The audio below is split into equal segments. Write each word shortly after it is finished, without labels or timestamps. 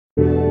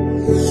Huge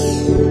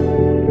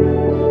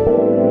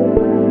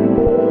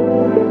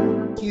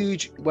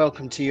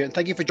welcome to you, and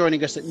thank you for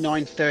joining us at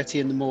 9:30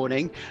 in the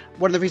morning.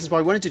 One of the reasons why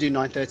I wanted to do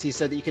 9:30 is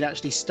so that you can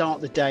actually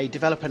start the day,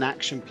 develop an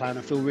action plan,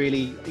 and feel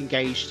really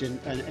engaged and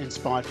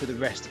inspired for the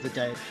rest of the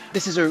day.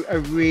 This is a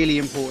really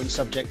important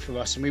subject for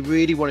us, and we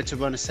really wanted to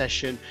run a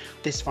session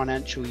this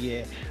financial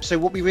year. So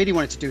what we really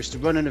wanted to do is to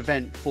run an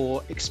event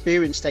for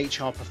experienced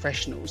HR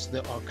professionals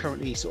that are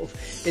currently sort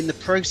of in the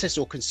process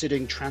or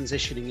considering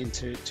transitioning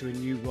into a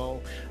new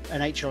role.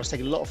 And HR has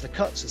taken a lot of the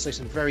cuts, and so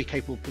some very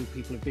capable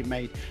people have been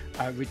made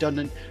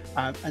redundant.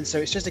 And so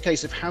it's just a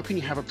case of how can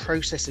you have a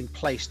process in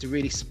place to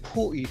really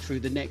support you through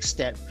the next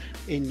step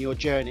in your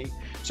journey.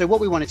 So what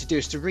we wanted to do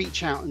is to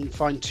reach out and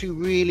find two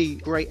really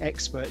great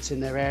experts in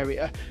their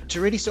area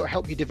to really sort of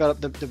help you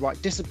develop the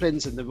right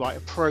disciplines and the right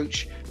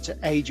approach to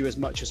aid you as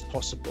much as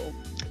possible.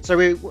 So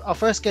our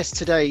first guest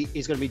today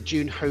is going to be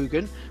June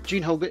Hogan.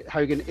 June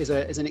Hogan is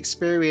an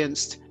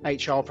experienced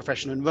HR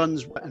professional and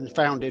runs and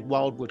founded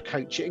Wildwood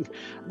Coaching.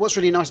 What's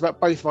really nice about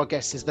both of our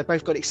guests is they've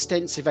both got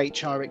extensive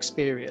HR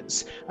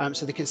experience,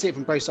 so they can see it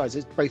from both sides.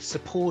 It's both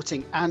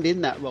supporting and in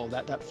that role,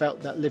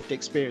 that lived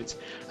experience.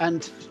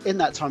 And in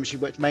that time, she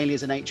worked mainly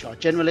as an HR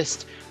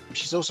generalist.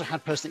 She's also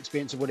had personal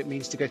experience of what it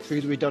means to go through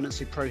the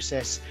redundancy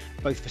process,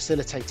 both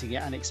facilitating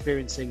it and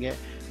experiencing it.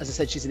 As I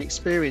said, she's an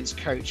experienced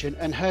coach,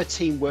 and her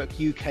team work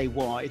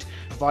UK-wide,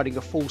 providing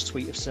a full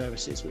suite of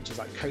services, which is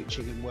like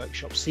coaching and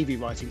workshops,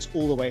 CV writings,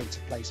 all the way into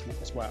placement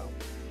as well.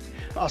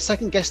 Our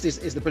second guest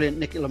is the brilliant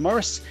Nicola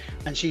Morris,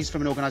 and she's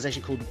from an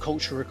organisation called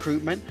Culture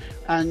Recruitment.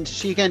 And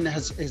she again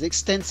has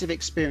extensive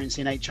experience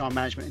in HR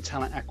management and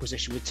talent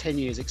acquisition, with 10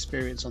 years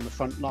experience on the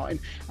front line,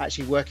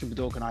 actually working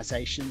with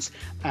organisations.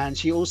 And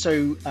she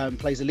also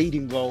plays a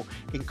leading role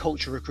in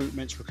culture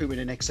recruitment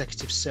and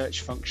executive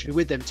search function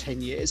with them 10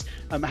 years,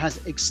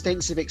 has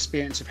extensive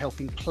experience of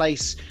helping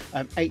place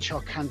HR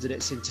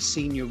candidates into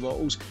senior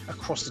roles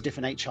across the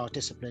different HR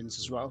disciplines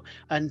as well.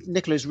 And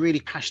Nicola is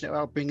really passionate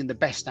about bringing the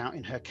best out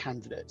in her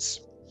candidates.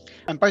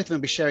 And both of them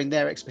will be sharing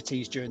their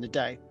expertise during the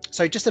day.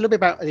 So just a little bit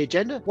about the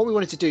agenda. What we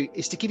wanted to do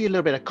is to give you a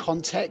little bit of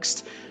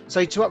context.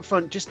 So to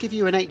upfront, just give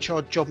you an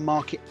HR job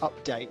market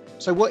update.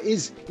 So what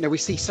is, we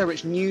see so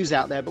much news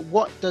out there, but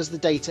what does the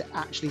data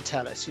actually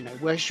tell us?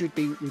 Where should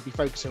we be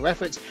focusing our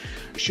efforts?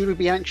 Should we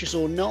be anxious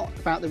or not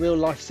about the real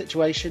life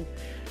situation?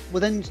 We'll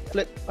then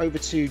flip over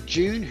to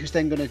June, who's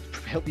then going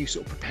to help you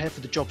sort of prepare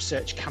for the job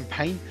search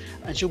campaign.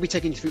 And she'll be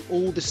taking you through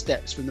all the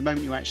steps from the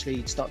moment you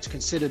actually start to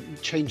consider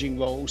changing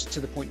roles to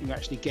the point you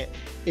actually get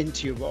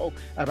into your role,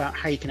 about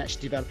how you can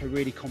actually develop a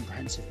really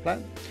comprehensive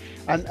plan.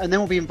 And then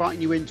we'll be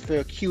inviting you in for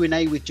a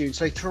Q&A with June.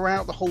 So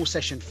throughout the whole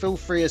session, feel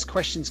free, as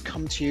questions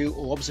come to you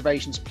or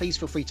observations, please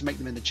feel free to make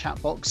them in the chat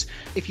box.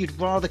 If you'd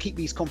rather keep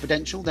these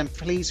confidential, then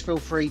please feel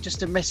free just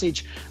to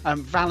message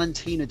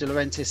Valentina De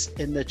Laurentiis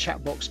in the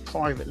chat box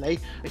privately.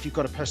 If you've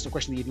got a personal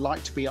question that you'd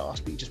like to be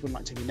asked, but you just wouldn't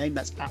like to be named,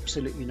 that's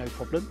absolutely no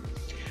problem.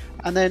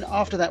 And then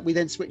after that, we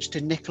then switch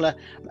to Nicola,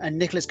 and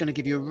Nicola's going to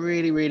give you a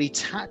really, really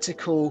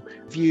tactical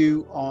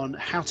view on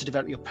how to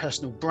develop your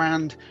personal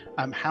brand,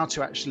 how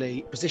to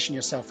actually position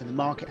yourself in the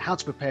market, how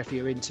to prepare for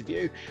your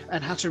interview,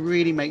 and how to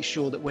really make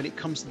sure that when it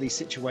comes to these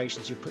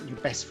situations, you're putting your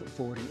best foot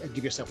forward and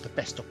give yourself the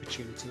best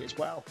opportunity as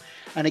well.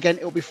 And again,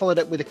 it will be followed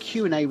up with a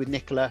Q&A with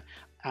Nicola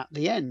at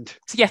the end.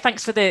 So yeah,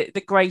 thanks for the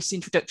great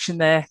introduction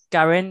there,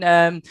 Garen.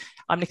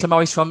 I'm Nicola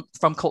Morris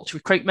from Culture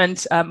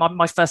Recruitment.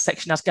 My first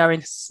section, as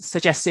Garen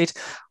suggested,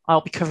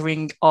 I'll be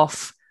covering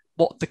off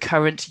what the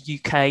current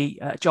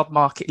UK job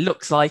market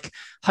looks like,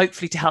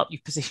 hopefully to help you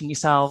position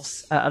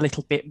yourselves a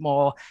little bit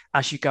more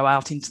as you go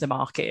out into the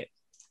market.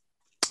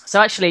 So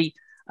actually,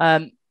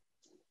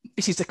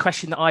 this is a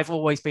question that I've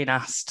always been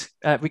asked,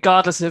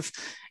 regardless of,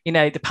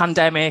 the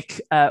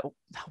pandemic,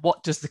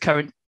 what does the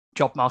current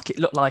job market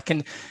look like?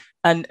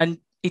 And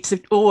it's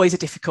always a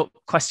difficult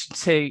question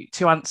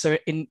to answer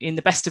in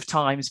the best of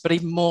times, but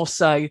even more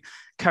so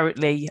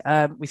currently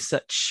with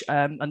such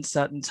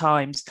uncertain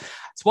times.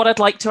 So what I'd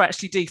like to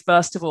actually do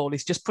first of all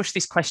is just push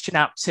this question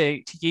out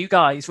to you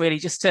guys, really,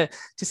 just to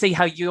see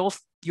how you're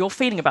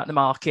feeling about the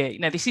market.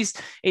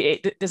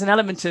 There's an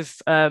element of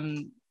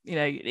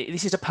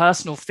this is a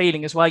personal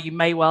feeling as well. You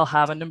may well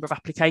have a number of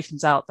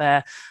applications out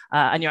there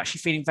and you're actually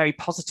feeling very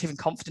positive and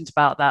confident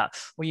about that,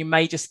 or you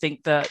may just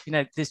think that,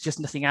 there's just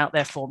nothing out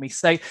there for me.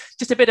 So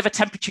just a bit of a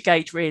temperature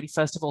gauge, really,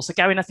 first of all. So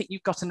Garen, I think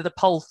you've got another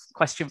poll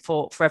question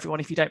for everyone,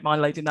 if you don't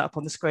mind loading that up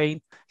on the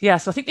screen. Yeah,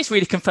 so I think this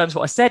really confirms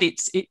what I said.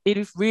 It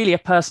is really a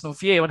personal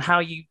view on how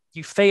you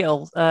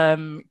feel,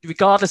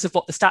 regardless of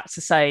what the stats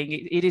are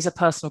saying. It is a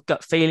personal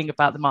gut feeling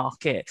about the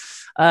market.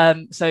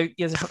 So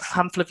there's a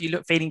handful of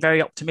you feeling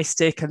very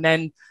optimistic, and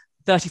then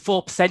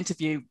 34%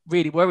 of you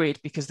really worried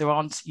because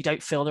you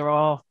don't feel there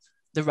are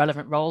the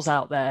relevant roles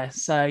out there.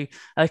 So,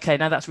 okay,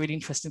 now that's really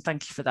interesting.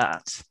 Thank you for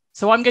that.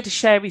 So I'm going to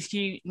share with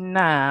you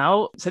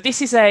now. So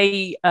this is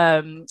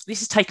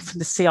taken from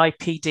the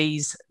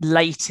CIPD's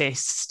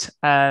latest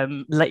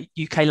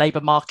UK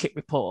labour market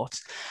report.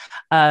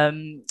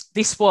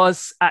 This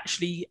was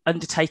actually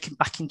undertaken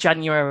back in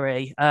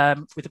January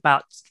with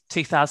about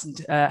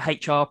 2,000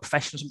 HR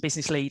professionals and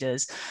business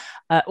leaders.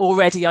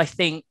 Already, I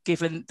think,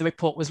 given the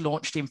report was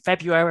launched in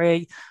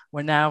February,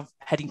 we're now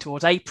heading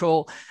towards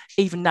April.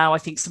 Even now, I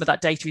think some of that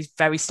data is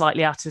very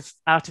slightly out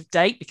of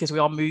date because we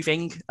are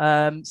moving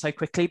so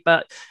quickly.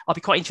 But I'll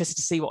be quite interested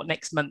to see what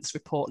next month's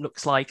report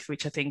looks like,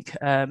 which I think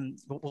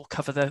will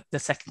cover the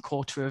second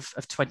quarter of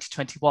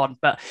 2021.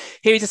 But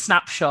here is a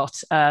snapshot.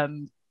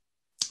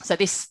 So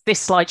this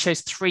slide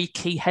shows three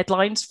key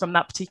headlines from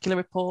that particular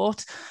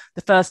report.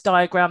 The first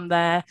diagram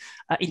there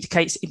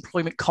indicates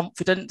employment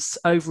confidence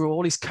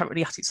overall is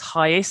currently at its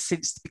highest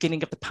since the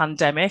beginning of the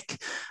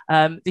pandemic.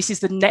 This is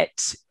the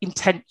net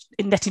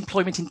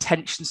employment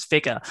intentions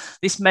figure.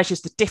 This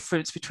measures the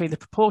difference between the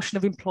proportion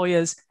of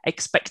employers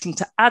expecting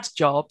to add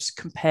jobs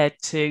compared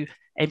to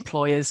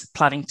employers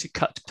planning to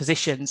cut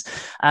positions.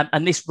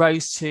 And this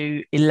rose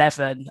to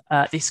 11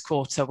 this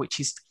quarter,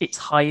 which is its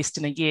highest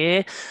in a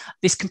year.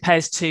 This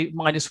compares to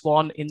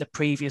 -1 in the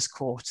previous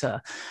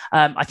quarter.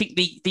 I think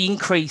the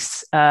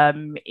increase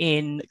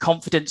in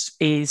confidence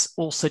is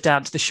also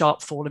down to the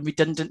sharp fall in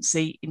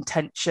redundancy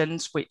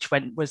intentions, which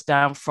was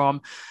down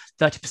from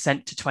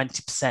 30% to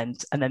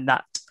 20%, and then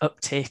that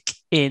uptick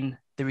in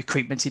the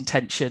recruitment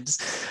intentions.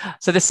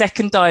 So the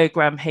second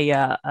diagram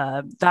here,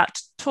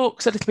 that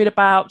talks a little bit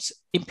about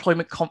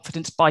employment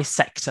confidence by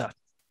sector.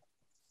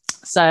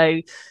 So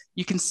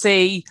you can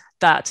see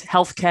that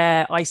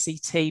healthcare,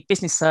 ICT,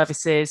 business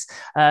services,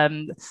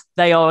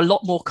 they are a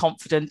lot more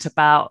confident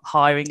about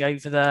hiring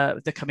over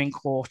the coming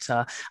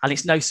quarter. And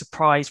it's no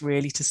surprise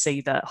really to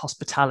see that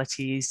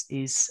hospitality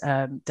is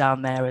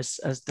down there as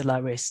the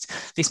lowest.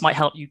 This might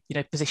help you,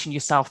 position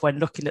yourself when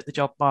looking at the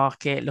job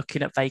market,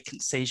 looking at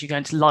vacancies.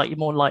 You're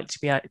more likely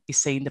to be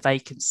seeing the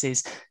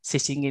vacancies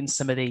sitting in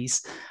some of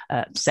these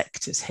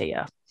sectors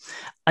here.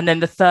 And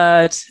then the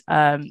third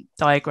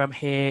diagram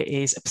here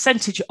is a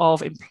percentage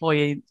of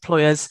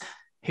employers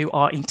who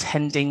are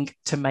intending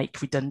to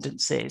make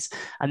redundancies.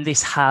 And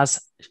this has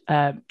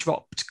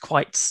dropped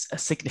quite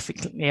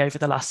significantly over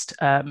the last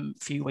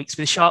few weeks,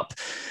 with a sharp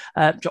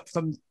drop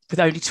with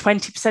only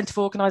 20% of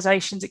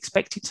organisations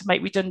expected to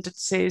make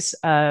redundancies,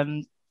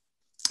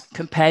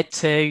 compared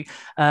to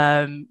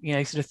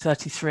sort of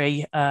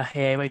 33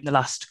 here in the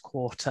last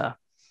quarter.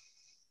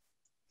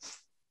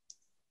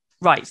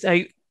 Right,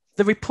 so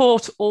the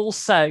report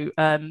also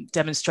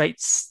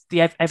demonstrates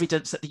the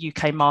evidence that the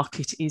UK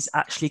market is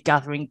actually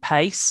gathering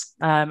pace,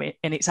 and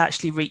it's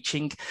actually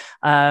reaching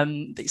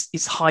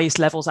its highest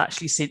levels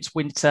actually since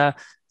winter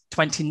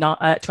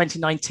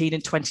 2019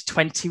 and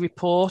 2020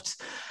 report.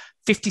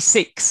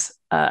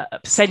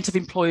 56% of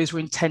employers were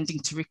intending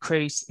to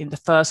recruit in the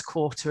first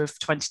quarter of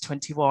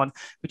 2021,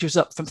 which was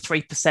up from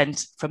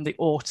 3% from the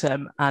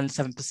autumn and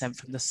 7%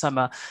 from the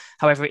summer.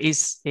 However,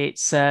 it's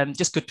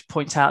just good to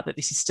point out that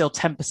this is still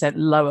 10%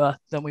 lower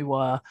than we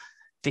were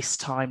this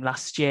time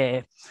last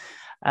year.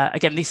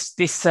 Again, this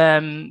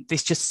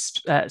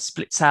just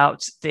splits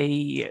out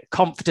the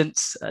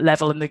confidence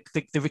level and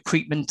the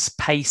recruitment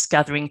pace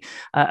gathering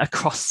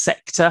across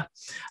sector.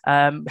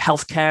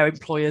 Healthcare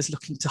employers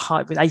looking to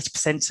hire, with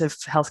 80% of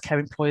healthcare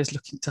employers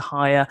looking to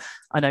hire,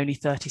 and only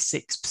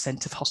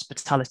 36% of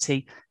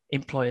hospitality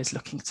employers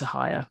looking to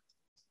hire.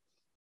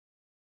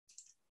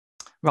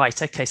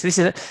 Right, okay, so this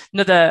is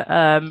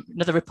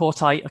another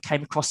report I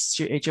came across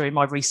during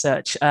my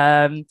research.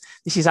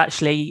 This is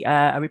actually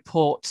a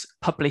report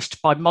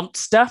published by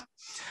Monster,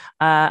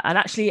 and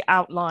actually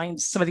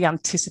outlines some of the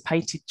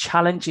anticipated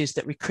challenges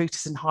that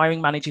recruiters and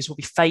hiring managers will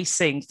be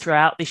facing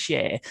throughout this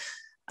year.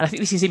 And I think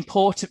this is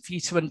important for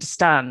you to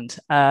understand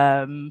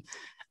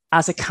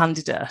as a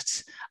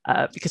candidate,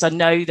 because I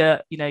know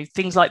that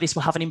things like this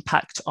will have an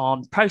impact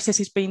on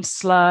processes being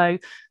slow,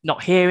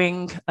 not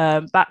hearing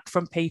back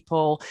from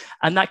people,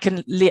 and that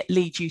can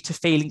lead you to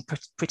feeling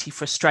pretty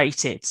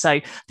frustrated. So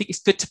I think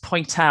it's good to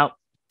point out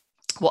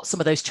what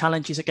some of those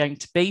challenges are going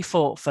to be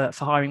for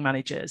hiring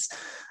managers.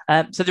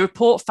 So the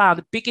report found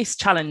the biggest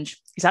challenge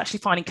is actually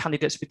finding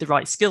candidates with the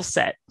right skill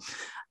set.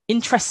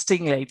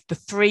 Interestingly, the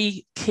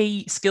three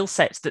key skill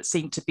sets that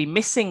seem to be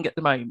missing at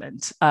the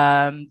moment,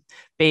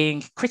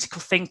 being critical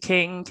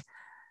thinking,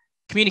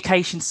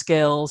 communication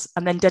skills,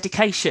 and then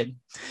dedication.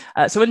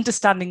 So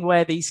understanding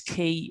where these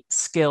key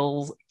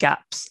skill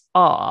gaps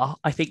are,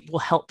 I think will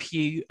help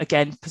you,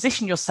 again,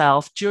 position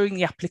yourself during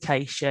the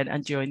application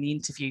and during the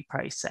interview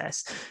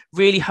process,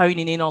 really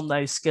honing in on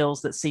those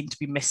skills that seem to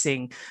be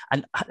missing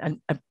and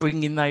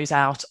bringing those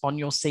out on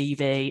your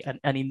CV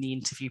and in the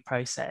interview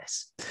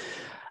process.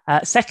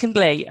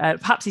 Secondly,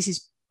 perhaps this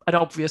is an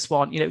obvious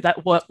one,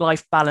 that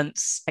work-life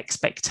balance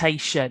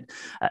expectation,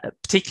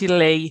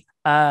 particularly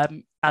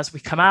as we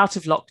come out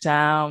of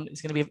lockdown.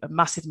 There's going to be a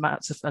massive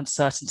amount of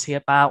uncertainty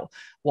about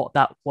what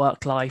that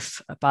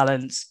work-life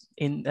balance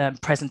in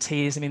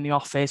presenteeism in the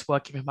office,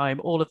 working from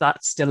home, all of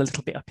that's still a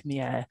little bit up in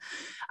the air.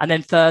 And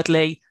then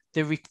thirdly,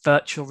 the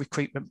virtual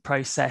recruitment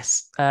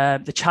process,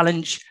 the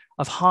challenge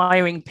of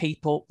hiring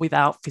people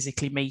without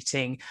physically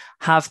meeting.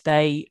 Have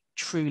they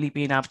truly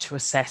been able to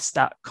assess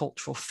that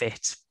cultural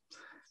fit?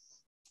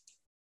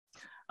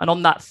 And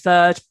on that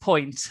third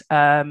point,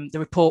 the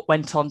report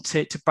went on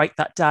to break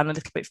that down a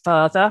little bit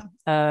further.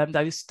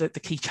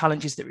 The key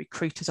challenges that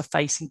recruiters are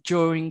facing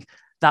during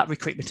that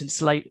recruitment and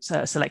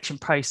selection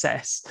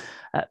process.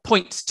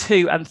 Points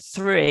 2 and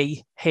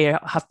 3 here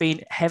have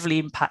been heavily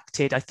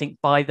impacted, I think,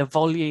 by the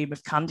volume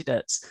of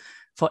candidates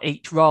for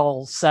each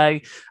role. So,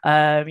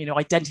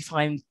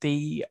 identifying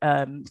the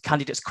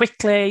candidates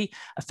quickly,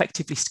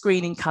 effectively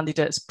screening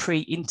candidates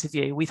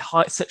pre-interview with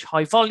such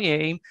high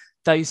volume,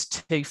 those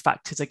two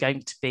factors are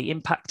going to be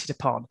impacted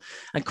upon.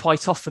 And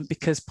quite often,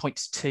 because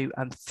points 2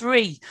 and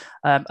 3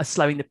 are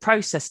slowing the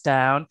process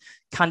down,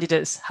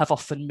 candidates have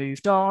often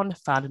moved on,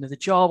 found another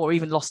job, or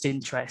even lost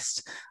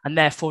interest, and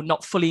therefore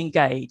not fully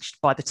engaged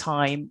by the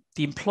time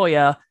the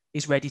employer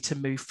is ready to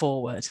move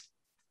forward.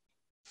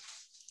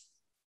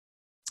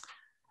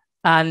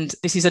 And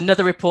this is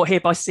another report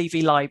here by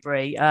CV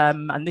Library,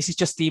 and this is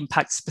just the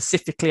impact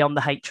specifically on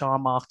the HR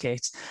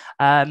market.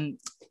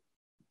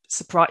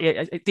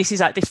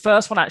 This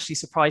first one actually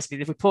surprised me.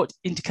 The report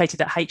indicated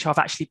that HR have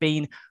actually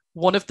been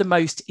one of the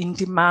most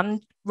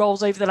in-demand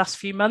roles over the last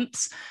few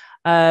months,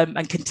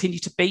 and continue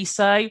to be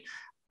so.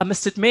 I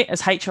must admit,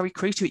 as HR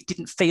recruiter, it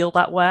didn't feel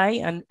that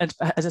way, and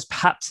as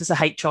perhaps as a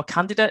HR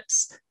candidate,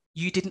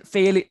 you didn't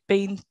feel it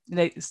being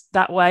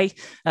that way,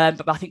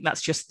 but I think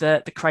that's just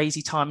the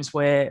crazy times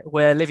we're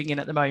living in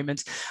at the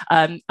moment.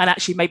 And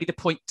actually, maybe the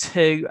point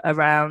 2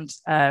 around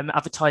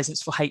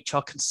advertisements for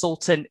HR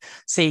consultant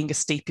seeing a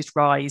steepest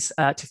rise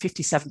to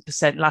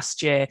 57%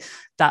 last year,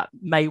 that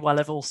may well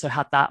have also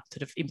had that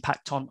sort of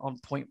impact on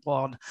point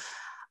 1.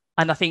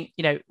 And I think,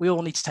 we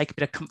all need to take a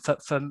bit of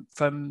comfort from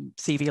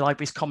CV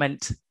Library's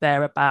comment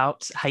there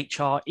about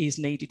HR is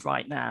needed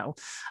right now.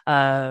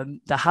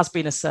 There has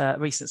been a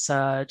recent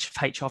surge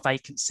of HR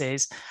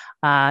vacancies.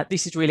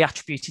 This is really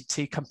attributed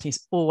to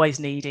companies always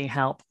needing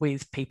help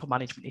with people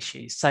management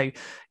issues. So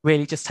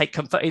really just take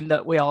comfort in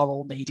that we are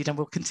all needed and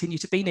will continue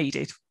to be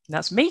needed. And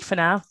that's me for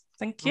now.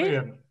 Thank you.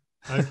 Brilliant.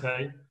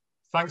 Okay.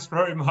 Thanks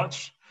very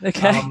much.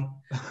 Okay.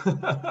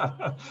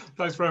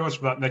 Thanks very much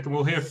for that, Nick. And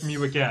we'll hear from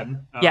you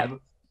again.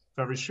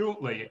 Very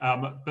shortly.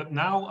 But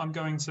now I'm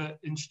going to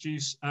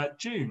introduce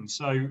June.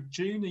 So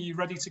June, are you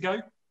ready to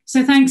go?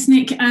 So thanks,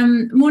 Nick.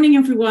 Morning,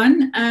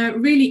 everyone.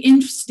 Really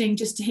interesting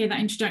just to hear that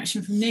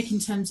introduction from Nick in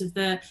terms of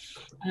the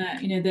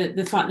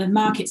fact that the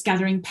market's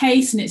gathering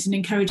pace, and it's an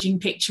encouraging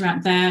picture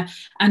out there,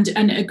 and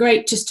a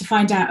great just to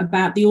find out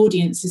about the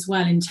audience as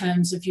well in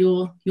terms of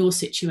your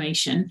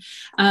situation.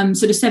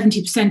 Sort of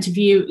 70% of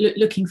you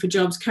looking for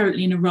jobs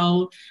currently in a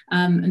role,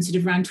 and sort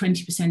of around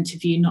 20%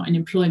 of you not in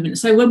employment.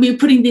 So when we were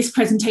putting this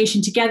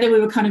presentation together, we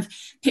were kind of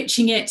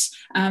pitching it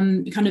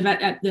kind of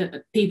at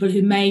the people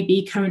who may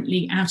be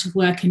currently out of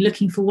work and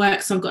looking for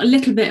work. So I've got a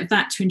little bit of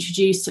that to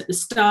introduce at the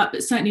start,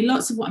 but certainly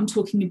lots of what I'm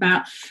talking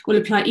about will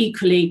apply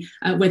equally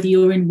whether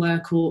you're in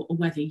work or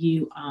whether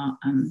you are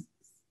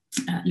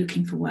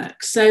looking for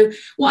work. So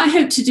what I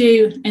hope to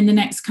do in the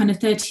next kind of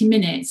 30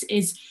 minutes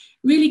is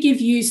really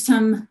give you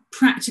some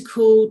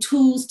practical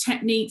tools,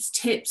 techniques,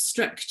 tips,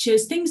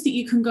 structures, things that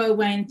you can go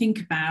away and think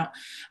about,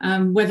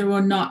 whether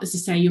or not, as I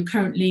say, you're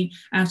currently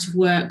out of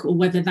work, or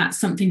whether that's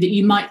something that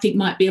you might think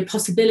might be a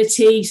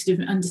possibility, sort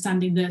of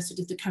understanding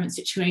the current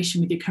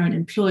situation with your current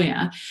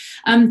employer.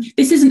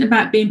 This isn't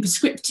about being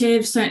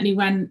prescriptive. Certainly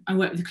when I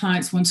work with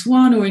clients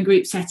one-to-one or in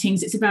group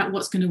settings, it's about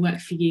what's going to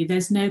work for you.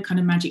 There's no kind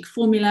of magic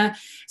formula.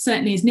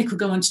 Certainly, as Nick will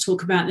go on to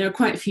talk about, there are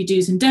quite a few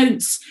do's and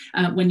don'ts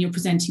when you're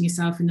presenting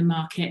yourself in the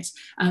market.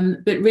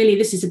 But really,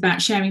 this is about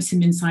sharing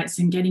some insights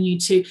and getting you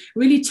to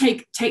really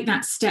take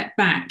that step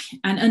back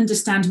and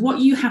understand what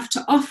you have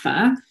to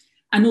offer,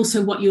 and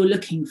also what you're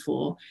looking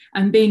for,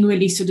 and being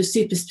really sort of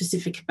super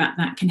specific about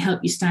that can help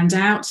you stand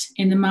out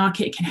in the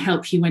market, can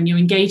help you when you're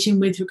engaging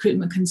with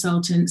recruitment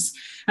consultants,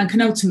 and can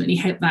ultimately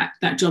help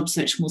that job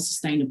search more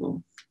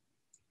sustainable.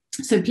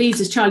 So please,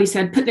 as Charlie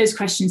said, put those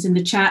questions in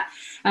the chat.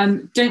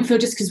 Don't feel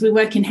just because we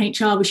work in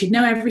HR we should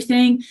know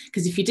everything,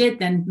 because if you did,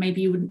 then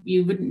maybe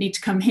you wouldn't need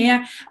to come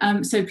here.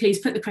 So please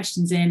put the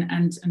questions in,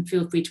 and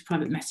feel free to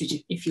private message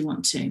if you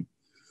want to.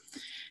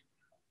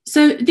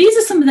 So these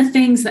are some of the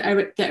things that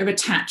are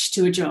attached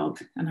to a job,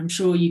 and I'm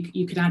sure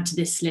you could add to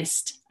this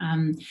list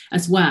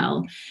as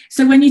well.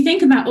 So when you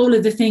think about all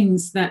of the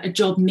things that a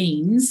job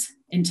means,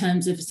 in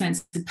terms of a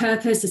sense of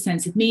purpose, a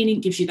sense of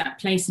meaning, gives you that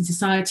place in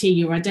society,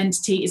 your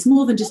identity, it's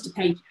more than just a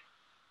paycheck.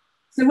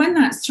 So when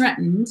that's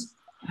threatened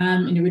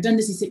in a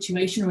redundancy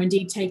situation, or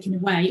indeed taken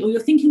away, or you're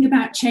thinking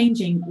about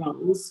changing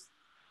roles,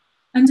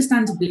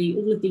 understandably,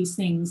 all of these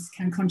things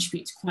can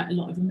contribute to quite a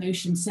lot of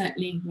emotion,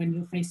 certainly when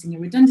you're facing a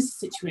redundancy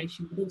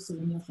situation, but also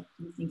when you're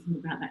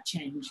thinking about that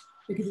change,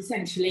 because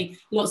essentially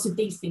lots of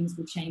these things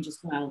will change as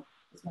well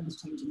as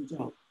changing the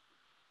job.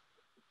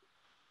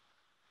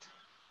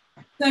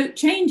 So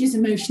change is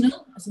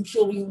emotional, as I'm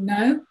sure we all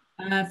know.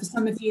 For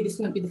some of you, this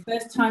won't be the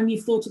first time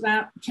you've thought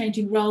about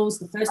changing roles,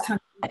 the first time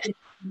you've been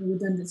in a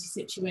redundancy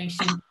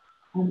situation,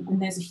 and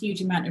there's a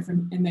huge amount of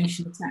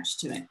emotion attached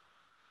to it.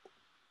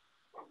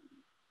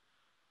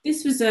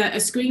 This was a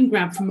screen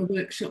grab from a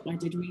workshop I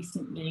did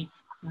recently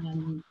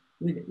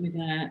with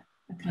a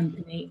a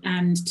company,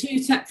 and 2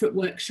 separate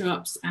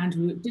workshops, and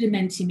we did a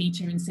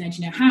Mentimeter and said,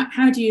 you know,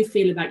 how do you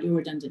feel about your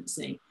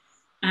redundancy?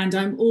 And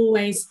I'm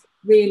always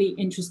really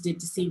interested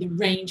to see the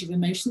range of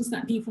emotions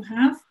that people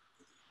have.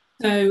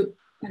 So,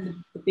 and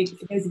the big,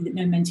 for those of you that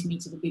know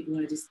Mentimeter, the big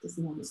word is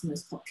the one that's the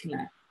most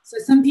popular. So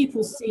some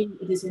people see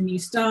it as a new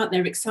start,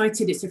 they're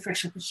excited, it's a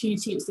fresh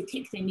opportunity, it was the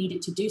kick they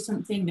needed to do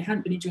something, they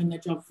hadn't been enjoying their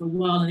job for a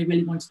while and they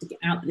really wanted to get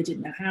out, but they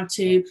didn't know how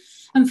to.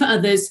 And for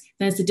others,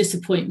 there's the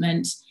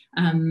disappointment,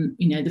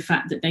 you know, the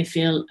fact that they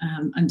feel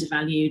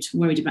undervalued,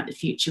 worried about the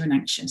future and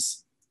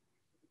anxious.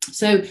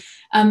 So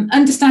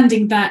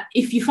understanding that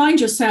if you find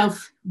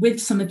yourself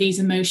with some of these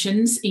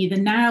emotions, either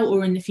now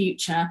or in the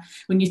future,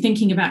 when you're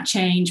thinking about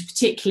change,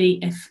 particularly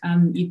if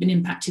you've been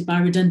impacted by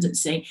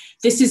redundancy,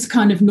 this is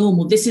kind of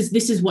normal. This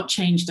is what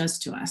change does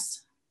to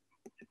us.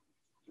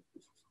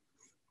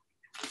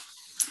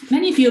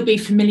 Many of you will be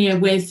familiar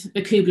with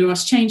the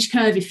Kubler-Ross change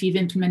curve if you've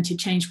implemented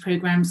change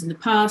programs in the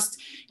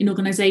past in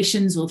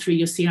organisations or through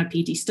your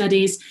CIPD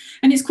studies.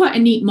 And it's quite a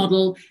neat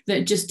model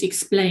that just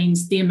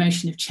explains the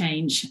emotion of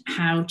change,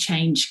 how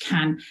change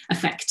can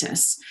affect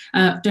us.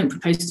 Don't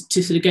propose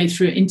to sort of go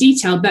through it in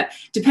detail, but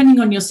depending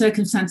on your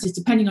circumstances,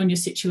 depending on your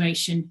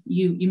situation,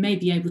 you may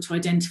be able to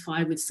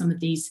identify with some of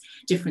these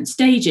different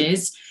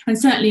stages. And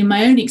certainly in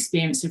my own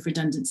experience of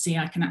redundancy,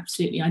 I can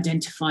absolutely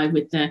identify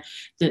with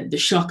the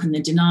shock and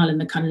the denial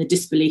and the kind of the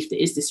disbelief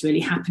that is this really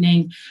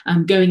happening,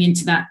 going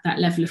into that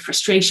level of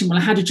frustration. Well,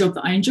 I had a job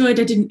that I enjoyed.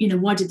 I didn't, you know,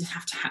 why did this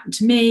have to happen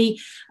to me?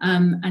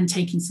 And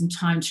taking some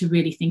time to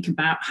really think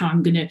about how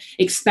I'm going to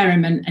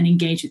experiment and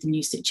engage with the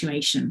new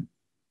situation.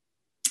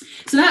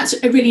 So that's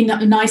a really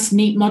nice,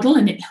 neat model,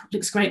 and it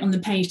looks great on the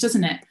page,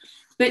 doesn't it?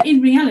 But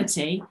in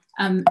reality,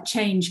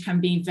 change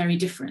can be very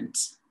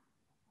different.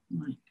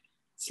 My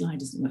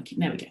slide isn't working.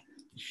 There we go.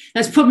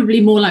 That's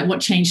probably more like what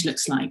change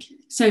looks like.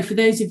 So for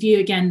those of you,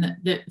 again,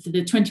 for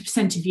the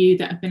 20% of you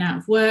that have been out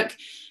of work,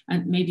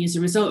 and maybe as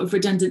a result of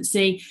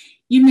redundancy,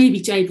 you may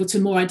be able to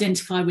more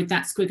identify with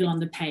that squiggle on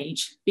the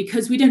page,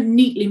 because we don't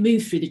neatly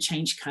move through the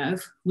change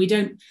curve. We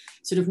don't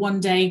sort of one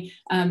day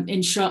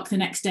in shock, the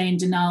next day in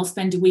denial,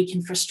 spend a week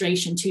in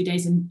frustration, 2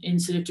 days in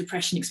sort of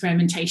depression,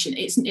 experimentation.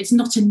 It's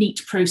not a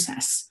neat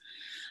process,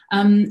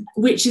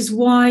 which is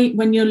why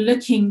when you're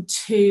looking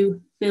to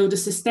build a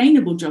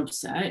sustainable job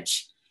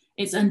search,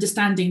 it's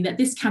understanding that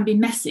this can be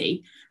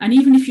messy. And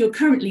even if you're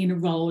currently in a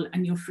role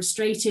and you're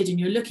frustrated and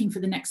you're looking for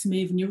the next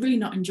move and you're really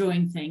not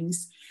enjoying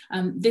things,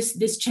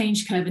 this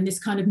change curve and this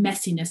kind of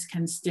messiness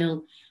can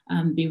still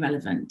be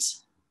relevant.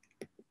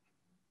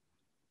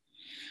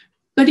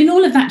 But in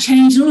all of that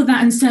change, all of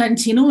that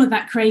uncertainty and all of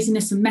that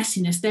craziness and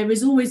messiness, there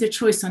is always a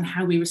choice on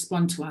how we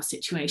respond to our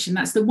situation.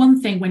 That's the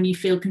one thing when you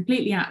feel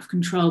completely out of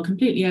control,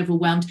 completely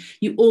overwhelmed,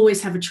 you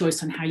always have a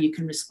choice on how you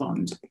can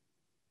respond.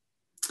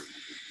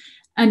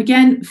 And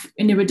again,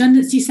 in a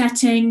redundancy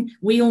setting,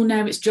 we all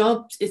know it's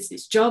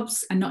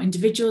jobs and not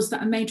individuals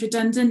that are made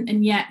redundant.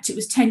 And yet it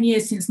was 10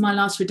 years since my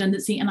last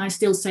redundancy, and I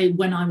still say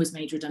when I was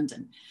made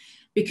redundant.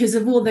 Because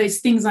of all those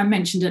things I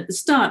mentioned at the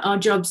start, our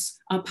jobs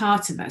are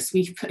part of us.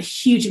 We've put a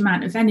huge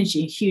amount of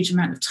energy, a huge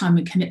amount of time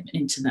and commitment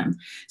into them.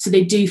 So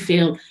they do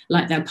feel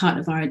like they're part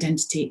of our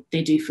identity.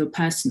 They do feel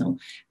personal.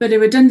 But a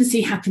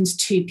redundancy happens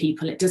to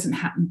people. It doesn't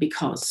happen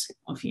because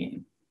of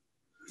you.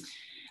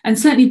 And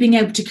certainly being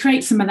able to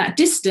create some of that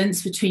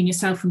distance between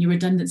yourself and your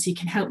redundancy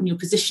can help you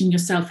position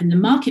yourself in the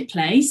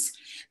marketplace,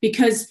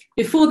 because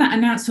before that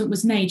announcement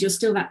was made, you're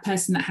still that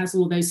person that has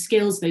all those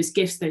skills, those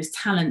gifts, those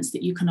talents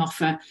that you can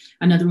offer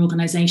another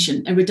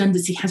organisation. A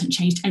redundancy hasn't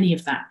changed any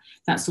of that.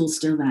 That's all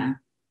still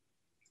there.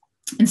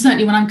 And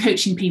certainly when I'm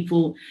coaching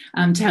people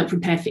to help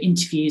prepare for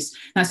interviews,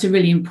 that's a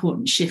really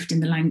important shift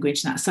in the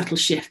language, that subtle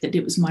shift that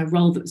it was my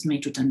role that was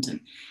made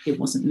redundant. It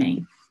wasn't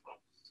me.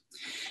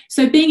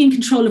 So being in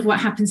control of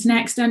what happens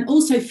next, and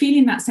also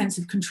feeling that sense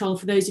of control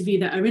for those of you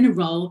that are in a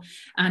role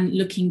and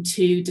looking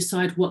to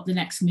decide what the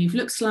next move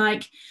looks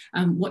like,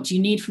 what do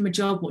you need from a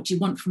job, what do you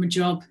want from a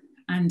job,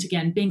 and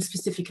again, being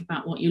specific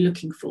about what you're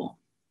looking for.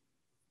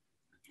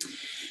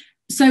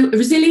 So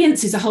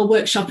resilience is a whole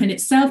workshop in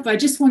itself, but I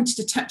just wanted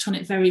to touch on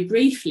it very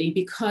briefly,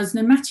 because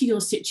no matter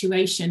your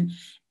situation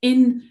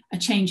in a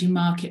changing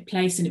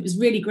marketplace, and it was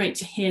really great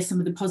to hear some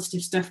of the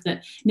positive stuff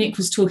that Nick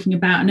was talking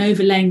about and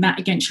overlaying that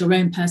against your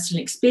own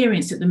personal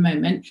experience at the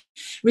moment.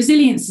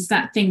 Resilience is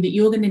that thing that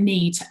you're going to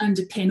need to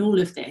underpin all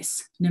of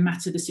this, no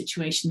matter the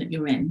situation that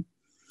you're in.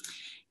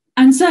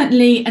 And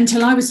certainly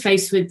until I was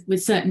faced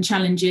with certain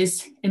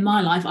challenges in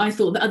my life, I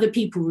thought that other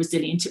people were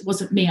resilient. It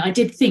wasn't me. I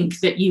did think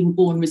that you were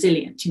born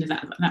resilient, you know,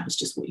 that was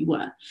just what you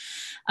were.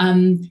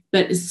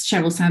 But as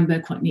Sheryl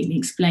Sandberg quite neatly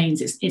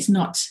explains, it's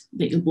not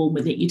that you're born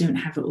with it, you don't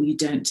have it or you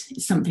don't.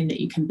 It's something that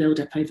you can build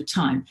up over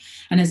time.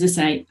 And as I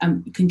say,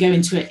 you can go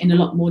into it in a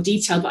lot more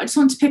detail, but I just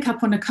want to pick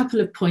up on a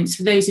couple of points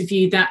for those of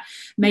you that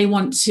may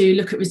want to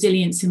look at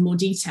resilience in more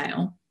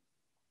detail.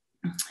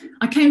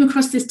 I came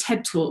across this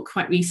TED talk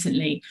quite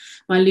recently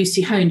by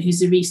Lucy Hone,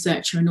 who's a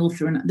researcher and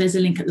author, and there's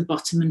a link at the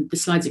bottom and the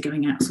slides are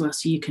going out as well,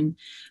 so you can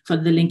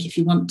follow the link if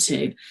you want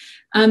to.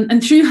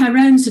 And through her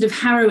own sort of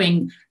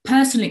harrowing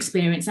personal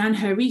experience and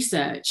her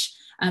research,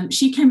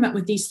 she came up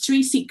with these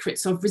 3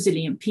 secrets of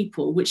resilient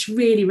people, which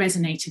really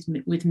resonated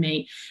with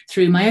me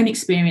through my own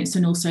experience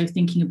and also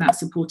thinking about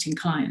supporting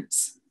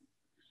clients.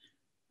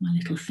 My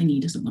little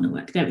thingy doesn't want to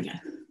work. There we go.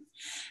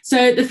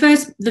 So the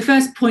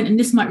first point, and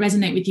this might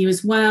resonate with you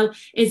as well,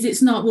 is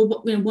it's not,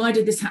 well, why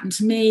did this happen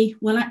to me?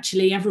 Well,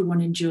 actually,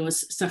 everyone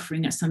endures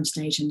suffering at some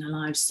stage in their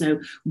lives,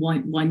 so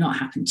why not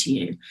happen to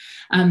you?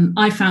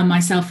 I found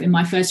myself in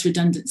my first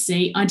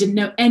redundancy. I didn't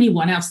know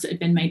anyone else that had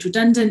been made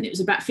redundant. It was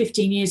about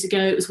 15 years ago.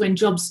 It was when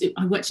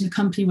I worked in a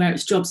company where it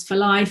was jobs for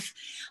life.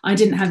 I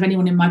didn't have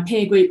anyone in my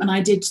peer group, and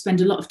I did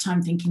spend a lot of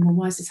time thinking, well,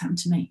 why has this happened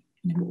to me?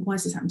 Why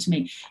has this happened to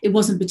me? It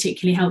wasn't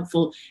particularly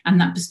helpful, and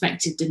that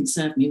perspective didn't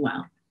serve me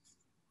well.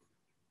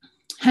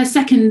 Her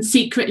second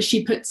secret, as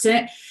she puts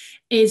it,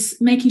 is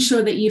making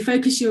sure that you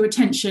focus your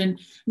attention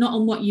not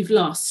on what you've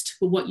lost,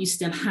 but what you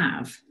still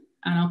have.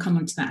 And I'll come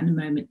on to that in a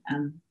moment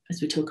as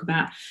we talk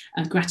about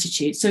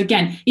gratitude. So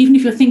again, even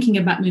if you're thinking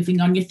about moving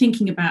on, you're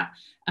thinking about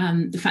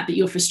the fact that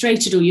you're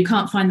frustrated or you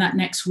can't find that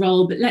next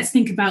role, but let's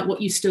think about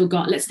what you've still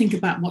got. Let's think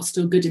about what's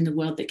still good in the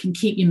world that can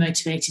keep you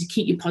motivated,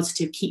 keep you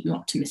positive, keep you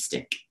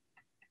optimistic.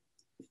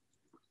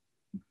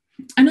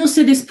 And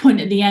also this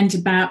point at the end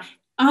about,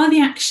 are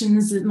the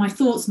actions, my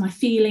thoughts, my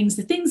feelings,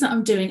 the things that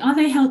I'm doing, are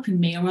they helping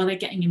me or are they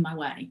getting in my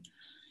way?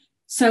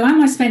 So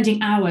am I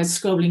spending hours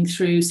scrolling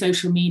through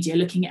social media,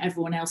 looking at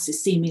everyone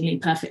else's seemingly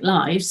perfect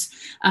lives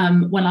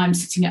when I'm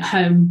sitting at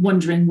home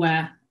wondering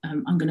where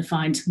I'm going to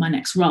find my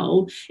next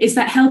role? Is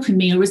that helping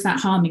me or is that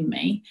harming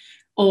me?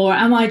 Or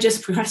am I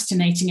just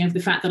procrastinating over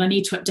the fact that I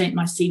need to update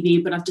my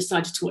CV, but I've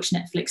decided to watch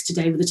Netflix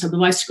today with a tub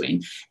of ice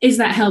cream? Is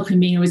that helping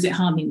me or is it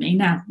harming me?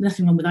 Now,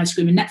 nothing wrong with ice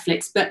cream and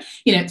Netflix, but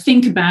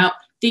think about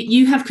that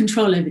you have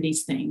control over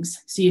these things.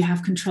 So you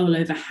have control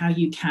over how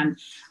you can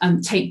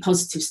take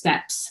positive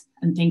steps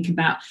and think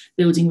about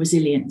building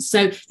resilience.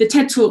 So the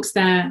TED Talks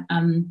there,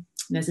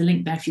 there's a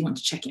link there if you want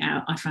to check it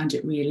out. I found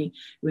it really,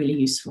 really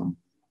useful.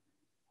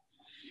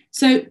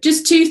 So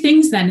just 2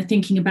 things then,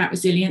 thinking about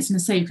resilience, and I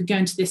say we could go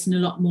into this in a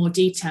lot more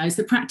detail, is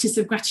the practice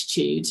of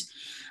gratitude.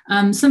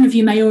 Some of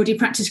you may already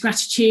practice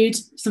gratitude.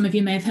 Some of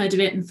you may have heard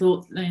of it and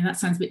thought, that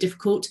sounds a bit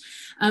difficult.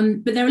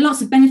 But there are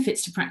lots of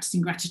benefits to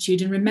practicing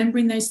gratitude and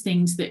remembering those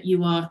things that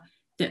you are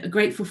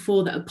grateful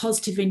for, that are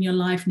positive in your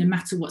life, no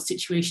matter what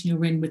situation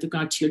you're in with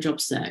regard to your job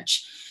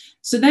search.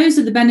 So those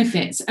are the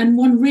benefits. And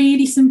one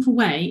really simple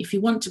way, if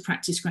you want to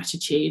practice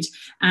gratitude,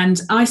 and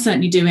I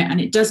certainly do it,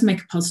 and it does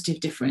make a positive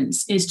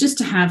difference, is just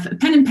to have a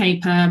pen and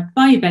paper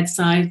by your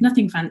bedside,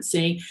 nothing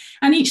fancy.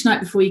 And each night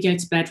before you go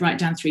to bed, write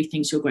down 3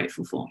 things you're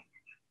grateful for.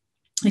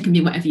 It can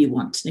be whatever you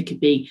want. It could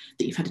be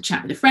that you've had a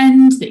chat with a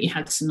friend, that you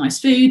had some nice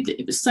food,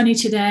 that it was sunny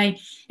today.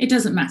 It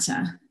doesn't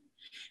matter.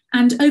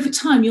 And over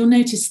time, you'll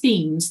notice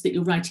themes that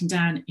you're writing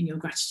down in your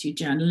gratitude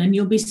journal, and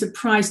you'll be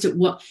surprised at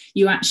what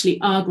you actually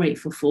are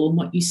grateful for and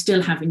what you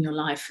still have in your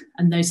life,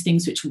 and those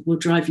things which will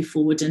drive you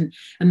forward and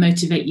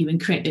motivate you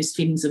and create those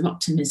feelings of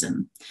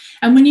optimism.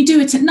 And when you do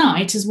it at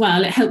night as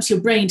well, it helps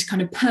your brain to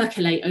kind of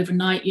percolate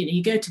overnight.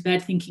 You go to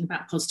bed thinking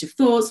about positive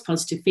thoughts,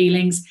 positive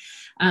feelings,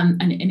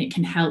 and it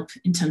can help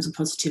in terms of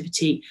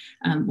positivity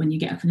when you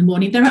get up in the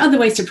morning. There are other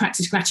ways to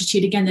practice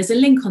gratitude. Again, there's a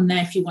link on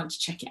there if you want to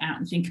check it out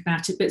and think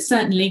about it. But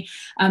certainly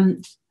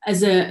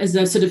as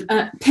a sort of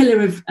pillar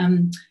of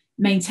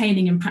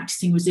maintaining and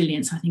practicing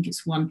resilience, I think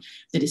it's one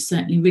that is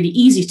certainly really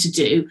easy to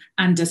do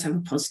and does have a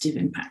positive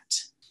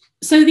impact.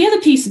 So the other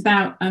piece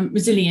about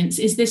resilience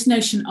is this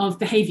notion of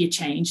behaviour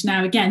change.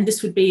 Now, again,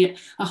 this would be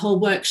a whole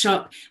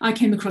workshop. I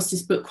came across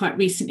this book quite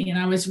recently and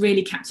I was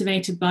really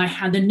captivated by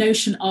how the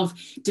notion of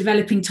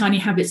developing tiny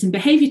habits and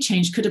behaviour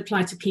change could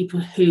apply to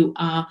people who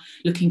are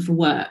looking for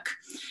work.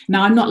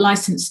 Now, I'm not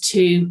licensed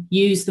to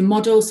use the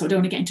model, so I don't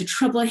want to get into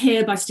trouble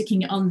here by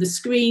sticking it on the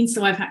screen,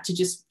 so I've had to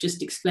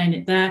just explain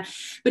it there.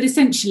 But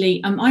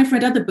essentially, I've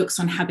read other books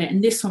on habit,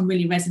 and this one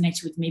really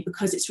resonated with me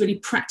because it's really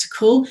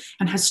practical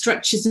and has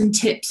structures and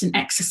tips and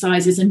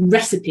exercises and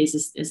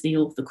recipes, as the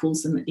author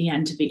calls them, at the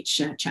end of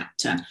each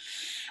chapter.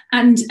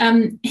 And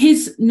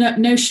his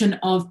notion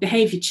of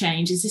behaviour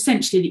change is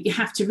essentially that you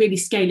have to really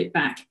scale it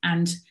back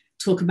and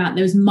talk about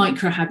those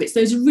micro habits,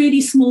 those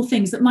really small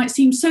things that might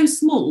seem so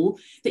small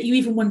that you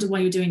even wonder why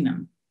you're doing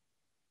them.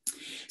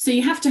 So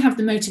you have to have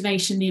the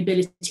motivation, the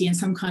ability, and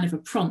some kind of a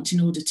prompt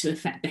in order to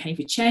affect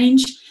behaviour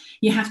change.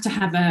 You have to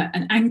have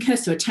an anchor,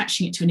 so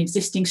attaching it to an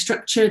existing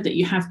structure that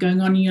you have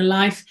going on in your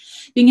life,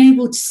 being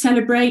able to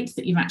celebrate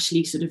that you've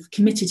actually sort of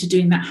committed to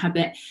doing that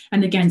habit,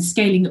 and again,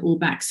 scaling it all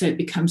back so it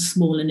becomes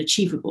small and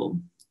achievable.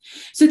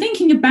 So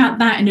thinking about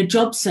that in a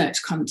job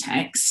search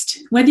context,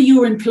 whether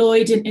you're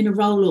employed in a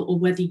role or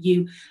whether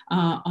you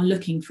are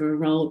looking for a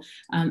role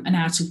and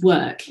out of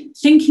work,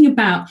 thinking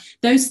about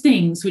those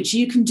things which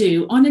you can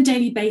do on a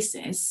daily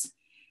basis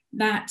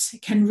that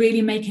can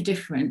really make a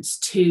difference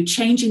to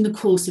changing the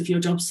course of your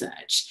job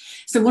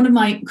search. So one of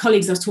my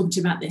colleagues I was talking to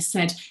about this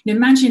said,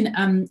 imagine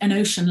an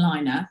ocean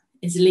liner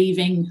is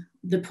leaving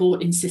the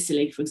port in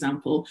Sicily, for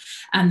example,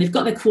 and they've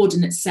got their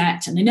coordinates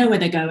set and they know where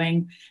they're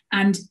going,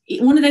 and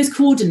one of those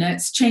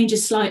coordinates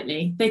changes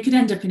slightly, they could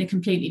end up in a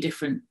completely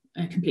different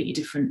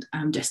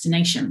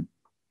destination.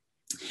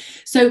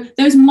 So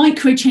those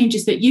micro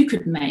changes that you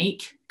could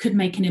make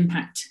an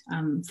impact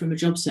from a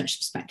job search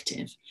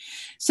perspective.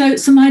 So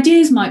some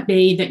ideas might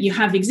be that you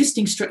have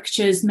existing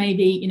structures,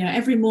 maybe, you know,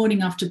 every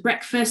morning after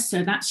breakfast.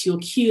 So that's your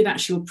cue,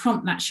 that's your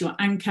prompt, that's your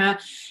anchor.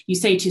 You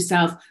say to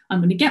yourself, I'm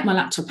going to get my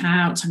laptop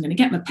out, I'm going to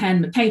get my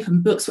pen, my paper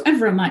and books,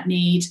 whatever I might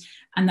need.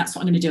 And that's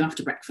what I'm going to do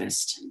after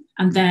breakfast.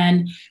 And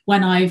then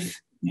when I've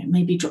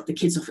maybe dropped the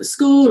kids off at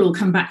school or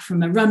come back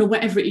from a run or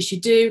whatever it is you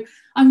do,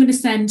 I'm going to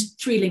send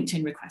 3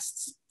 LinkedIn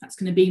requests. That's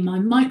going to be my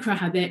micro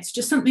habits,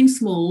 just something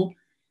small,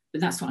 but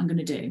that's what I'm going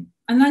to do.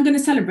 And I'm going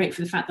to celebrate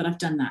for the fact that I've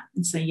done that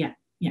and say, yeah,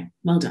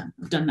 well done,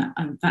 I've done that.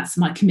 And that's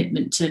my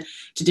commitment to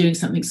doing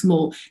something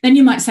small. Then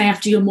you might say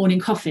after your morning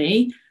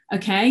coffee,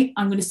 okay,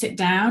 I'm going to sit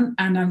down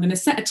and I'm going to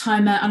set a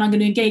timer and I'm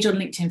going to engage on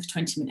LinkedIn for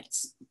 20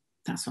 minutes.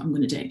 That's what I'm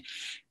going to do.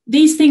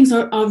 These things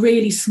are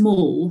really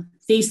small.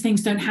 These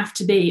things don't have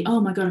to be, oh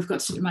my God, I've got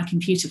to sit at my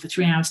computer for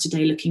 3 hours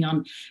today looking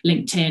on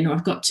LinkedIn, or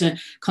I've got to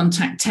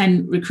contact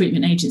 10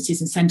 recruitment agencies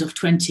and send off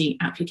 20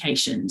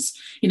 applications.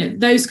 You know,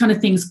 those kind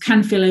of things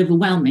can feel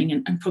overwhelming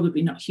and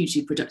probably not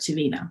hugely productive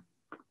either.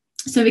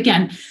 So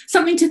again,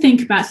 something to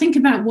think about. Think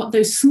about what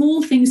those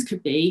small things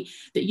could be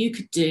that you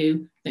could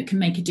do that can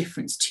make a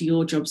difference to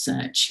your job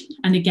search.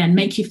 And again,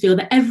 make you feel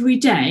that every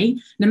day,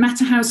 no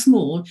matter how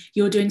small,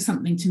 you're doing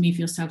something to move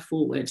yourself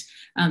forward.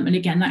 And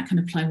again, that can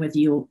apply whether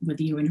you're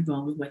in a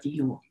role or whether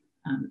you're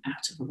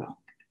out of a role.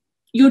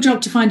 Your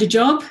job to find a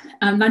job.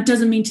 That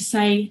doesn't mean to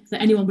say that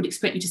anyone would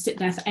expect you to sit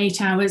there for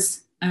 8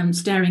 hours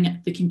staring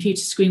at the computer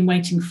screen,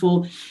 waiting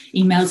for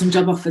emails and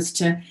job offers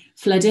to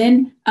flood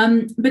in.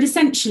 But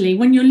essentially,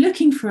 when you're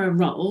looking for a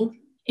role,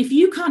 if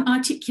you can't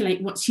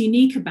articulate what's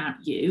unique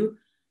about you,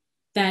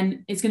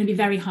 then it's going to be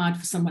very hard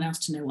for someone else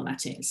to know what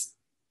that is.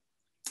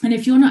 And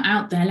if you're not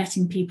out there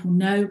letting people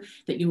know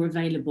that you're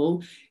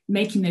available,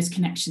 making those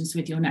connections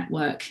with your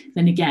network,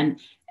 then again,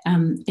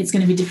 it's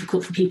going to be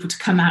difficult for people to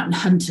come out and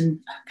hunt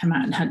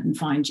and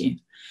find you.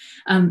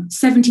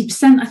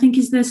 70%, I think,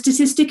 is the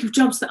statistic of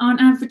jobs that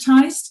aren't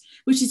advertised,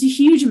 which is a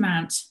huge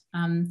amount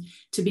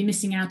to be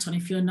missing out on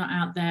if you're not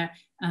out there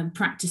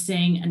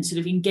practicing and sort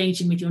of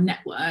engaging with your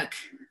network.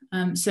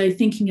 So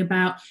thinking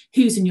about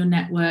who's in your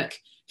network,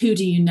 who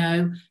do you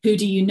know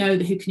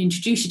who can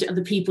introduce you to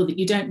other people that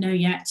you don't know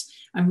yet,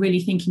 and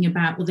really thinking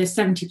about, well, there's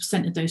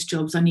 70% of those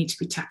jobs, I need to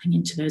be tapping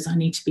into those, I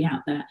need to be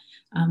out there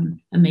and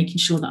making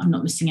sure that I'm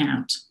not missing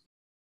out.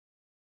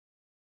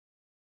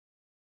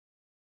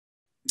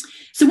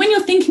 So when you're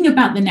thinking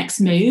about the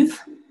next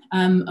move,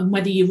 and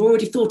whether you've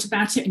already thought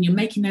about it and you're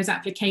making those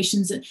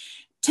applications,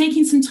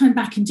 taking some time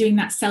back and doing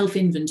that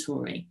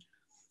self-inventory.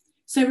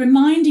 So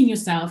reminding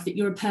yourself that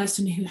you're a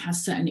person who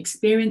has certain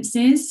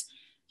experiences,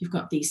 you've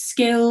got these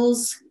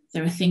skills,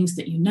 there are things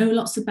that you know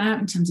lots about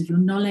in terms of your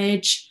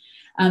knowledge.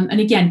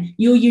 And again,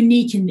 you're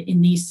unique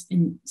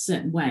in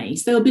certain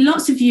ways. There will be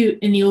lots of you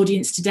in the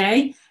audience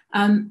today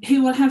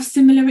who will have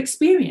similar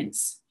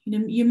experience. You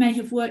know, you may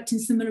have worked in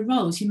similar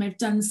roles, you may have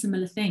done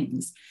similar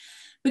things,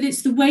 but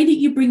it's the way that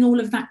you bring all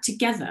of that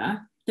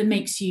together that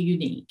makes you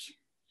unique.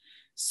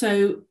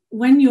 So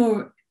when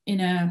you're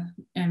in a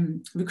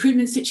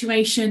recruitment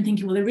situation,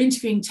 thinking, well, they're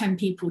interviewing 10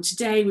 people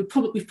today, we've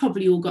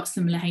probably all got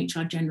similar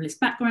HR generalist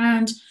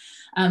background.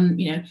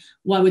 You know,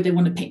 why would they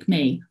want to pick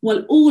me?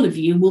 Well, all of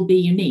you will be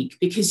unique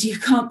because you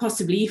can't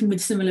possibly, even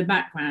with similar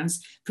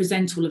backgrounds,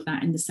 present all of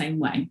that in the same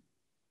way.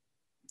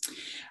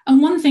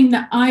 And one thing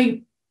that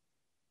I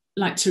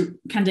like to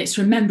candidates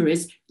to remember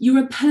is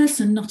you're a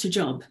person, not a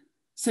job.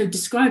 So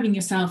describing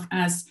yourself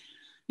as,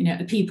 you know,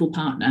 a people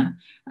partner,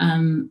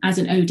 as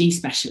an OD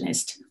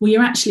specialist, well,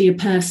 you're actually a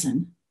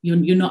person.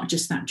 You're not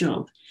just that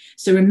job.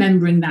 So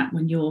remembering that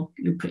when you're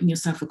putting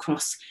yourself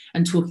across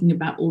and talking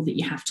about all that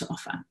you have to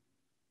offer.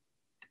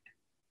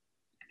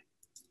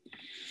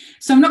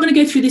 So I'm not going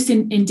to go through this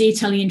in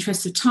detail in the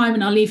interest of time,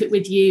 and I'll leave it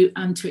with you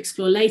to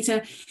explore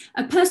later.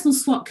 A personal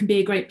SWOT can be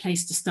a great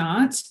place to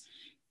start.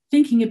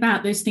 Thinking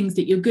about those things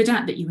that you're good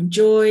at, that you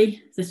enjoy,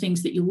 the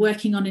things that you're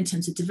working on in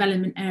terms of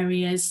development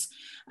areas,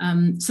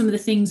 some of the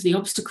things, the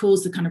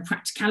obstacles, the kind of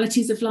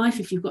practicalities of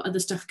life, if you've got other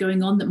stuff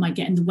going on that might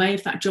get in the way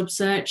of that job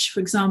search, for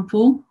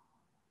example.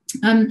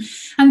 And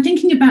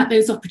thinking about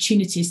those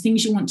opportunities,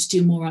 things you want to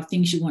do more of,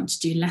 things you want to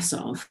do less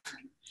of.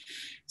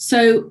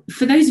 So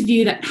for those of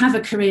you that have a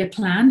career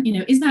plan, you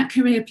know, is that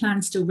career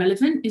plan still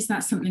relevant? Is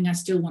that something I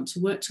still want to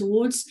work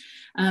towards?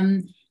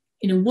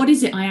 You know, what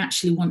is it I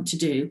actually want to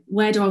do?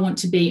 Where do I want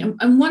to be?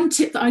 And one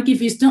tip that I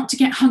give you is not to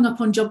get hung up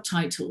on job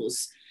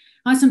titles.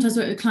 I sometimes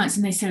work with clients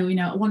and they say, well, you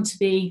know, I want to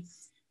be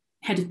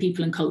head of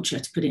people and culture,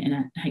 to put it in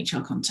a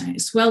HR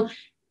context. Well,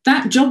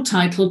 that job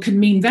title can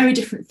mean very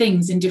different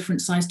things in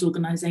different sized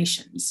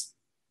organizations.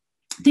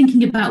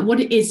 Thinking about what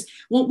it is,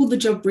 what will the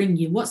job bring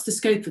you? What's the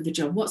scope of the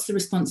job? What's the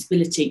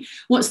responsibility?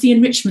 What's the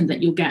enrichment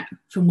that you'll get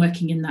from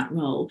working in that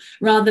role?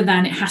 Rather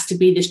than it has to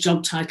be this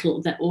job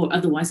title that, or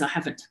otherwise I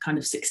haven't kind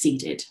of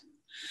succeeded.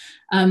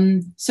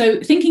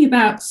 So thinking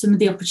about some of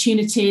the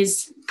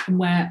opportunities and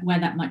where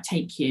that might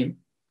take you.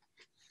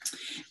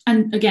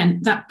 And again,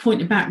 that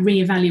point about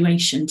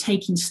reevaluation,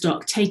 taking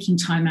stock, taking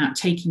time out,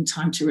 taking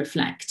time to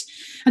reflect.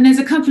 And there's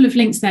a couple of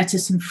links there to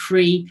some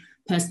free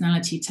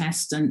personality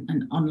tests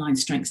and online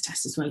strengths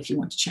tests as well, if you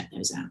want to check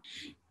those out.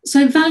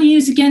 So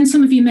values, again,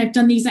 some of you may have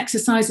done these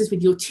exercises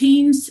with your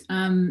teams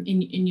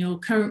in your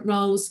current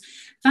roles.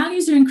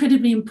 Values are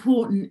incredibly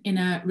important in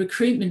a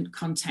recruitment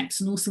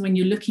context and also when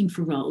you're looking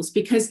for roles,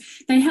 because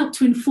they help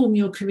to inform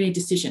your career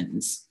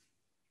decisions.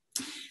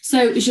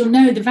 So as you'll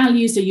know, the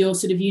values are your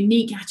sort of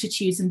unique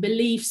attitudes and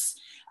beliefs.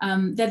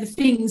 They're the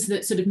things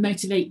that sort of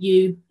motivate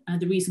you,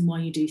 the reason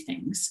why you do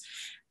things.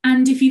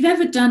 And if you've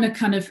ever done a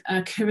kind of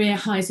a career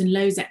highs and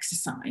lows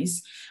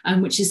exercise,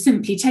 which is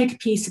simply take a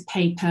piece of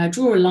paper,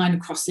 draw a line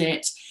across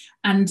it,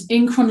 and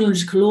in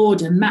chronological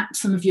order, map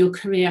some of your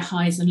career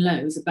highs and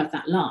lows above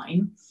that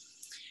line,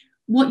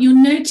 what you'll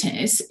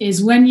notice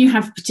is when you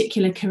have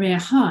particular career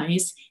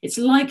highs, it's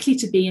likely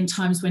to be in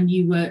times when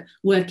you were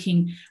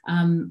working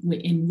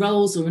in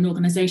roles or in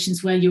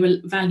organisations where your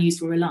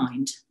values were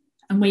aligned.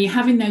 And where you're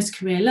having those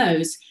career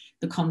lows,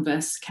 the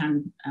converse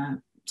can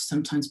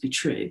sometimes be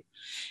true.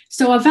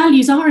 So our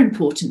values are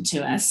important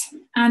to us,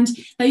 and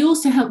they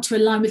also help to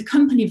align with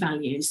company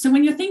values. So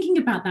when you're thinking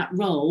about that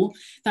role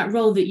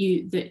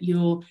that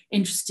you're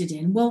interested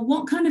in, well,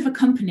 what kind of a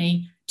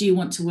company do you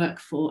want to work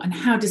for, and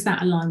how does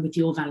that align with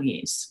your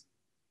values?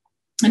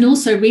 And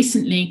also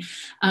recently,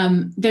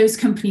 those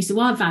companies who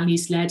are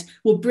values-led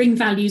will bring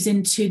values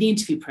into the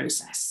interview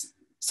process.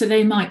 So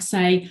they might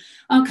say,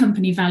 our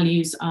company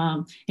values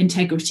are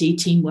integrity,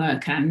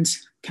 teamwork, and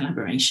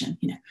collaboration.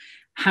 You know,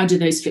 how do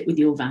those fit with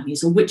your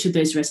values, or which of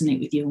those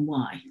resonate with you and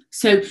why?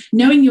 So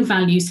knowing your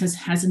values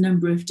has a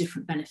number of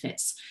different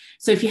benefits.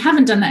 So if you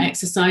haven't done that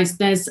exercise,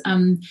 there's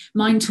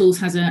Mind Tools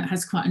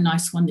has quite a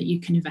nice one that you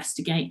can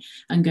investigate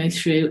and go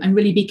through and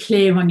really be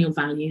clear on your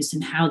values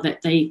and how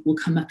that they will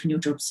come up in your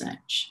job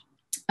search.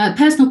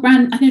 Personal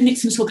brand, I know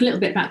Nick's going to talk a little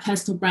bit about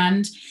personal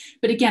brand,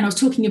 but again, I was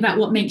talking about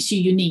what makes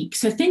you unique.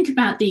 So think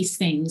about these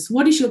things.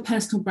 What is your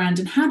personal brand,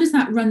 and how does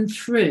that run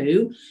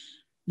through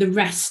the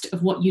rest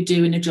of what you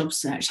do in a job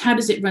search? How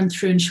does it run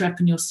through and show up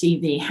in your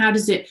CV? How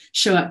does it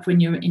show up when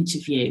you're at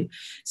interview?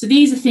 So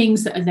these are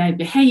things that are their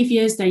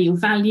behaviours, they're your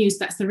values,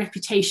 that's the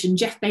reputation.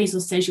 Jeff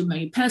Bezos says your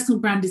personal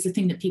brand is the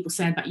thing that people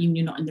say about you when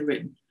you're not in the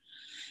room.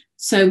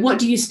 So what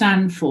do you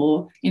stand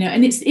for? You know,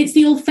 and it's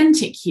the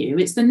authentic you,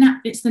 it's the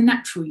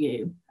natural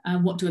you.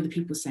 What do other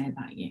people say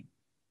about you?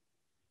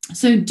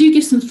 So do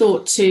give some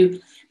thought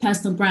to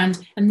personal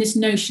brand and this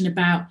notion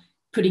about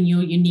putting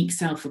your unique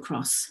self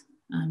across.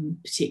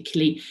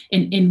 Particularly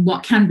in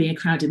what can be a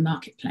crowded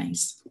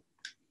marketplace.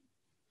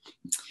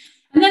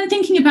 And then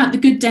thinking about the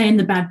good day and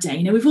the bad day.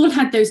 You know, we've all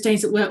had those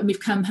days at work when we've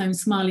come home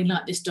smiling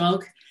like this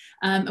dog.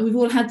 And we've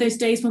all had those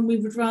days when we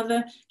would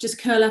rather just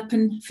curl up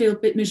and feel a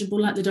bit miserable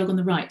like the dog on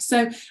the right.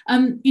 So,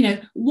 you know,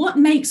 what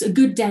makes a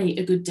good day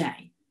a good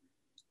day?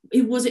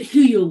 Was it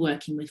who you were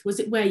working with? Was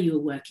it where you were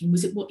working?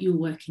 Was it what you were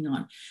working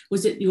on?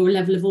 Was it your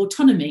level of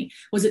autonomy?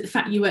 Was it the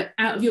fact you were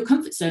out of your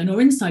comfort zone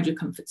or inside your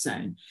comfort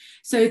zone?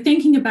 So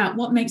thinking about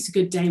what makes a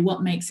good day,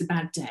 what makes a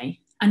bad day,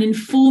 and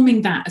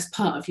informing that as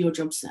part of your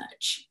job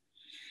search.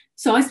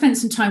 So I spent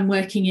some time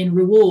working in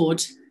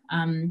reward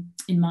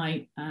in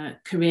my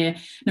career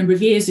a number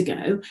of years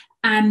ago,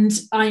 and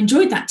I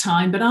enjoyed that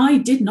time, but I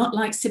did not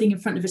like sitting in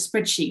front of a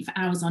spreadsheet for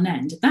hours on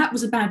end. That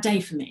was a bad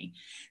day for me.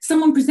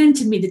 Someone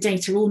presented me the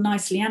data all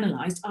nicely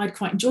analysed. I'd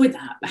quite enjoyed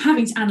that, but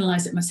having to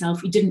analyse it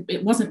myself,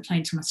 it wasn't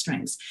playing to my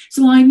strengths.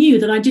 So I knew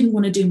that I didn't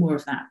want to do more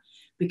of that,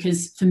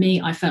 because for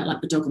me, I felt like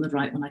the dog on the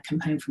right when I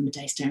come home from the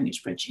day staring at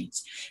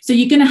spreadsheets. So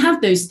you're going to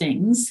have those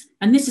things,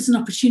 and this is an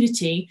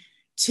opportunity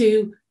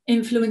to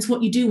influence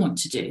what you do want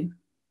to do,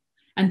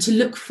 and to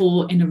look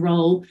for in a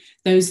role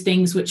those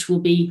things which will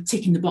be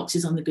ticking the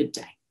boxes on the good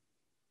day.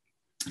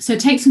 So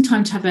take some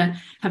time to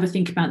have a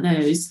think about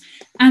those.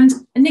 And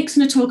Nick's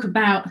going to talk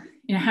about,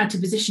 you know, how to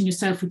position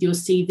yourself with your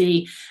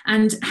CV,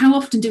 and how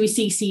often do we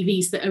see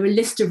CVs that are a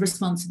list of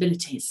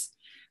responsibilities,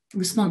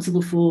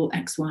 responsible for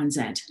X, Y, and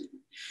Z.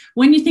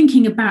 When you're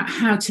thinking about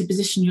how to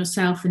position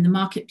yourself in the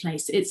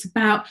marketplace, it's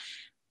about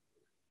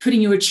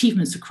putting your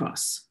achievements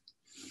across.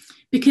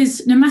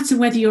 Because no matter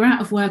whether you're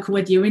out of work or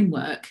whether you're in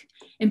work,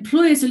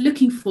 employers are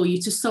looking for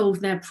you to solve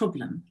their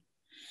problem.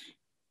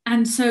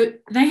 And so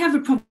they have a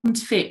problem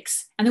to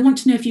fix, and they want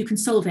to know if you can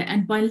solve it.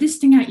 And by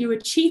listing out your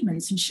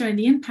achievements and showing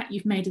the impact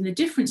you've made and the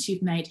difference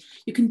you've made,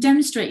 you can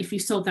demonstrate if you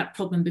solved that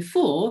problem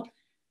before,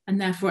 and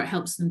therefore it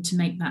helps them to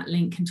make that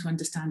link and to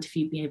understand if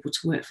you'd be able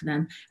to work for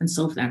them and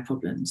solve their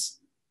problems.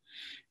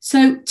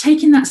 So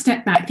taking that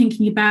step back,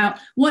 thinking about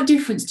what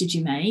difference did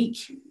you make?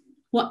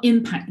 What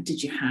impact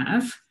did you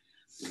have?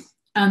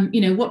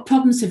 You know, what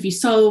problems have you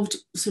solved?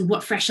 So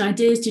what fresh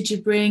ideas did you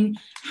bring?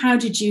 How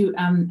did you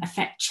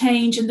affect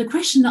change? And the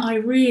question that I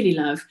really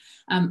love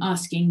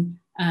asking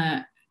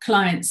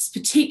clients,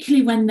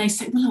 particularly when they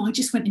say, well, I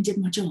just went and did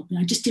my job and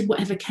I just did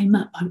whatever came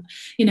up.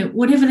 You know,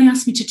 whatever they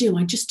asked me to do,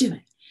 I just do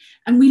it.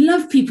 And we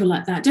love people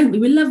like that, don't we?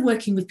 We love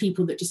working with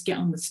people that just get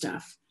on with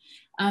stuff.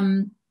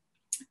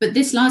 But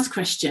this last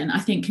question, I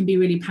think, can be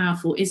really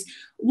powerful, is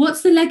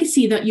what's the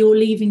legacy that you're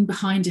leaving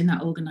behind in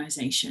that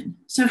organisation?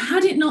 So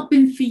had it not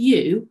been for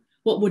you,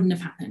 what wouldn't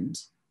have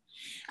happened?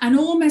 And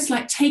almost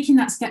like taking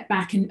that step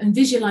back and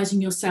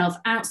visualising yourself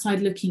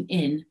outside looking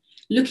in,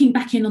 looking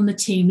back in on the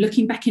team,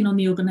 looking back in on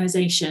the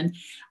organisation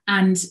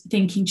and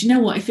thinking, do you know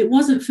what, if it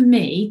wasn't for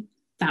me,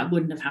 that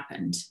wouldn't have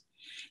happened.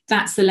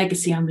 That's the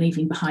legacy I'm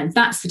leaving behind.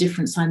 That's the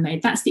difference I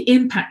made. That's the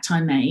impact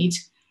I made.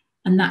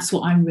 And that's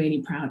what I'm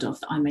really proud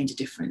of, that I made a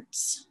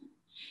difference.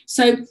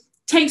 So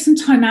take some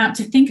time out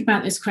to think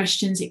about those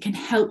questions. It can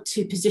help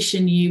to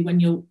position you when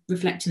you're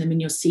reflecting them in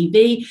your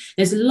CV.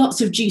 There's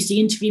lots of juicy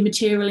interview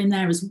material in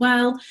there as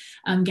well,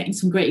 getting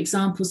some great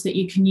examples that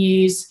you can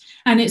use.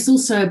 And it's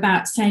also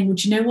about saying, well,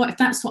 do you know what, if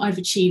that's what I've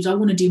achieved, I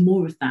want to do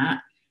more of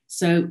that.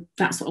 So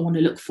that's what I want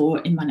to look for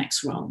in my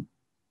next role.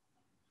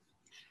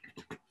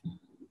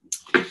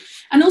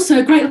 And also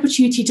a great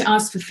opportunity to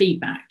ask for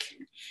feedback.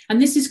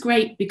 And this is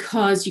great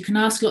because you can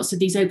ask lots of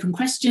these open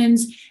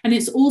questions, and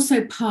it's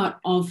also part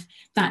of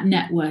that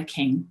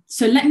networking.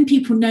 So letting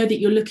people know that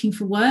you're looking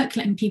for work,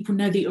 letting people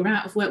know that you're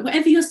out of work,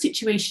 whatever your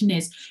situation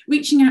is,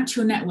 reaching out to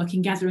your network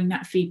and gathering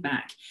that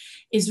feedback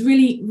is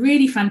really,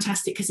 really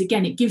fantastic, because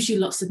again, it gives you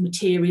lots of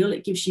material,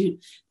 it gives you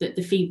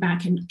the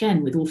feedback, and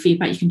again, with all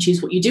feedback, you can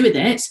choose what you do with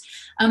it,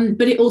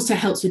 but it also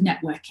helps with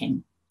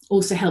networking.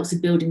 Also helps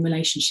with building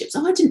relationships.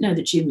 Oh, I didn't know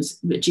that June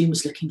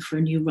was looking for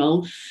a new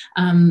role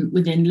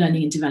within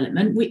learning and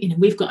development.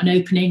 We've got an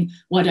opening.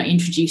 Why don't I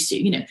introduce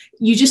you?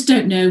 You just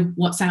don't know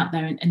what's out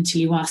there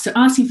until you ask. So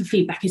asking for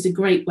feedback is a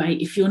great way.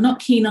 If you're not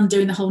keen on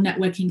doing the whole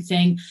networking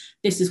thing,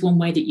 this is one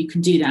way that you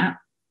can do that.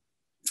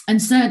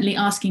 And certainly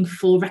asking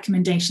for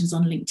recommendations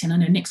on LinkedIn. I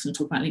know Nick's going to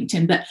talk about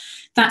LinkedIn, but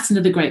that's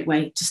another great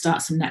way to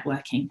start some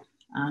networking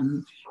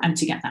and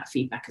to get that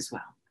feedback as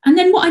well. And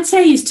then what I'd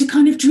say is to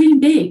kind of dream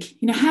big,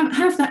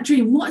 have that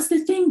dream. What's the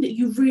thing that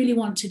you really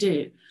want to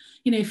do?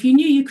 If you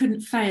knew you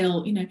couldn't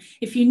fail,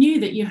 if you knew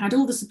that you had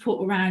all the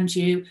support around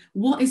you,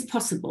 what is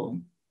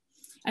possible?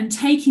 And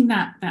taking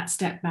that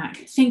step back,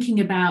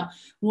 thinking about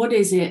what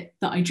is it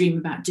that I dream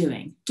about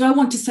doing? Do I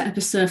want to set up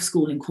a surf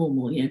school in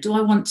Cornwall? Do I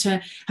want to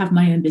have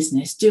my own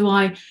business? Do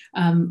I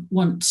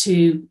want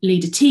to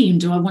lead a team?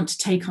 Do I want to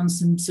take on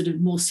some sort of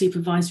more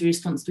supervisory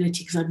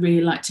responsibility because I'd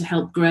really like to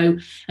help grow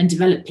and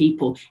develop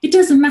people? It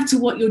doesn't matter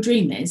what your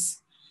dream is,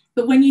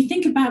 but when you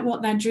think about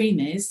what that dream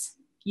is,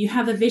 you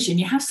have a vision,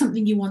 you have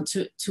something you want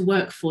to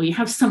work for, you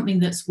have something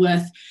that's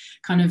worth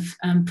kind of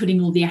putting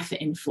all the effort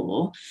in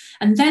for,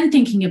 and then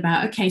thinking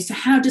about, okay, so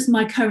how does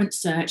my current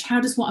search, how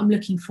does what I'm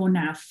looking for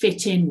now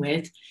fit in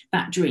with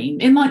that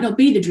dream? It might not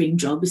be the dream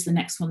job is the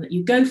next one that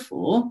you go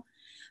for,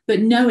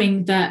 but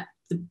knowing that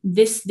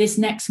this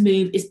next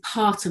move is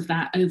part of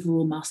that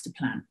overall master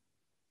plan.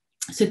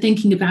 So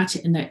thinking about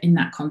it in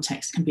that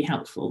context can be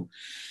helpful.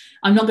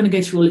 I'm not going to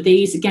go through all of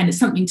these. Again, it's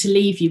something to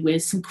leave you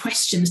with, some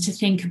questions to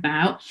think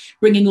about,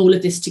 bringing all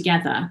of this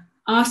together.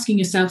 Asking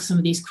yourself some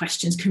of these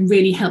questions can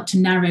really help to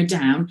narrow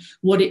down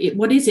what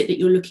is it that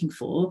you're looking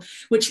for,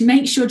 which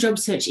makes your job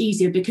search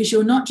easier, because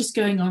you're not just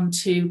going on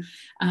to,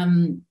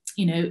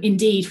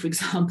 Indeed, for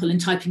example,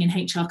 and typing in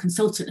HR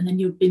consultant, and then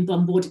you've been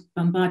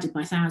bombarded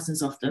by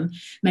thousands of them,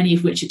 many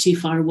of which are too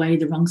far away,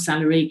 the wrong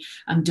salary,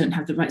 don't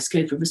have the right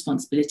scope of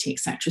responsibility,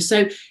 etc.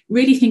 So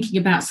really thinking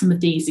about some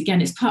of these,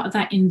 again, it's part of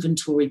that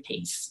inventory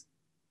piece.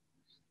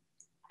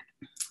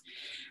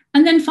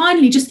 And then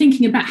finally, just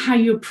thinking about how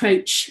you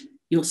approach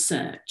your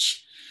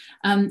search.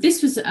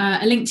 This was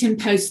a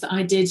LinkedIn post that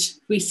I did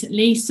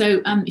recently.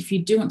 So if you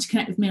do want to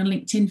connect with me on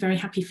LinkedIn, very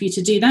happy for you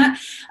to do that.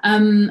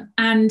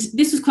 And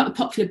this was quite a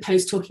popular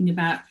post talking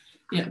about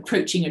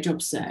approaching a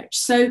job search.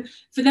 So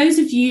for those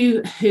of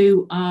you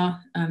who are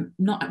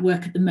not at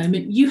work at the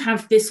moment, you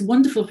have this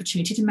wonderful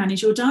opportunity to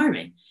manage your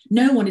diary.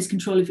 No one is in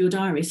control of your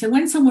diary. So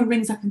when someone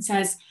rings up and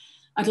says,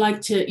 I'd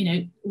like to,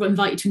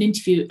 invite you to an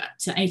interview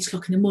at 8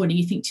 o'clock in the morning,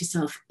 you think to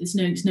yourself, it's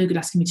no good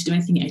asking me to do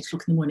anything at 8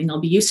 o'clock in the morning,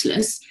 I'll be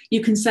useless.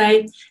 You can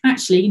say,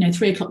 actually,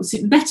 3 o'clock would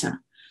suit me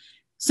better.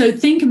 So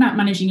think about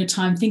managing your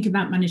time, think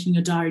about managing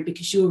your diary,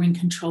 because you're in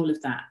control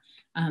of that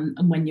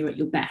and when you're at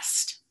your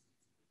best.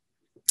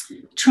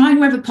 Try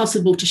wherever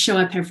possible to show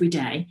up every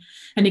day.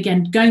 And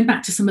again, going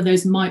back to some of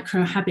those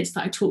micro habits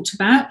that I talked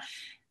about,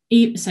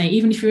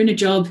 even if you're in a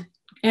job,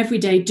 every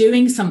day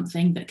doing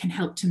something that can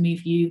help to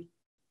move you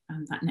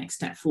that next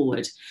step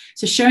forward.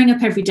 So showing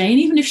up every day, and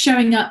even if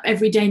showing up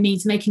every day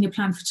means making a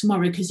plan for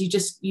tomorrow because you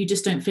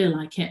just don't feel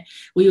like it,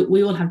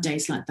 we all have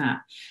days like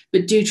that,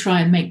 but do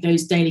try and make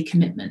those daily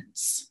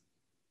commitments.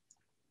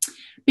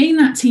 Being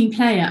that team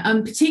player,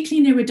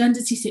 particularly in a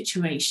redundancy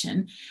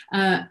situation,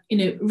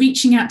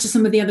 reaching out to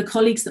some of the other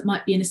colleagues that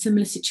might be in a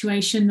similar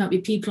situation, might be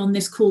people on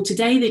this call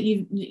today that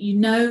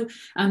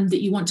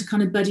that you want to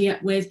kind of buddy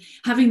up with.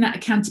 Having that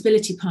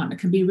accountability partner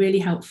can be really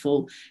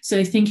helpful.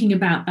 So thinking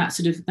about that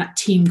sort of that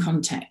team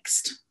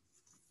context.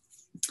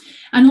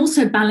 And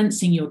also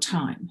balancing your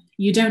time.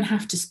 You don't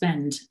have to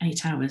spend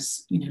 8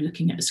 hours,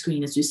 looking at a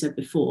screen, as we said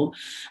before,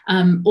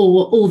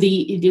 or all the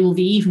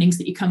evenings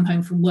that you come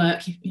home from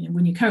work,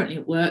 when you're currently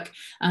at work,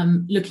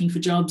 looking for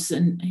jobs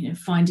and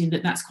finding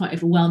that that's quite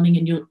overwhelming,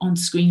 and you're on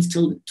screens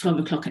till 12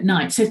 o'clock at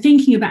night. So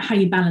thinking about how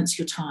you balance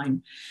your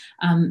time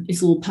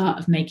is all part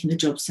of making the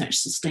job search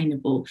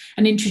sustainable,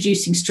 and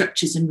introducing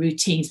structures and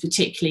routines,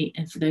 particularly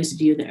for those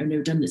of you that are in a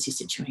redundancy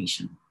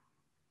situation.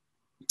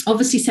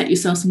 Obviously, set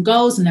yourself some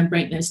goals and then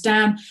break those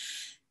down.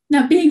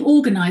 Now, being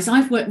organised,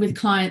 I've worked with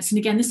clients, and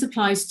again, this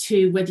applies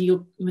to whether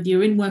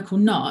you're in work or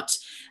not,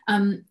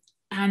 and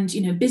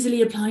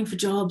busily applying for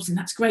jobs, and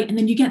that's great. And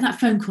then you get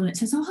that phone call and it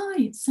says, "Oh,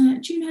 hi, it's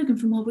June Hogan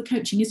from Wildwood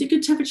Coaching. Is it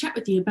good to have a chat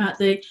with you about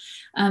the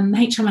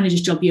HR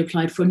manager's job you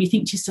applied for?" And you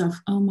think to yourself,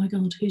 "Oh my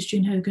God, who's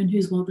June Hogan?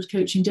 Who's Wildwood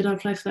Coaching? Did I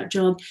apply for that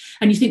job?"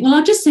 And you think, "Well,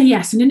 I'll just say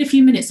yes, and in a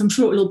few minutes, I'm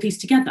sure it'll all piece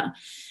together."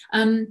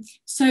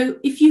 So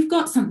if you've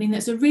got something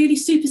that's a really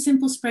super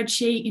simple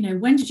spreadsheet,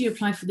 when did you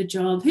apply for the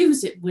job? Who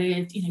was it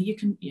with?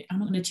 I'm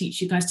not going to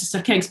teach you guys to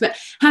suck eggs, but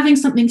having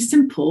something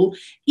simple,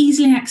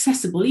 easily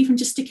accessible, even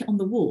just stick it on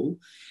the wall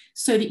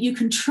so that you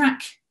can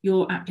track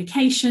your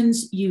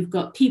applications. You've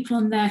got people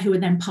on there who are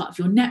then part of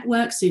your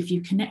network. So if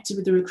you've connected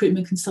with a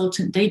recruitment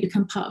consultant, they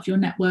become part of your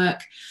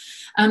network.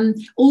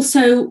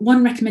 Also,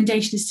 one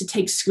recommendation is to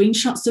take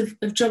screenshots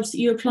of jobs that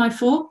you apply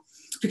for,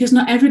 because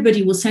not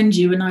everybody will send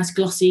you a nice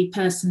glossy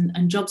person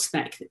and job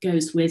spec that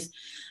goes with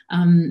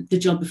the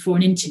job before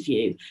an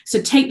interview.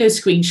 So take those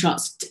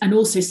screenshots and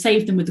also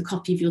save them with a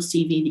copy of your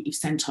CV that you've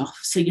sent off,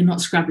 so you're not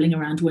scrabbling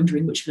around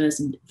wondering which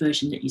version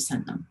that you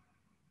sent them.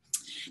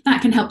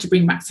 That can help to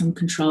bring back some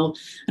control,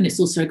 and it's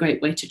also a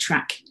great way to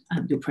track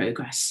your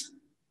progress.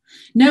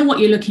 Know what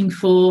you're looking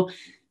for.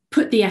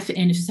 Put the effort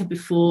in. As I said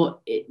before,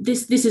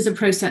 this is a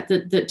process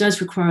that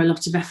does require a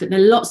lot of effort. There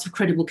are lots of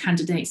credible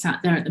candidates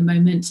out there at the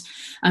moment,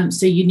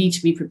 so you need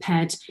to be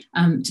prepared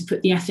to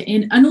put the effort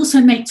in, and also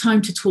make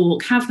time to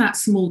talk. Have that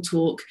small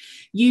talk.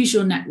 Use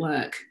your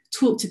network.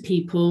 Talk to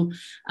people.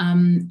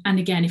 And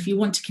again, if you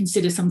want to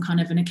consider some kind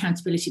of an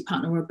accountability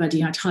partner or a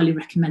buddy, I'd highly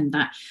recommend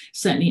that.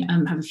 Certainly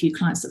have a few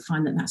clients that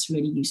find that that's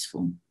really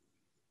useful.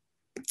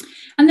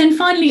 And then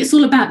finally, it's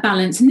all about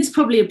balance. And this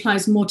probably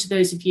applies more to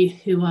those of you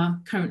who are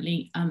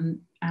currently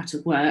out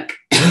of work.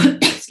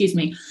 Excuse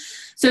me.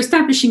 So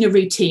establishing a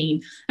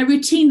routine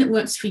that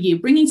works for you,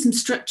 bringing some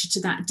structure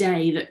to that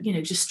day that,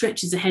 just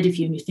stretches ahead of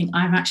you and you think,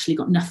 I've actually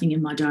got nothing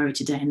in my diary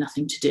today and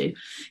nothing to do.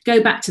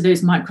 Go back to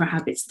those micro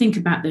habits, think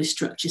about those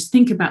structures,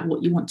 think about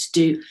what you want to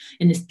do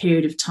in this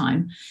period of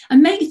time,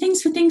 and make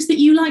things for things that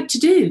you like to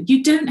do.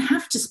 You don't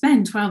have to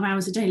spend 12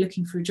 hours a day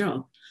looking for a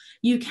job.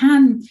 You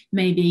can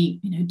maybe,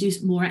 do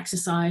some more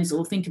exercise,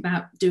 or think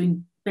about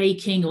doing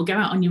baking, or go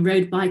out on your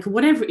road bike, or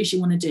whatever it is you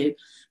want to do.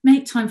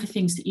 Make time for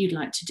things that you'd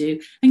like to do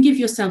and give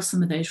yourself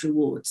some of those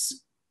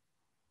rewards.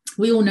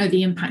 We all know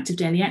the impact of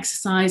daily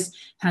exercise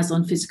has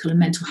on physical and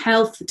mental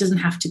health. It doesn't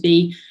have to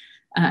be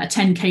a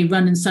 10K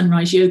run and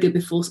sunrise yoga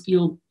before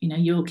your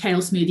kale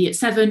smoothie at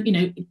 7.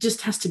 It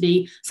just has to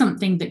be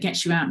something that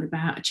gets you out and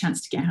about, a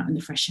chance to get out in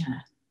the fresh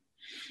air.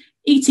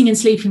 Eating and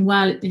sleeping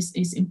well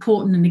is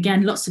important. And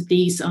again, lots of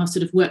these are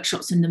sort of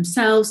workshops in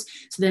themselves.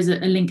 So there's a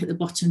link at the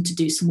bottom to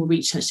do some more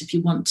research if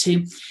you want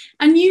to.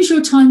 And use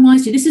your time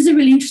wisely. This is a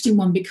really interesting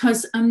one,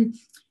 because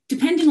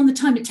depending on the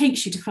time it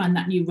takes you to find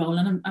that new role,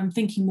 and I'm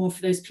thinking more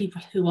for those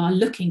people who are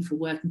looking for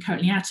work and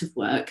currently out of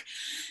work,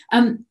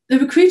 the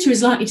recruiter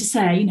is likely to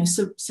say,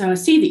 so I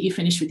see that you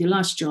finished with your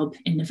last job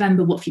in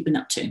November. What have you been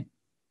up to?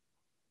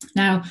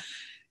 Now,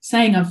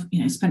 saying I've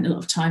spent a lot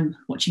of time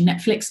watching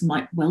Netflix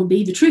might well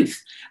be the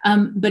truth,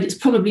 but it's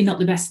probably not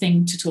the best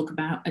thing to talk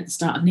about at the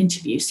start of an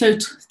interview. So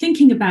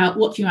thinking about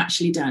what have you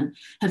actually done.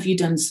 Have you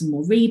done some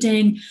more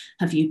reading?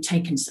 Have you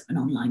taken an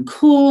online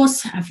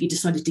course? Have you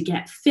decided to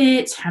get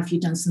fit? Have you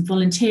done some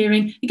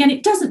volunteering? Again,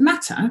 it doesn't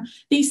matter.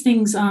 These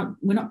things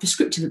we're not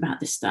prescriptive about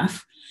this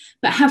stuff,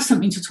 but have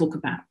something to talk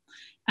about.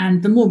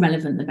 And the more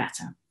relevant, the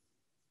better.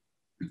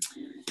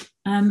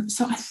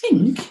 So I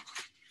think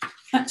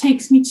that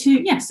takes me to,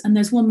 yes, and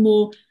there's one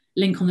more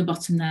link on the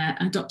bottom there,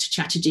 Dr.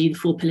 Chatterjee, The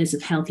 4 Pillars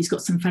of Health. He's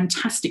got some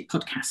fantastic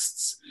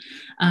podcasts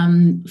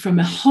from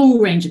a whole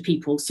range of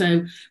people.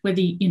 So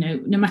whether,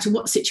 no matter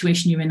what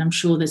situation you're in, I'm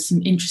sure there's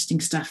some interesting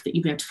stuff that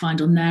you'll be able to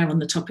find on there on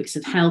the topics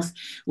of health,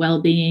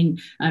 well-being,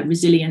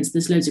 resilience.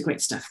 There's loads of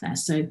great stuff there.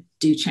 So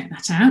do check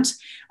that out.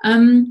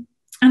 And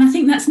I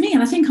think that's me.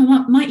 And I think I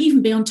might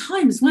even be on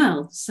time as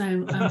well.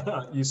 So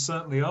you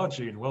certainly are,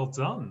 June. Well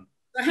done.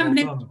 I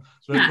haven't well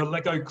done. The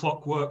Lego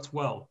clock worked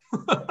well.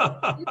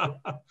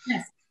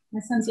 Yes, my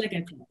son's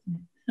Lego clock.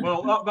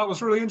 Well, that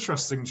was really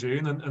interesting,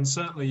 June, and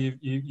certainly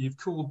you've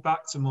called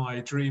back to my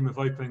dream of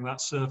opening that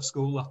surf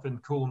school up in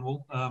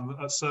Cornwall.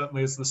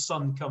 Certainly, as the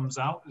sun comes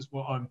out, is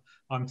what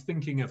I'm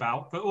thinking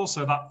about. But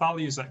also that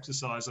values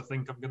exercise, I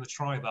think I'm going to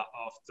try that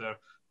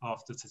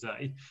after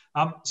today.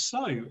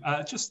 So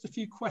just a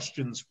few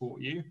questions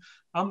for you.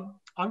 I'm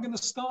going to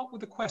start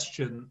with a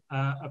question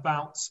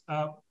about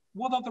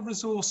what other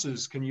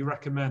resources can you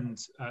recommend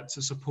to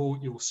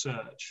support your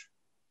search?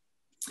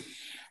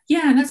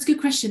 Yeah, that's a good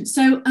question.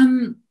 So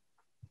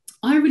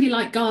I really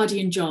like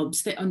Guardian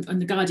jobs on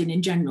the Guardian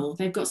in general.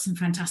 They've got some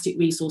fantastic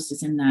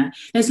resources in there.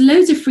 There's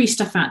loads of free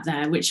stuff out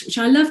there, which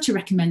I love to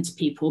recommend to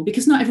people,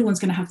 because not everyone's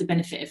going to have the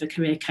benefit of a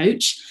career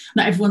coach.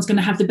 Not everyone's going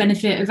to have the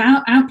benefit of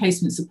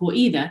outplacement support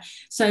either.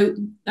 So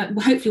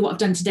hopefully what I've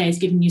done today is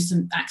given you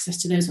some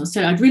access to those ones.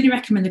 So I'd really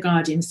recommend the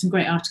Guardian. There's some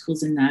great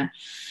articles in there.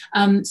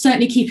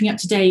 Certainly keeping up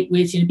to date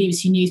with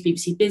BBC News,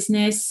 BBC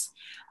Business.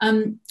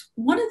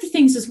 One of the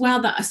things as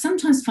well that I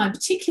sometimes find,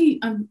 particularly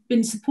I've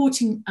been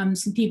supporting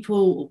some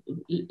people,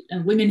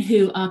 women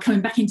who are coming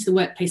back into the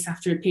workplace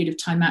after a period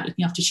of time out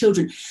looking after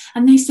children,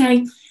 and they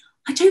say,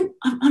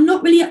 I'm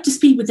not really up to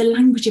speed with the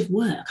language of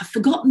work. I've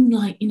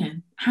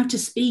forgotten, how to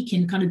speak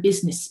in kind of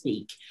business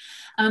speak.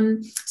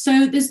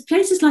 So there's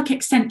places like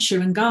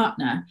Accenture and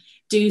Gartner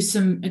do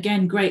some,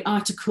 again, great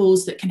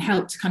articles that can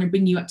help to kind of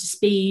bring you up to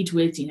speed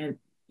with,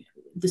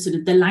 the sort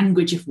of the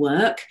language of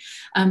work,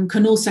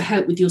 can also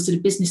help with your sort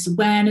of business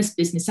awareness,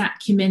 business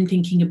acumen,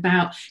 thinking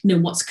about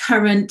what's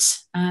current,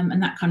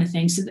 and that kind of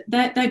thing. So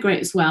they're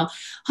great as well.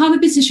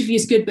 Harvard Business Review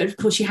is good, but of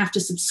course you have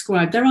to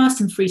subscribe. There is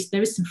some free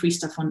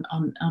stuff on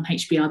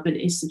HBR, but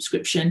it is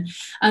subscription.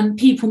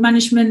 People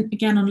management,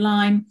 again,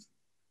 online.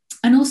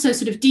 And also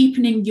sort of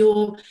deepening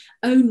your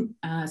own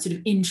sort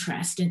of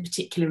interest in a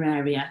particular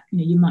area.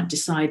 You might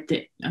decide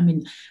that,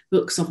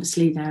 books,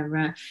 obviously,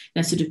 they're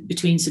sort of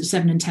between sort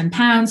of £7 and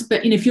 £10.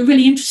 But, if you're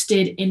really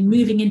interested in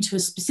moving into a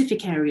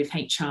specific area of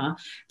HR,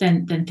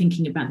 then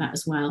thinking about that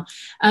as well.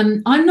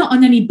 I'm not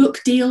on any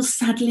book deals,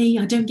 sadly.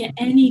 I don't get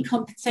any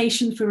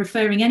compensation for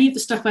referring any of the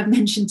stuff I've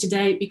mentioned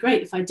today. It'd be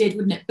great if I did,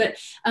 wouldn't it? But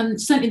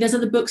certainly there's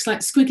other books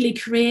like Squiggly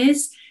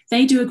Careers.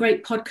 They do a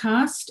great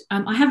podcast.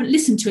 I haven't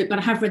listened to it, but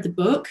I have read the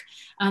book.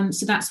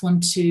 So that's one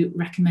to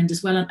recommend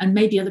as well. And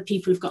maybe other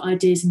people have got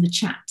ideas in the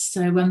chat.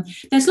 So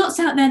there's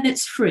lots out there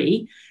that's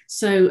free.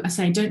 So I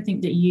say, don't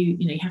think that you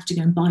have to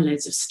go and buy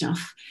loads of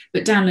stuff,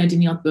 but downloading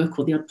the odd book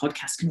or the odd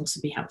podcast can also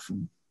be helpful.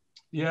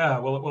 Yeah,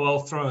 well, I'll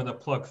throw in a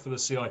plug for the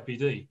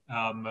CIPD.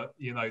 The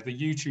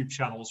YouTube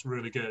channel's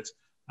really good.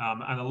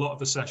 And a lot of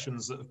the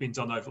sessions that have been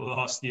done over the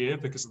last year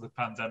because of the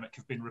pandemic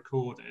have been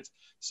recorded.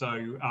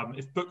 So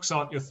if books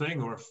aren't your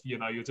thing, or if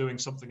you're doing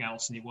something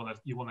else and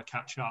you want to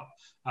catch up,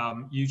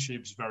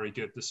 YouTube's very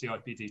good. The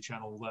CIPD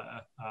channel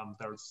there,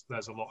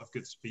 there's a lot of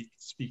good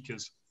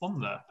speakers on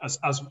there,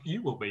 as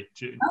you will be,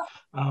 June.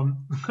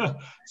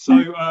 So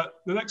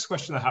the next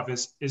question I have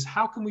is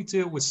how can we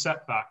deal with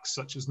setbacks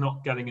such as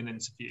not getting an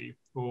interview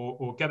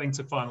or getting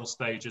to final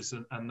stages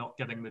and not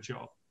getting the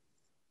job?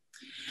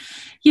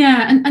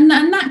 Yeah, and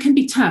that can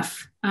be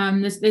tough.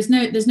 There's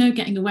no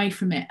getting away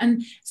from it.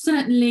 And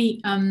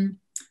certainly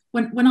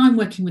when I'm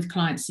working with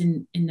clients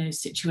in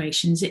those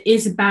situations, it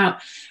is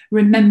about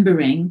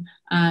remembering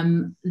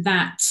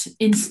that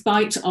in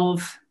spite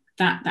of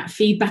that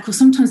feedback, or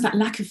sometimes that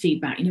lack of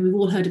feedback, we've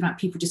all heard about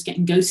people just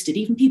getting ghosted,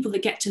 even people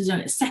that get to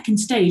a second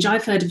stage.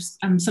 I've heard of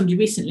somebody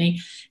recently,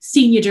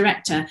 senior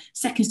director,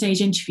 second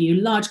stage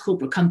interview, large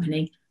corporate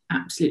company,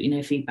 absolutely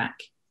no feedback.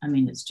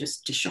 It's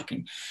just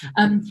shocking.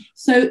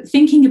 So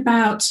thinking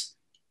about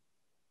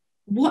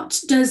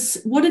what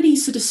are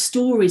these sort of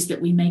stories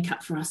that we make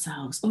up for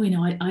ourselves?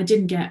 I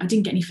didn't get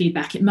any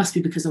feedback. It must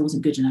be because I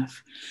wasn't good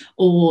enough.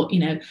 Or,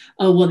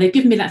 they've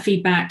given me that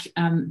feedback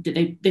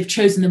that they've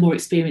chosen the more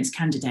experienced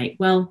candidate.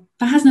 Well,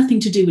 that has nothing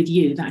to do with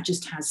you.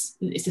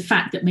 It's a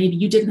fact that maybe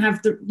you didn't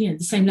have the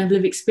same level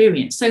of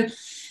experience. So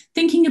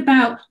thinking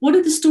about what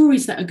are the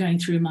stories that are going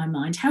through my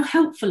mind? How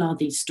helpful are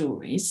these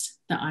stories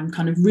that I'm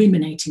kind of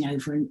ruminating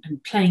over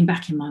and playing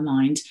back in my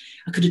mind?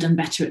 I could have done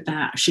better at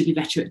that. I should be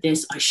better at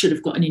this. I should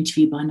have got an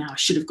interview by now. I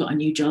should have got a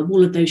new job.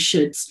 All of those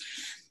shoulds.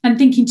 And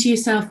thinking to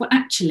yourself, well,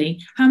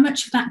 actually, how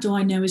much of that do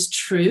I know is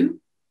true?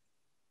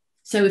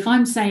 So if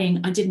I'm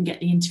saying I didn't get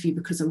the interview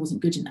because I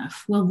wasn't good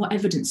enough, well, what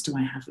evidence do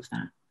I have of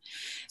that?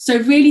 So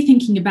really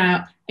thinking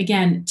about,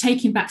 again,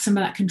 taking back some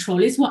of that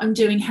control. Is what I'm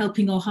doing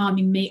helping or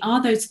harming me?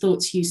 Are those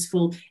thoughts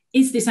useful?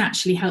 Is this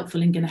actually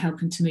helpful and going to help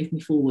them to move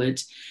me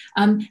forward?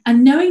 And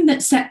knowing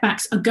that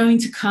setbacks are going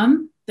to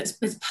come, that's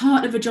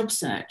part of a job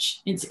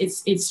search.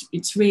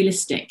 It's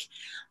realistic.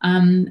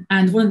 And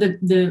one of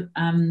the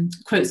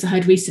quotes I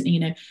heard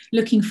recently,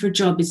 looking for a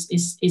job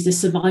is a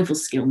survival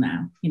skill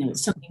now.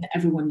 It's something that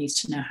everyone needs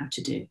to know how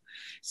to do.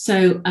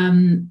 So,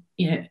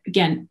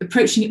 again,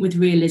 approaching it with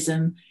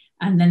realism,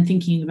 and then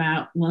thinking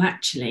about, well,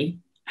 actually,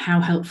 how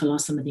helpful are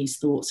some of these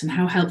thoughts, and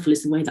how helpful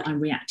is the way that I'm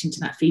reacting to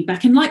that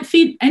feedback? And like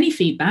any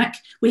feedback,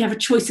 we have a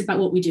choice about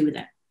what we do with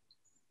it.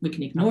 We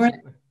can ignore it.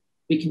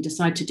 We can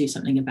decide to do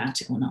something about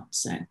it or not.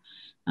 So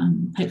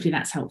hopefully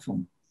that's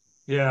helpful.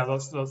 Yeah,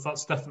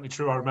 that's definitely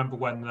true. I remember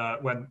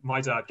when my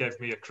dad gave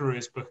me a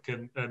careers book,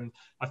 and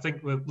I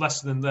think the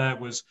lesson in there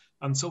was,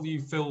 until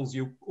you fill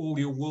all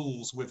your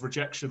walls with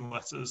rejection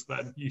letters,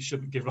 then you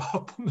shouldn't give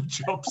up on the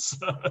job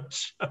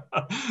search,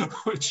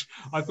 which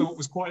I thought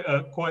was quite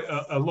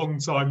a long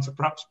time to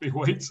perhaps be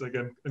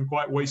waiting, and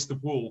quite a waste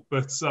of wall.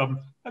 But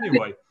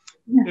anyway,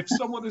 if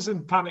someone is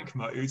in panic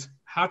mode,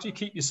 how do you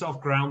keep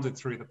yourself grounded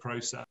through the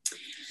process?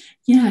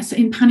 Yeah, so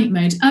in panic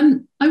mode,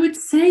 I would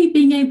say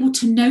being able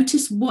to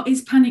notice what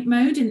is panic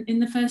mode in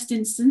the first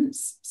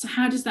instance. So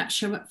how does that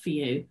show up for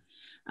you?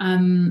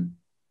 And,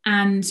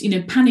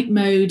 panic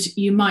mode,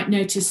 you might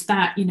notice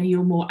that,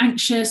 you're more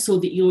anxious, or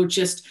that you're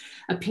just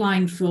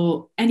applying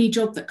for any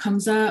job that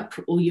comes up,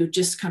 or you're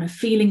just kind of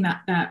feeling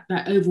that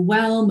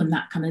overwhelm and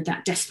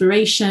that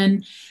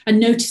desperation, and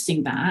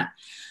noticing that.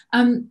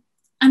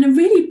 And a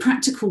really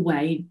practical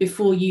way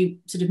before you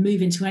sort of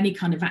move into any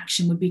kind of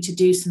action would be to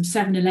do some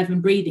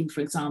 7-11 breathing,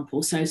 for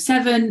example. So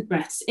 7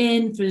 breaths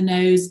in through the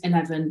nose,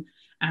 11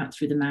 out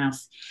through the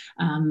mouth,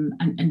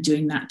 and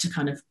doing that to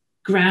kind of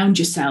ground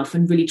yourself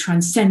and really try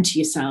and center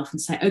yourself and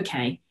say,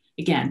 okay,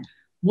 again,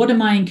 what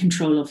am I in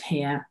control of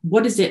here?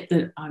 What is it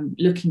that I'm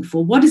looking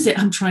for? What is it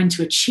I'm trying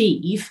to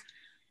achieve?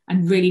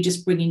 And really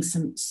just bringing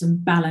some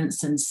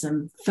balance and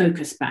some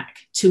focus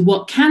back to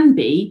what can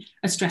be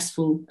a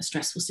stressful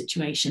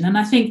situation. And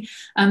I think,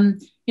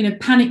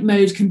 panic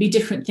mode can be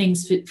different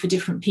things for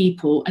different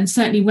people. And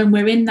certainly when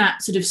we're in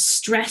that sort of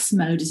stress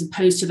mode, as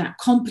opposed to that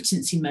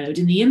competency mode,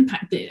 and the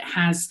impact that it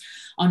has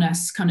on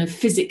us kind of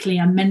physically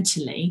and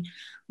mentally,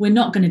 we're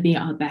not going to be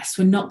at our best.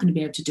 We're not going to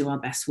be able to do our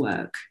best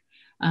work.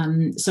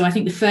 So I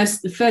think the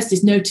first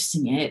is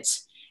noticing it,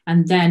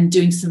 and then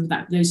doing some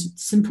of those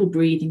simple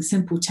breathing,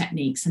 simple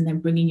techniques, and then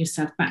bringing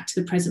yourself back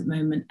to the present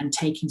moment and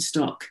taking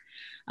stock,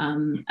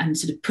 and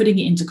sort of putting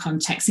it into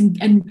context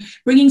and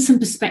bringing some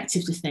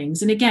perspective to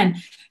things. And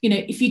again,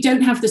 if you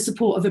don't have the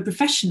support of a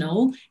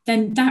professional,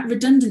 then that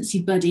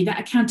redundancy buddy, that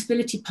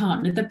accountability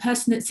partner, the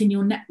person that's in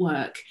your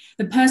network,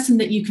 the person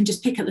that you can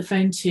just pick up the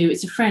phone to,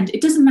 it's a friend,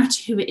 it doesn't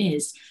matter who it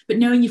is, but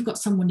knowing you've got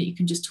someone that you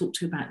can just talk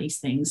to about these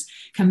things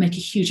can make a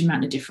huge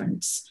amount of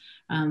difference.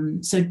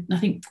 So I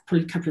think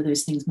probably a couple of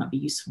those things might be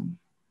useful.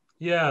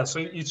 Yeah, so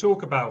you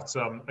talk about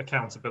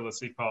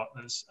accountability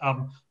partners.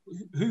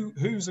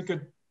 Who's a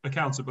good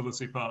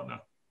accountability partner?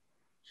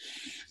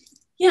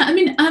 Yeah, I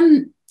mean,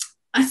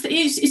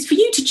 it's for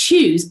you to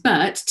choose,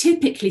 but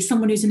typically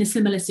someone who's in a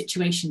similar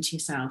situation to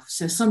yourself.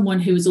 So someone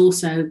who is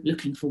also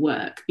looking for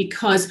work,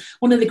 because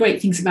one of the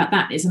great things about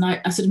that is, and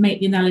I sort of make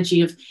the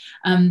analogy of,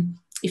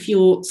 if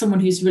you're someone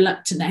who's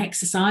reluctant to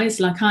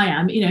exercise like I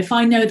am, if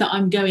I know that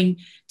I'm going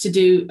to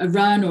do a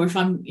run, or if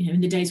I'm,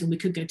 in the days when we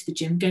could go to the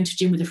gym, going to the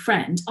gym with a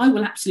friend, I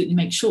will absolutely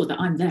make sure that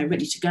I'm there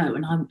ready to go,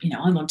 and I'm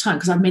on time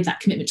because I've made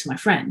that commitment to my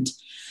friend.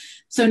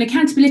 So an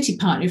accountability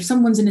partner, if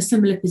someone's in a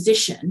similar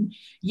position,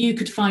 you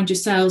could find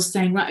yourselves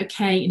saying, right,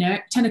 okay,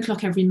 at 10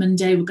 o'clock every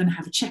Monday, we're going to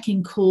have a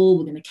check-in call.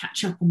 We're going to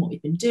catch up on what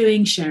we've been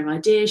doing, share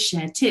ideas,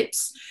 share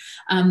tips,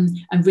 and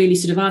really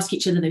sort of ask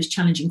each other those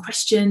challenging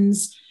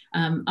questions.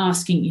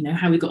 Asking,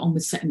 how we got on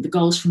with setting the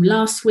goals from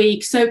last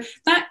week. So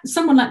that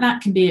someone like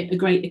that can be a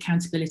great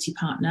accountability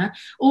partner,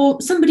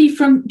 or somebody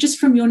from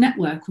your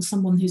network, or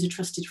someone who's a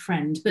trusted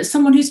friend, but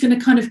someone who's going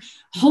to kind of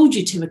hold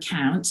you to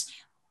account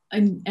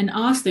and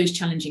ask those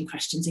challenging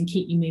questions and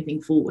keep you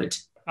moving forward.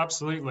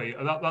 Absolutely.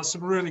 That's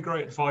some really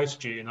great advice,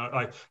 Jean.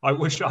 I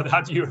wish I'd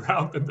had you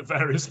around at the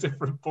various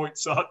different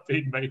points I'd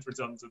been made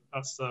redundant.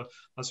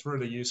 That's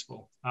really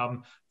useful.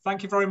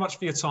 Thank you very much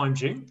for your time,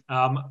 Jean.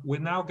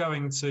 We're now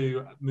going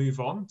to move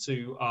on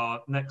to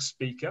our next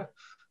speaker,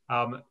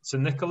 to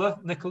Nicola.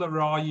 Nicola,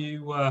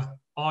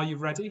 are you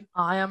ready?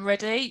 I am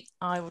ready.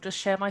 I will just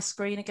share my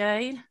screen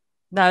again.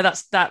 No,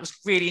 that was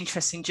really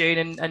interesting,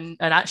 June, and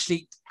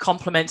actually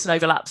complements and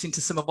overlaps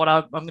into some of what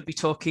I'm going to be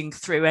talking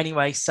through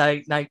anyway. So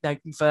no,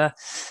 you've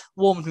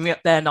warmed me up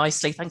there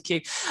nicely. Thank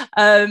you.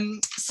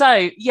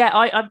 So yeah,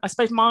 I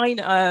suppose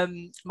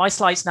my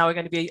slides now are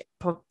going to be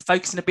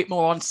focusing a bit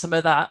more on some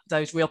of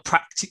those real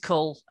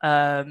practical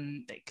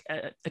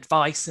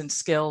advice and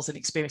skills and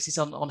experiences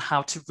on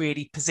how to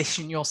really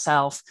position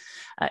yourself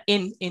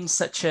in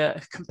such a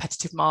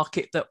competitive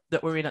market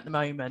that we're in at the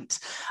moment.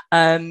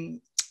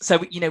 So,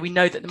 we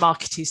know that the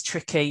market is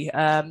tricky.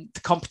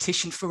 The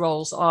competition for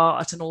roles are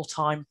at an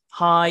all-time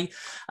high,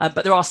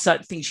 but there are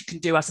certain things you can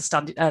do as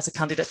a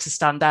candidate to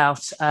stand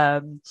out.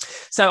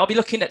 So I'll be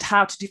looking at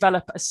how to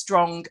develop a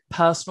strong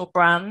personal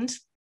brand,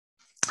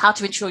 how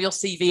to ensure your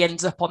CV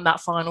ends up on that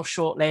final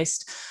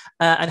shortlist,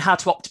 and how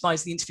to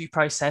optimize the interview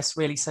process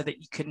really so that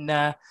you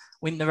can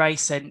win the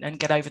race and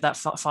get over that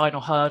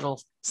final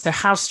hurdle. So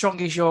how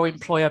strong is your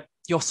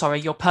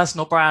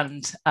personal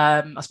brand?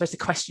 I suppose the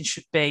question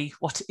should be,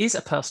 what is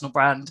a personal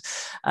brand?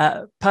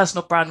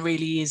 Personal brand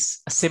really is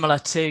similar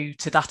to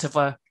that of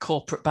a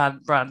corporate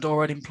brand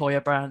or an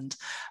employer brand.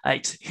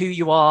 It's who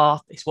you are,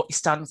 it's what you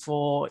stand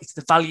for, it's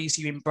the values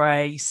you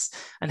embrace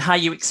and how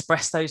you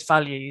express those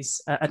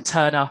values and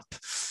turn up,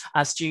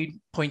 as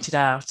June pointed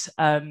out.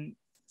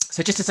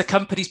 So just as a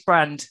company's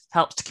brand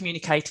helps to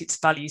communicate its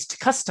values to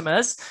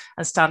customers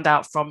and stand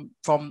out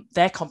from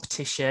their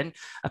competition,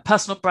 a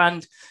personal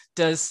brand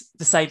does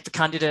the same for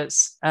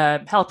candidates,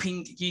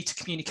 helping you to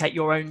communicate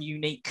your own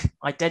unique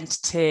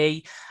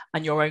identity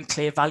and your own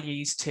clear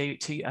values to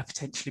a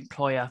potential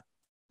employer.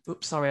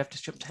 Oops, sorry, I've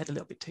just jumped ahead a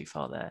little bit too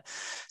far there.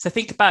 So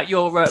think about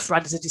your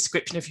brand as a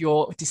description of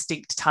your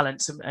distinct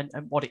talents and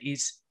what it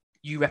is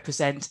you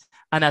represent,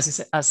 and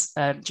as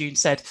June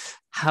said,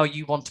 how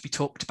you want to be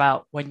talked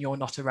about when you're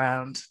not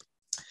around.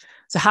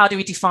 So how do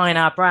we define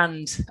our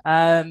brand?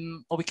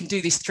 Well, we can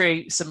do this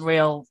through some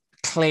real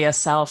clear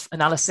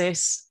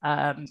self-analysis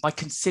by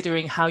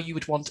considering how you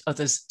would want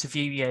others to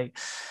view you.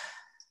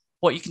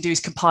 What you can do is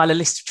compile a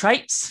list of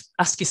traits,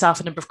 ask yourself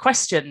a number of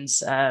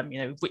questions.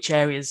 Which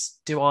areas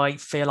do I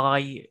feel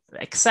I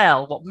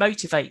excel? What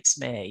motivates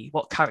me?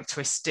 What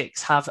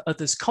characteristics have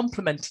others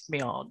complimented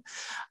me on?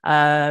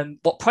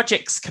 What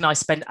projects can I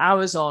spend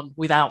hours on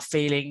without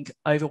feeling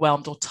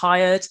overwhelmed or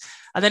tired?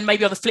 And then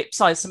maybe on the flip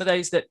side, some of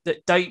those that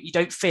you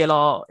don't feel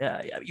are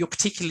your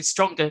particularly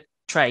stronger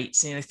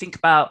traits. Think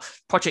about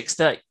projects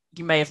that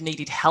you may have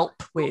needed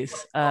help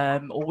with,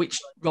 or which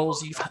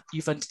roles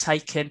you've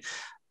undertaken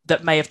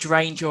that may have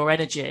drained your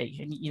energy,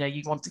 and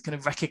you want to kind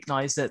of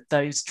recognize that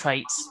those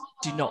traits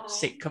do not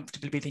sit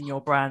comfortably within your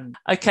brand.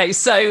 Okay,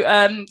 so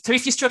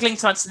if you're struggling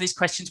to answer these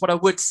questions, what I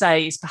would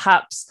say is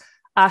perhaps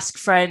ask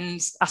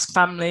friends, ask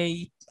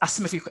family, ask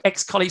some of your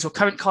ex-colleagues or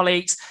current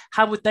colleagues,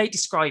 how would they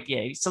describe you?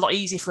 It's a lot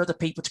easier for other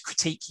people to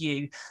critique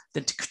you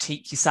than to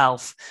critique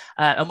yourself.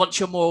 And once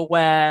you're more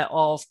aware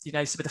of some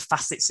of the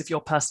facets of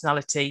your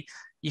personality,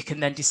 you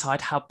can then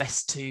decide how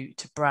best to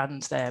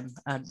brand them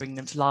and bring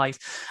them to life.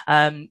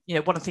 One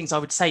of the things I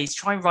would say is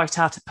try and write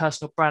out a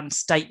personal brand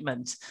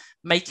statement,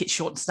 make it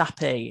short and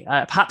snappy,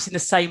 perhaps in the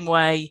same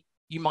way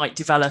you might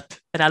develop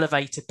an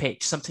elevator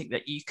pitch, something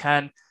that you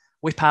can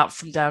whip out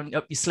from down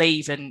up your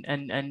sleeve and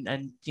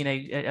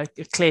a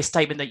clear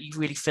statement that you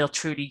really feel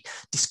truly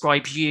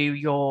describes you,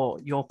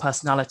 your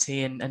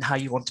personality and how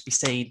you want to be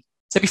seen.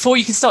 So before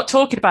you can start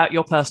talking about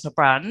your personal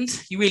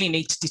brand, you really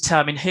need to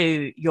determine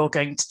who you're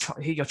trying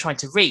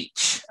to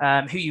reach,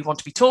 who you want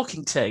to be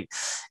talking to.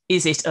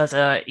 Is it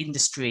other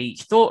industry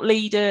thought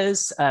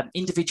leaders,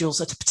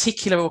 individuals at a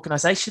particular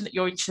organisation that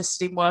you're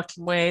interested in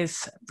working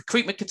with,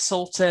 recruitment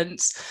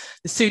consultants?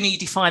 The sooner you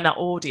define that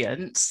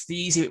audience, the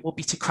easier it will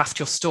be to craft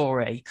your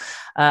story.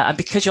 And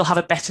because you'll have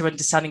a better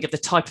understanding of the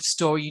type of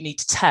story you need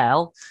to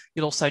tell,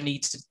 you'll also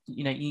need to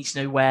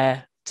know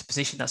where to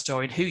position that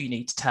story and who you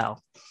need to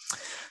tell.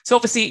 So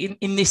obviously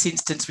in this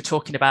instance, we're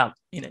talking about,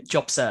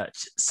 job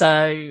search.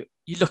 So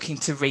you're looking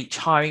to reach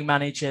hiring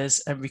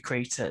managers and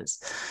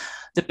recruiters.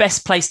 The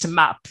best place to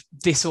map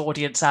this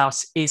audience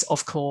out is,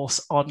 of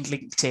course, on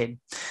LinkedIn.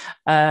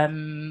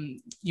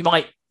 You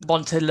might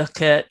want to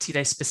look at,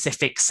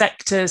 specific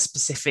sectors,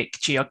 specific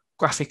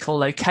geographical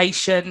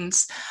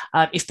locations,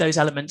 if those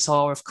elements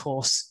are, of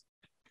course,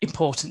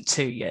 important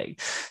to you.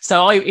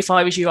 So if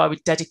I was you, I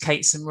would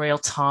dedicate some real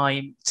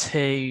time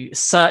to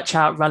search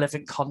out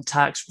relevant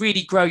contacts,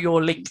 really grow your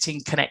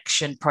LinkedIn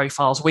connection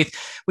profiles with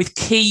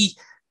key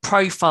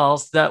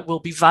profiles that will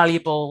be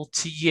valuable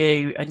to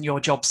you and your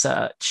job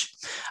search.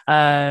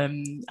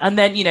 And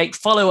then,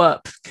 follow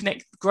up,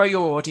 grow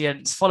your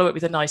audience, follow up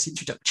with a nice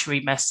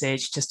introductory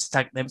message just to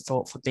thank them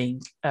for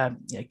being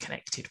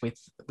connected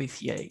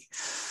with you.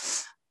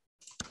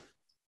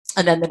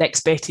 And then the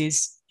next bit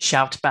is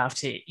shout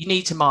about it. You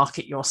need to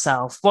market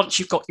yourself. Once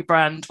you've got your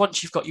brand,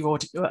 once you've got your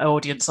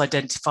audience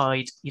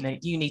identified, you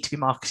need to be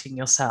marketing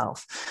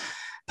yourself.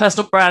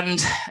 Personal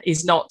brand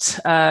is not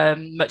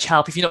much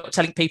help if you're not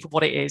telling people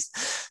what it is.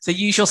 So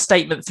use your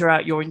statement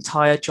throughout your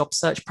entire job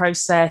search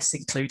process,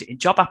 include it in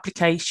job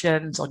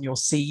applications, on your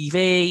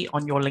CV,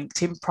 on your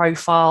LinkedIn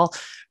profile.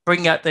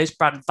 Bring out those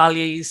brand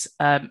values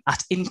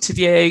at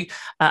interview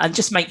and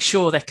just make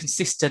sure they're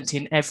consistent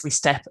in every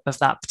step of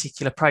that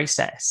particular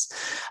process.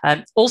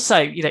 And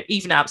also,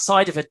 even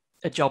outside of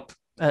a job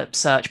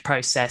search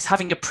process,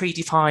 having a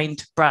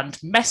predefined brand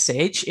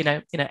message in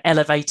an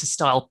elevator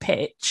style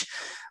pitch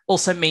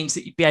also means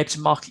that you'd be able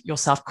to market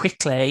yourself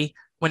quickly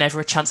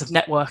whenever a chance of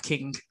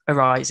networking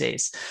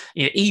arises,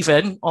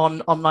 even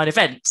on online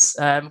events,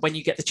 when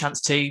you get the chance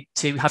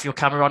to have your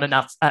camera on and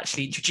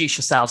actually introduce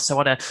yourself. So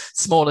on a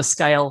smaller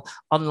scale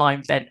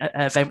online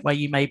event where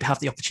you maybe have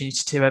the opportunity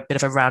to do a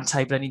bit of a round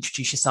table and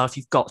introduce yourself,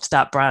 you've got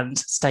that brand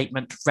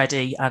statement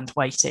ready and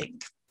waiting.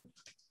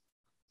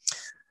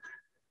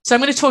 So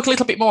I'm going to talk a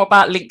little bit more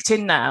about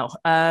LinkedIn now,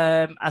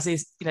 as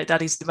is,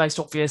 that is the most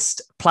obvious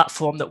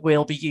platform that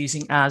we'll be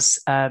using as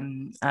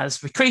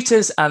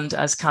recruiters and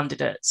as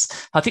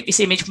candidates. I think this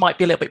image might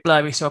be a little bit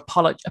blurry, so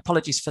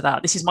apologies for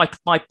that. This is my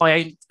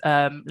own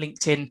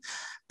LinkedIn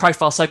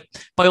profile. So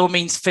by all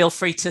means, feel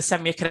free to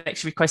send me a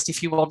connection request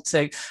if you want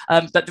to.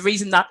 But the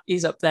reason that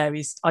is up there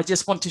is I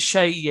just want to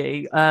show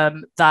you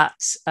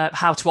that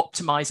how to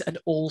optimize an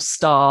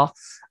all-star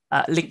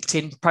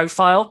LinkedIn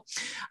profile.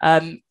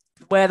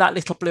 Where that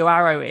little blue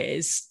arrow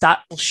is,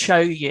 that will show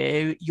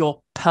you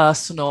your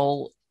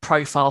personal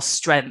profile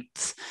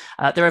strength.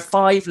 There are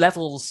 5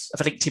 levels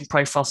of a LinkedIn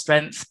profile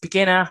strength: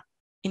 beginner,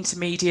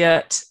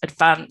 intermediate,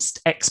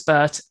 advanced,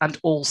 expert, and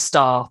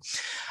all-star.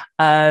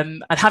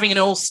 And having an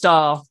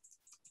all-star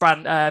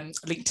brand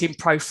LinkedIn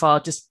profile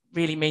just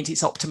really means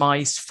it's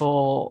optimized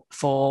for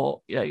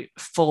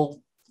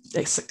full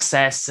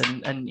success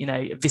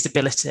and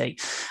visibility.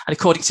 And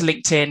according to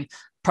LinkedIn,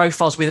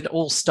 profiles with an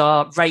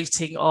all-star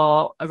rating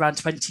are around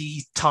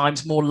 20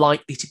 times more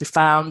likely to be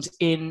found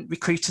in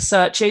recruiter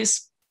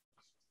searches.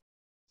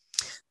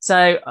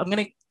 So I'm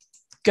going to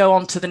go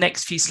on to the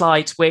next few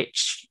slides,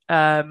 which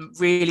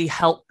really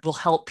will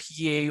help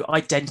you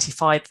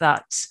identify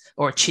that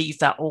or achieve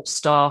that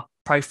all-star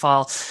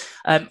profile.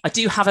 I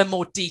do have a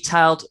more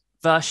detailed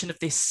version of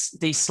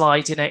these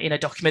slides in a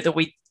document that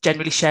we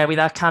generally share with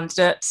our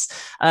candidates.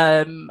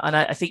 And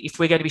I think if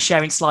we're going to be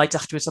sharing slides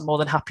afterwards, I'm more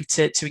than happy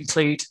to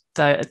include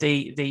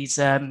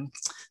this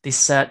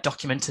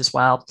document as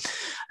well.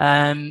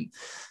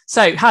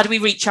 So how do we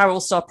reach our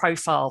all-star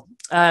profile?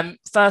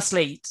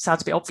 Firstly, it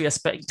sounds a bit obvious,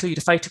 but include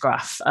a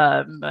photograph.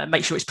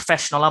 Make sure it's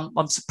professional.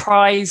 I'm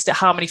surprised at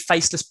how many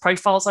faceless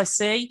profiles I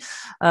see.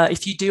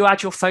 If you do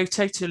add your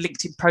photo to a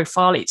LinkedIn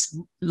profile, it's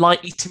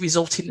likely to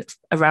result in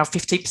around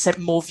 15%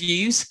 more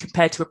views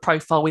compared to a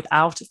profile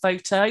without a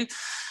photo.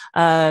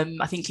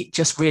 I think it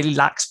just really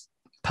lacks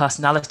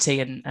personality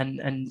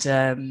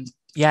and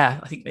yeah,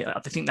 I think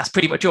that's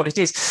pretty much all it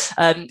is.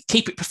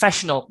 Keep it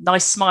professional,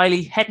 nice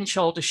smiley head and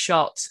shoulders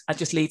shot, and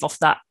just leave off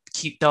that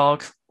cute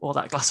dog or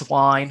that glass of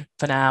wine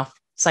for now.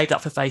 Save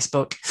that for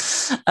Facebook.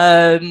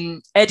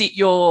 Edit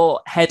your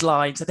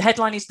headline. So the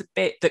headline is the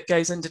bit that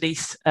goes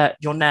underneath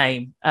your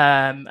name.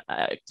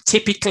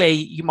 Typically,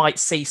 you might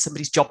see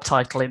somebody's job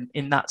title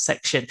in that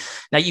section.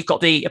 Now you've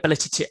got the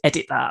ability to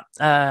edit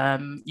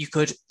that. You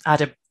could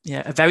add a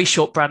very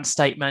short brand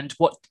statement.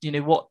 What do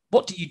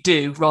you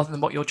do, rather than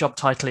what your job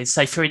title is.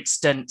 So, for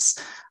instance,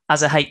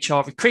 as a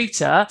HR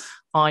recruiter,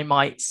 I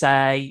might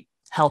say,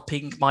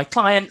 helping my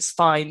clients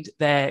find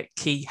their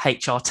key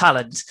HR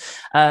talent.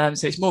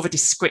 So it's more of a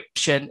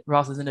description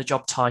rather than a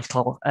job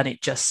title. And it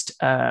just,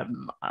 I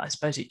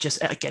suppose it just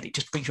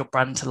brings your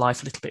brand to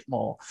life a little bit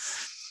more.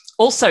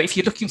 Also, if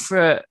you're looking for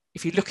a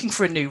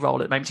new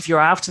role at the moment, if you're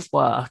out of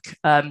work,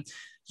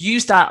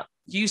 use that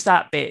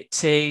bit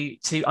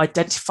to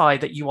identify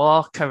that you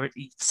are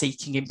currently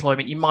seeking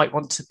employment. You might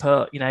want to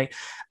put,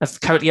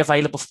 currently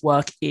available for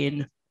work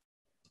in,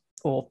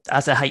 or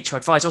as a HR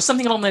advisor or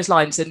something along those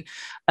lines. And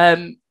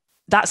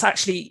that's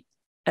actually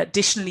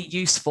additionally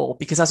useful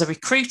because as a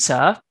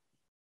recruiter,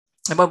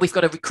 and when we've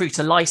got a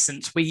recruiter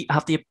license, we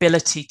have the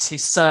ability to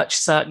search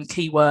certain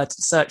keywords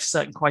and search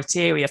certain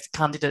criteria for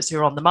candidates who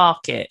are on the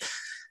market.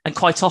 And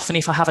quite often,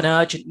 if I have an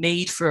urgent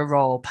need for a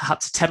role,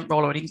 perhaps a temp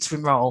role or an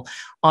interim role,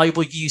 I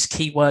will use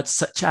keywords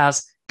such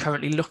as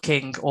currently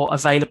looking or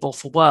available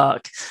for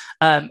work.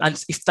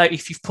 And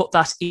if you've put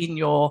that in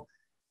your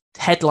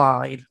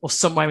headline or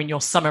somewhere in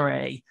your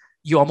summary,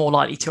 you are more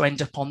likely to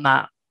end up on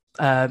that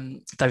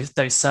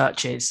those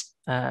searches.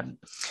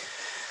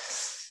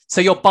 So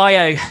your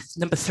bio,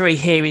 number 3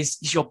 here is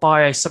your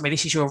bio summary.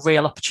 This is your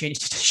real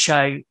opportunity to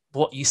show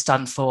what you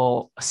stand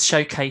for,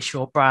 showcase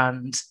your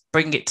brand,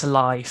 bring it to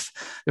life.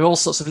 There are all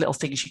sorts of little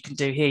things you can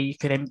do here. You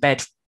can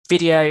embed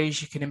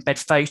videos, you can embed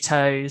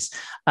photos.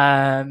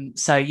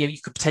 So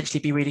you could potentially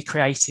be really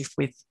creative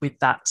with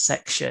that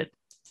section.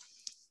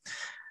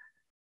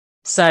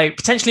 So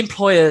potential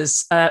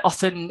employers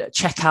often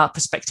check out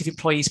prospective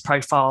employees'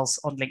 profiles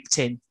on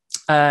LinkedIn.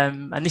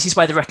 And this is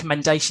where the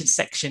recommendation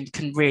section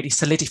can really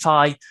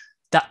solidify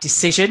that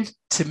decision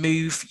to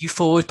move you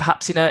forward,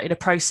 perhaps in a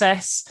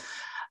process.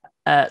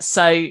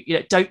 So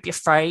don't be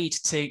afraid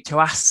to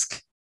ask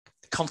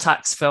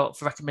contacts for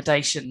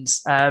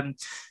recommendations,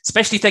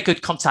 especially if they're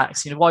good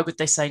contacts. Why would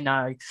they say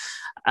no?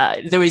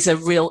 There is a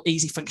real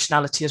easy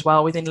functionality as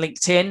well within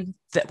LinkedIn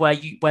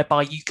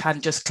whereby you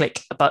can just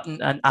click a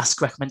button and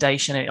ask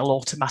recommendation, and it'll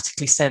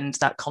automatically send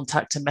that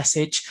contact a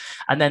message,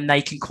 and then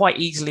they can quite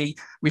easily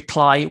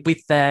reply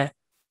with their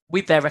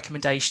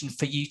recommendation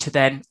for you to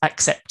then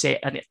accept it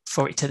and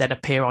for it to then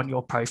appear on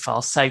your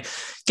profile. So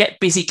get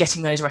busy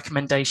getting those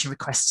recommendation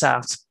requests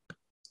out.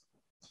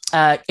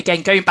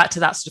 Again, going back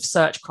to that sort of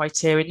search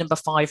criteria, number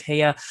 5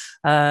 here,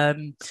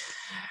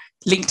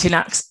 LinkedIn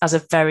acts as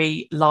a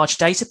very large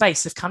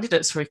database of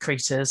candidates for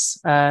recruiters,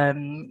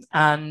 and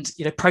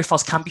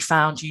profiles can be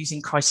found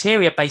using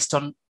criteria based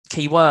on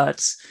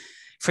keywords.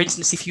 For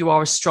instance, if you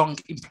are a strong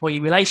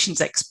employee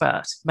relations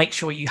expert, make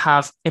sure you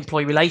have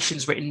employee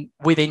relations written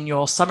within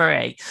your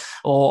summary,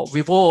 or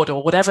reward,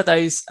 or whatever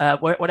those sort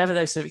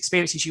of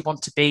experiences you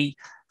want to be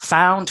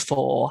found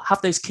for.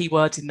 Have those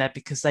keywords in there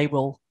because they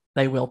will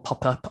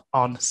pop up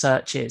on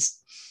searches.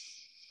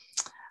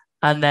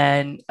 And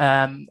then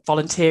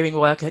volunteering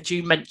work. As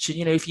you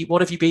mentioned, if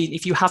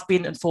you have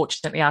been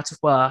unfortunately out of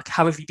work,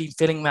 how have you been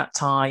feeling that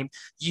time?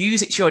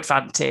 Use it to your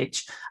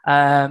advantage.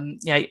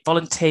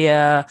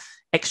 Volunteer,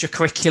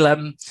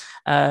 extracurriculum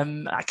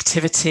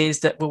activities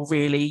that will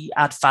really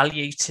add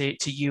value to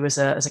you as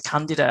a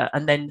candidate,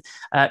 and then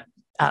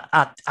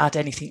add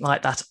anything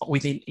like that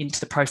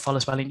into the profile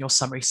as well in your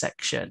summary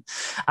section.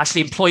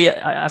 Actually,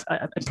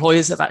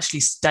 employers have actually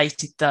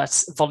stated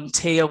that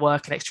volunteer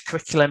work and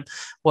extracurriculum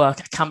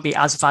work can be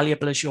as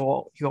valuable as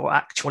your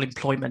actual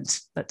employment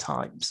at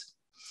times.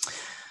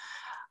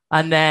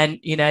 And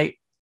then,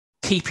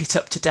 keep it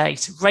up to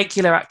date.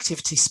 Regular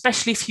activity,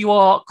 especially if you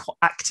are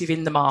active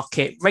in the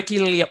market,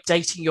 regularly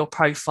updating your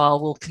profile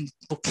will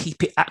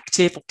keep it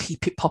active, will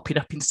keep it popping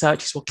up in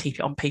searches, will keep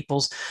it on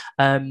people's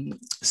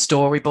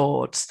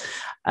storyboards.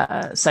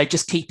 So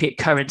just keep it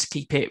current,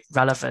 keep it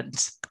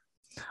relevant.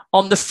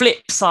 On the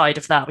flip side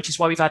of that, which is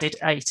why we've added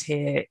 8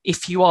 here,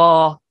 if you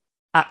are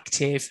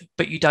active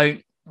but you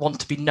don't want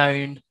to be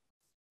known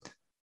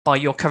by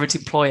your current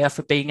employer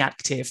for being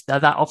active, now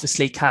that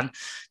obviously can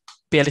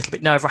be a little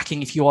bit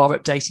nerve-wracking if you are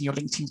updating your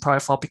LinkedIn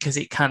profile, because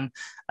it can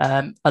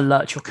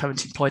alert your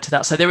current employer to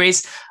that. So there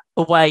is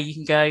a way you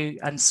can go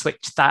and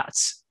switch that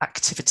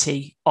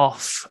activity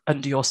off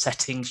under your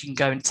settings. You can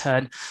go and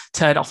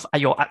turn off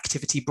your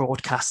activity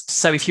broadcast.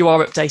 So if you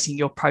are updating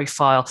your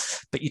profile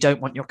but you don't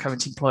want your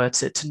current employer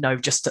to know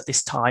just at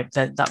this time,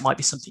 then that might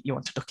be something you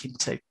want to look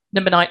into.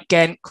 Number 9,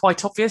 again,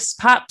 quite obvious,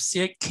 perhaps.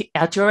 You know,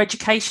 add your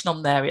education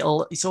on there.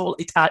 It's all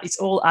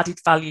added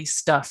value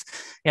stuff.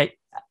 You know,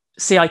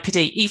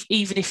 CIPD,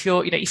 even if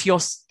you're, you know, if you're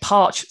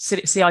part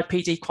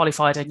CIPD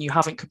qualified and you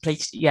haven't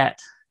completed it yet,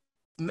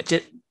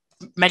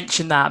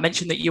 mention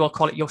that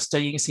you're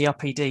studying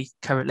CIPD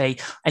currently,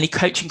 any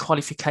coaching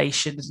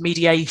qualifications,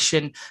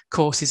 mediation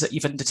courses that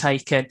you've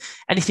undertaken,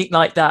 anything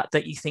like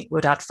that you think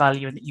would add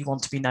value and that you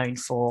want to be known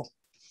for.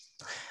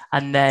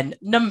 And then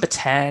number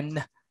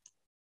 10,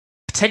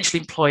 potential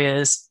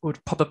employers would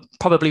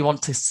probably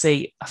want to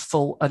see a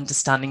full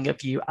understanding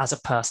of you as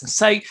a person.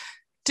 So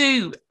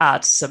do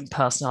add some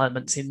personal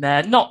elements in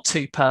there, not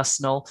too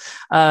personal,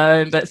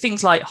 but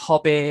things like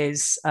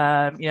hobbies,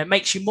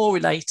 makes you more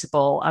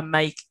relatable and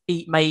may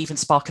even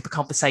spark up a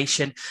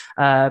conversation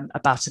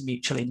about a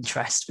mutual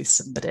interest with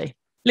somebody.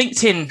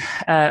 LinkedIn,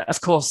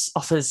 of course,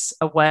 offers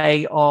a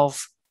way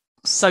of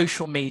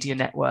social media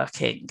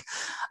networking,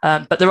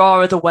 but there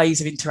are other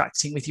ways of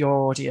interacting with your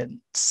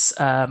audience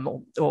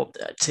or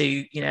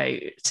to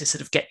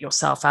sort of get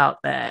yourself out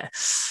there.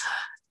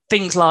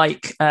 Things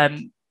like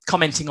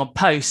commenting on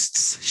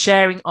posts,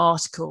 sharing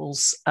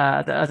articles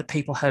that other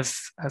people have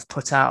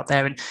put out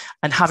there,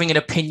 and having an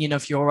opinion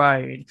of your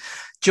own.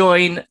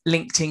 Join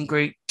LinkedIn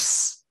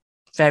groups,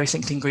 various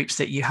LinkedIn groups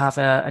that you have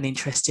an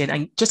interest in,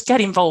 and just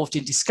get involved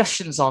in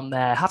discussions on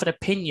there. Have an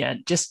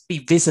opinion, just be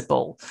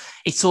visible.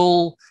 It's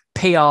all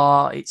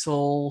PR, it's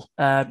all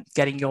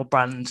getting your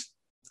brand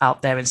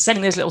out there and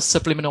sending those little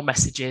subliminal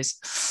messages.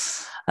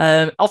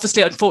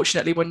 Obviously,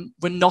 unfortunately,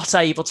 we're not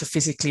able to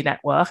physically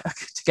network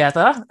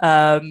together,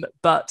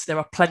 but there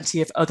are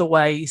plenty of other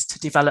ways to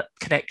develop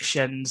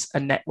connections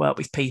and network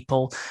with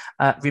people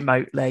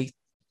remotely.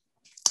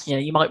 You know,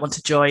 you might want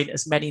to join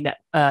as many net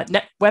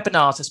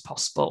webinars as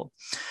possible.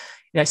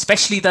 You know,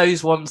 especially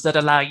those ones that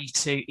allow you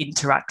to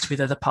interact with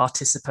other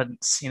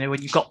participants. You know,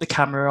 when you've got the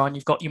camera on,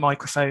 you've got your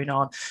microphone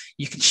on,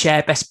 you can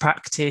share best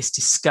practice,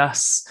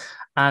 discuss,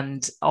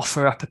 and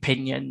offer up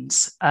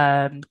opinions.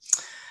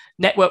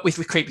 Network with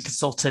recruitment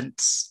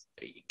consultants,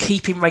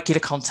 keep in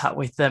regular contact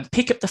with them,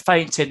 pick up the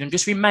phone to them,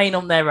 just remain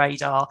on their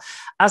radar.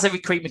 As a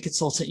recruitment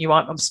consultant,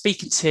 I'm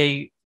speaking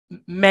to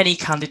many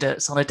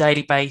candidates on a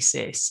daily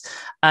basis.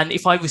 And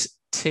if I was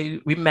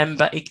to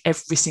remember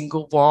every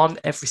single one,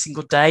 every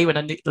single day when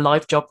a new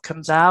live job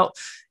comes out,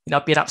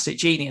 I'd be an absolute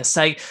genius.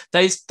 So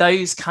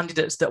those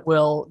candidates that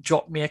will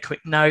drop me a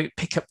quick note,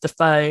 pick up the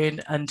phone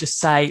and just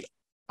say,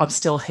 I'm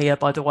still here,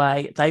 by the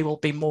way, they will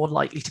be more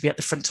likely to be at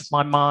the front of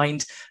my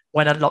mind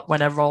when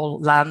a role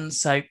lands.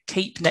 So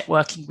keep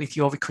networking with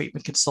your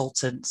recruitment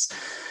consultants.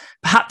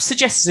 Perhaps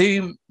suggest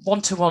Zoom,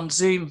 one-to-one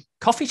Zoom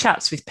coffee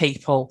chats with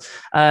people.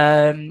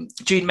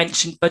 June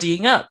mentioned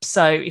buddying up.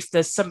 So if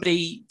there's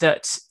somebody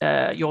that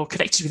you're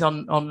connected with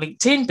on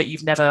LinkedIn, but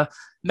you've never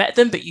met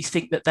them, but you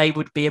think that they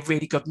would be a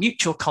really good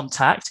mutual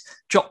contact,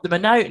 drop them a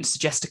note and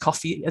suggest a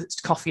coffee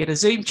and a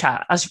Zoom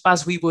chat,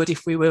 as we would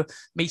if we were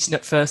meeting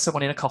up for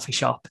someone in a coffee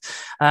shop.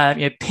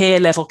 Peer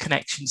level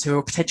connections who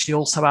are potentially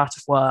also out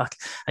of work,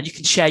 and you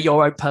can share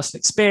your own personal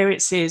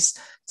experiences,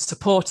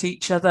 support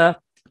each other.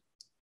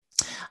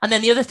 And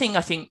then the other thing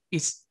I think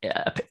is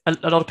a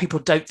lot of people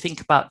don't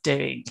think about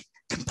doing,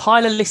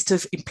 compile a list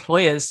of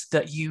employers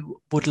that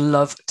you would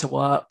love to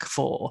work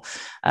for,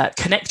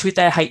 connect with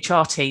their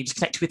HR teams,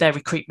 connect with their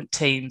recruitment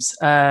teams,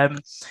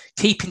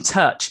 keep in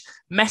touch,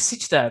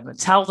 message them and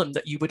tell them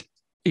that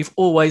you've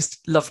always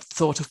loved the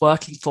thought of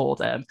working for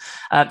them.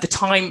 The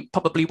time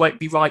probably won't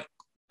be right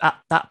at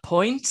that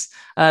point,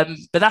 but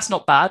that's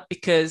not bad,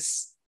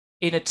 because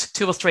in a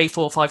 2 or 3,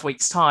 4 or 5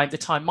 weeks time, the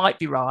time might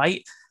be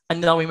right.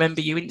 And they'll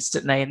remember you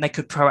instantly, and they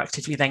could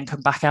proactively then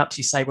come back out to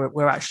you, say,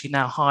 we're actually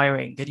now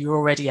hiring, and you're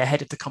already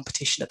ahead of the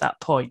competition at that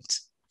point.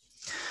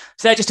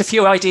 So they're just a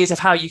few ideas of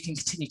how you can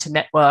continue to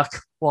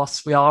network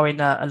whilst we are in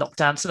a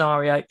lockdown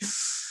scenario.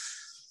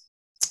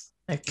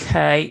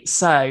 Okay,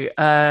 so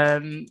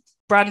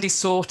brand is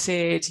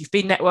sorted. You've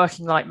been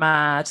networking like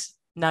mad.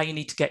 Now you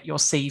need to get your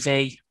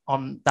CV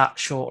on that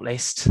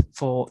shortlist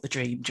for the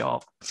dream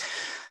job. So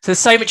there's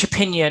so much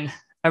opinion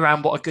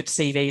around what a good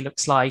CV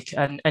looks like,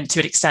 and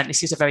to an extent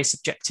this is a very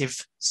subjective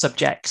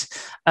subject.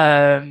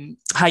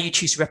 How you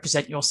choose to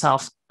represent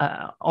yourself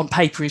on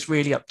paper is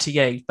really up to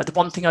you, but the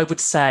one thing I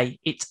would say,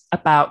 it's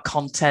about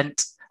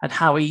content and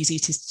how easy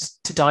it is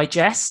to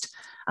digest,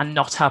 and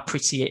not how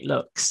pretty it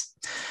looks.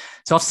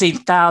 So I've seen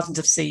thousands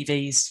of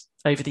CVs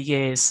over the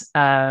years.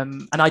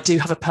 And I do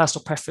have a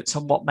personal preference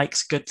on what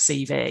makes a good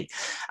CV.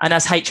 And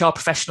as HR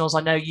professionals,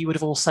 I know you would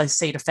have also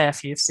seen a fair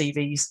few of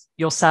CVs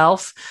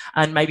yourself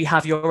and maybe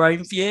have your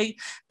own view.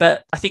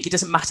 But I think it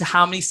doesn't matter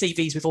how many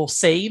CVs we've all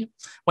seen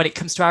when it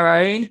comes to our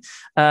own.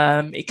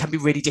 It can be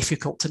really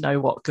difficult to know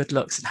what good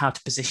looks and how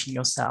to position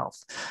yourself.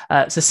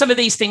 So some of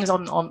these things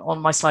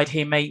on my slide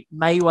here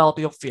may well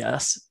be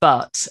obvious,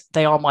 but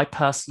they are my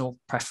personal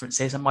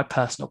preferences and my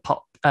personal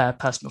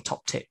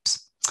top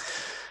tips.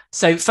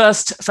 So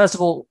first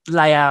of all,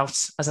 layout,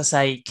 as I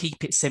say,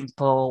 keep it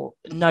simple,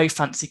 no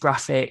fancy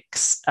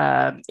graphics.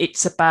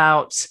 It's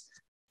about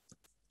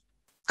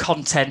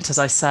content, as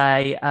I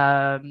say.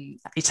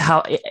 It's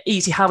how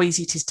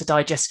easy it is to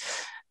digest.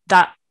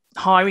 That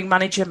hiring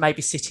manager may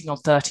be sitting on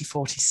 30,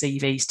 40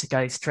 CVs to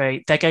go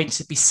through. They're going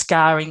to be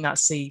scouring that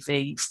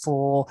CV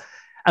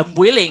and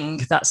willing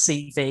that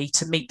CV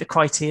to meet the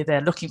criteria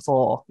they're looking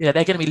for. They're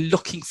going to be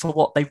looking for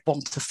what they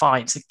want to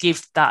find. So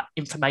give that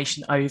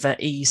information over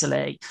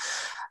easily.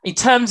 In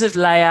terms of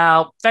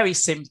layout, very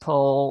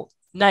simple,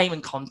 name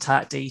and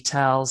contact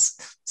details,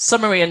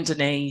 summary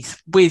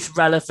underneath with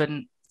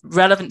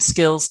relevant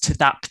skills to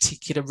that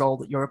particular role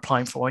that you're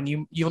applying for.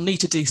 And you'll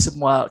need to do some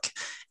work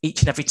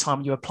each and every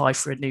time you apply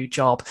for a new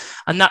job.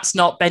 And that's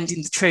not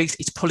bending the truth,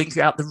 it's pulling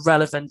out the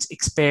relevant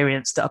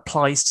experience that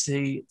applies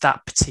to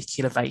that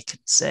particular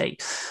vacancy.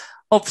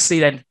 Obviously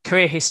then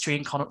career history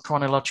in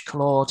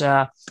chronological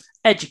order,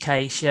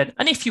 education,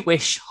 and if you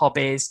wish,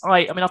 hobbies.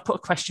 I mean, I've put a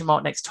question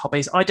mark next to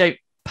hobbies. I don't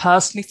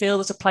personally feel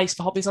there's a place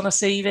for hobbies on a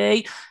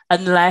CV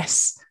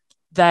unless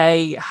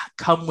they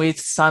come with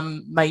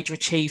some major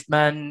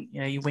achievement.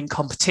 You win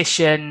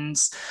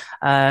competitions,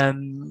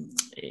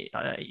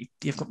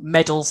 you've got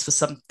medals for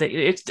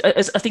something.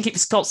 I think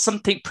it's got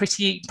something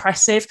pretty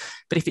impressive,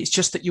 but if it's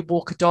just that you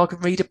walk a dog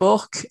and read a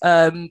book,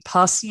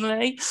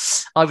 personally,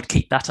 I would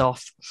keep that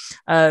off.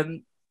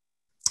 And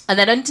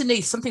then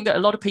underneath, something that a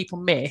lot of people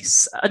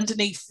miss,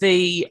 underneath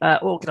the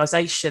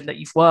organisation that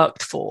you've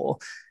worked for,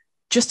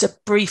 just a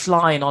brief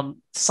line on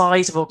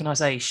size of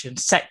organisation,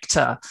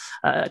 sector,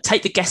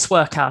 take the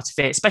guesswork out of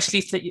it, especially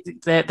if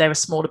they're a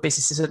smaller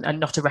businesses and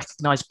not a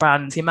recognised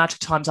brand. The amount of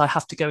times I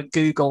have to go and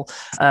Google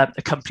a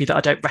company that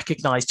I don't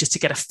recognise just to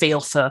get a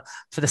feel for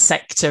the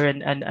sector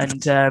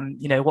and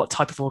what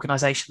type of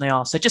organisation they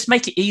are. So just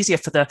make it easier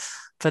for the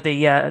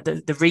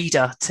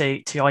reader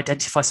to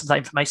identify some of that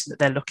information that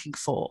they're looking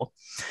for.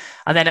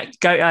 And then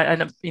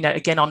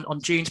again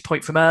on June's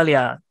point from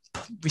earlier,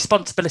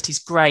 responsibility is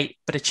great,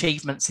 but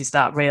achievements is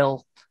that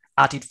real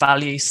added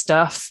value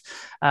stuff.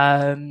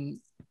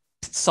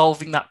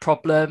 Solving that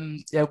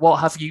problem,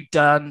 what have you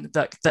done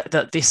that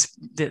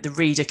the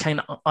reader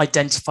can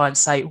identify and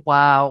say,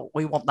 wow,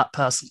 we want that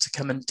person to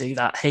come and do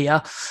that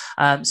here.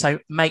 So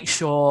make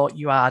sure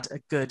you add a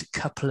good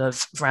couple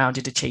of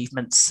rounded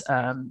achievements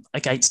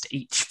against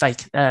each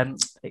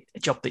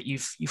job that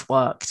you've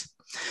worked.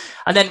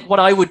 And then what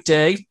I would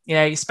do,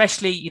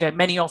 especially,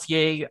 many of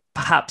you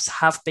perhaps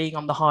have been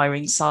on the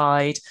hiring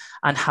side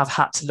and have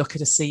had to look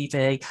at a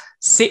CV,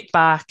 sit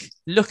back,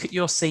 look at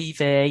your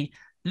CV,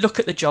 look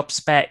at the job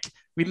spec.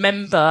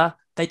 Remember,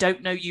 they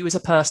don't know you as a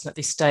person at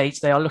this stage.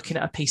 They are looking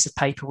at a piece of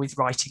paper with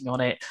writing on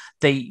it.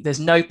 There's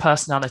no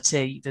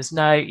personality. There's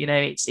no,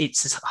 it's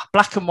as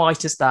black and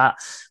white as that.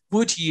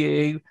 Would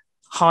you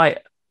hire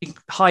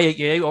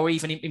you or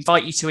even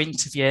invite you to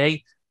interview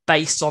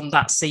based on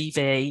that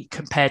CV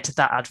compared to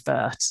that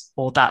advert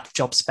or that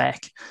job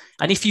spec?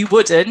 And if you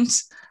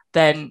wouldn't,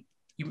 then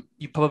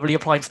you're probably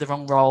applying for the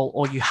wrong role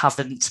or you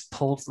haven't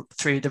pulled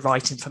through the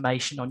right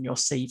information on your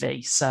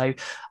CV. So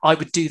I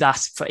would do that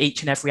for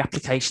each and every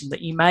application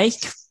that you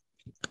make.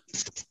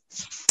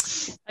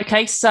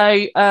 Okay,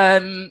 so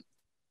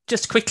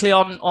just quickly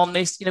on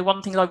this,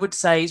 one thing I would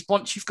say is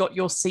once you've got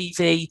your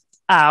CV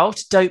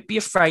out, don't be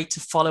afraid to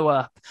follow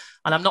up.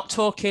 And I'm not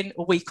talking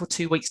a week or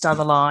 2 weeks down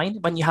the line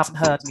when you haven't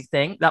heard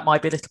anything. That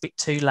might be a little bit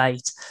too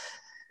late.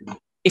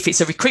 If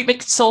it's a recruitment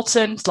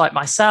consultant like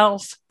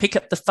myself, pick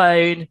up the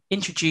phone,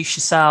 introduce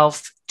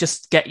yourself,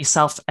 just get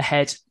yourself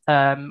ahead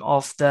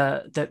of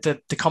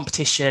the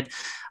competition.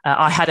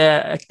 I had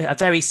a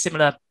very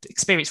similar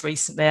experience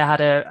recently. I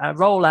had a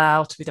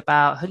rollout with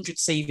about 100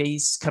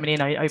 CVs coming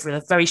in over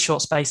a very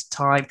short space of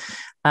time.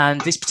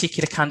 And this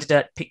particular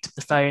candidate picked up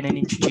the phone and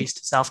introduced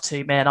herself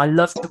to me. And I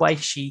loved the way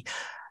she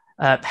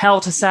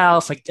held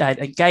herself,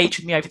 engaged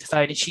with me over the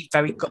phone, and she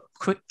very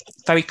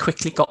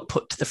quickly got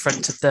put to the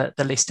front of the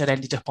list and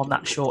ended up on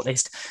that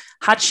shortlist.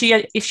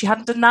 If she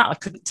hadn't done that, I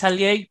couldn't tell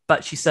you,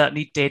 but she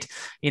certainly did,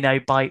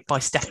 by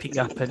stepping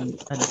up and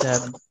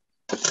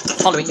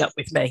following up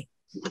with me.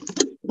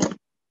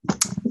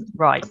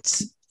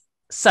 Right.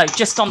 So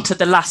just on to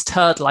the last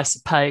hurdle, I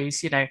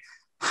suppose,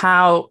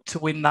 how to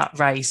win that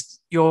race.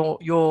 Your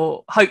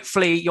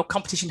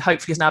competition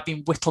hopefully has now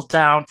been whittled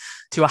down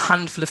to a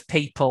handful of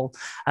people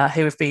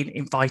who have been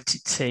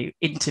invited to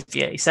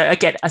interview. So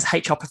again, as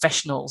HR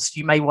professionals,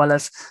 you may well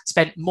have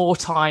spent more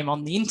time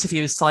on the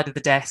interviewer's side of the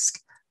desk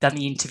than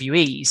the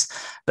interviewees,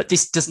 but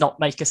this does not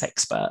make us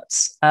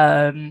experts.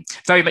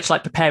 Very much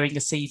like preparing a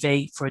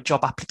CV for a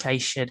job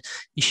application,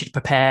 you should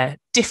prepare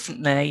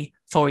differently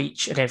for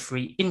each and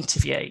every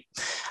interview.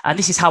 And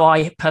this is how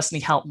I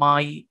personally help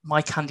my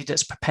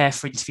candidates prepare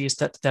for interviews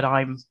that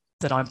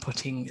I'm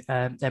putting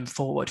them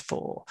forward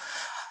for.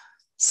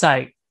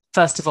 So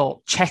first of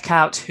all, check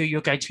out who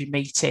you're going to be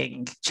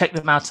meeting. Check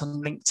them out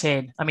on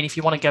LinkedIn. I mean, if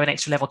you want to go an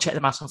extra level, check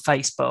them out on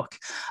Facebook.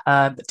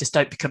 But just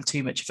don't become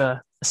too much of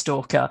a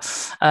stalker.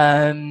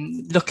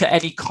 Look at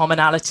any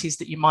commonalities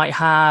that you might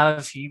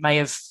have.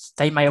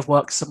 They may have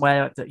worked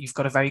somewhere that you've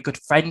got a very good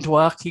friend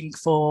working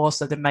for,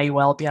 so you may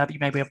be able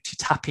to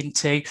tap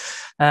into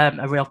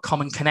a real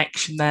common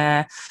connection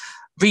there.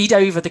 Read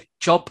over the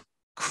job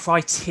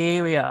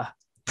criteria.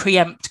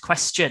 Preempt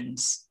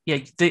questions.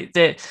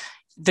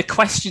 The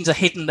questions are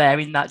hidden there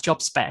in that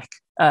job spec.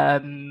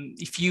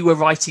 If you were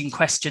writing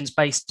questions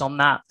based on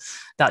that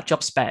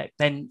job spec,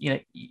 then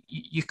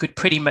you could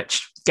pretty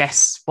much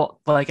guess what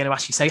they're going to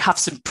ask you. So you have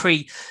some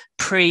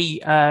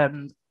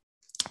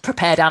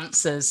prepared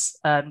answers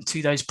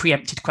to those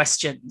preempted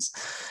questions.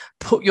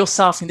 Put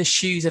yourself in the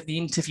shoes of the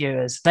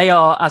interviewers. They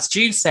are, as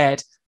June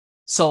said,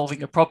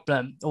 solving a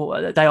problem,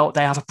 or they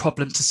have a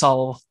problem to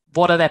solve.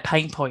 What are their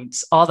pain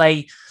points? Are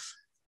they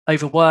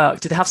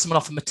overworked? Do they have someone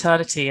off on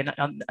maternity and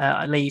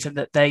leave, and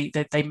that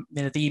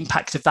the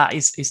impact of that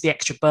is the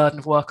extra burden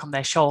of work on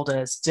their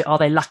shoulders? Are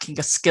they lacking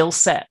a skill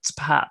set,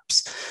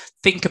 perhaps?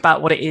 Think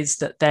about what it is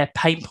that their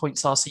pain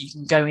points are, so you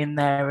can go in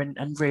there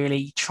and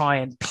really try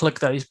and plug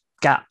those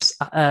gaps.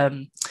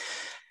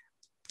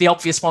 The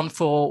obvious one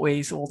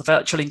with all the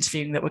virtual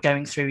interviewing that we're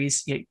going through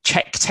is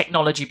check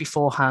technology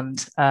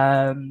beforehand,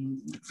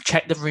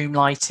 check the room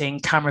lighting,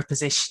 camera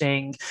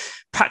positioning,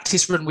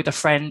 practice run with a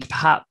friend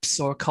perhaps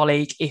or a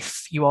colleague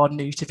if you are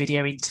new to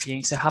video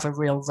interviewing. So have a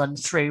real run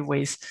through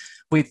with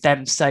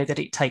them so that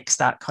it takes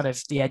that kind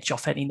of the edge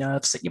off any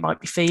nerves that you might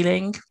be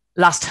feeling.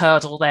 Last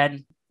hurdle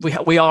then.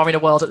 We are in a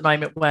world at the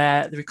moment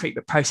where the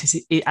recruitment process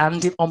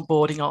and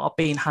onboarding are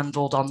being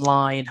handled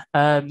online.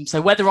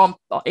 So whether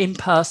in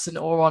person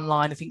or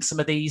online, I think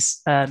some of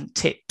these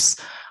tips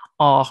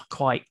are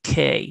quite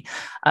key.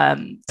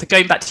 So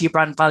going back to your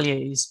brand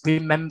values,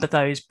 remember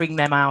those, bring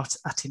them out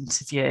at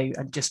interview,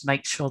 and just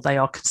make sure they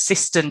are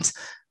consistent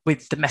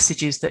with the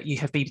messages that you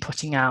have been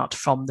putting out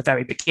from the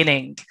very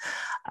beginning.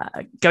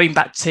 Going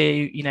back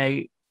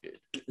to,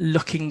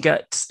 looking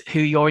at who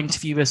your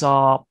interviewers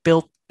are,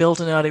 build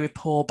an early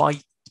rapport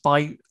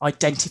by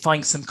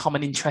identifying some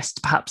common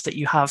interest perhaps that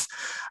you have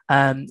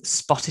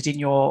spotted in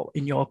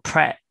your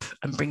prep,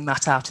 and bring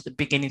that out at the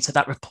beginning so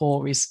that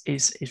rapport is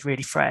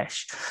really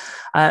fresh.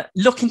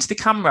 Look into the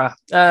camera.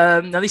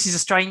 Now this is a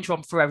strange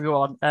one for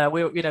everyone.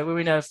 We're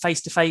in a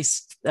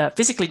face-to-face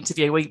physical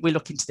interview. We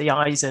look into the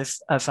eyes of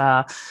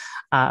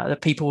the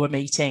people we're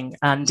meeting,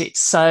 and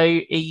it's so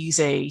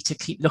easy to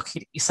keep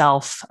looking at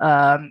yourself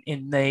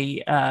in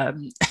the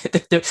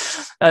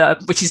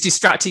which is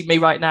distracting me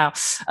right now.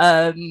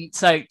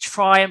 So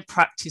try and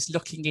practice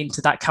looking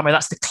into that camera.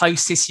 That's the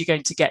closest you're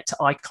going to get to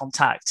eye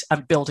contact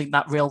and building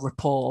that real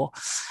rapport.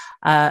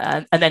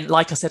 And then,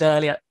 like I said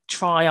earlier,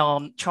 try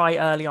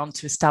early on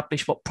to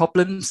establish what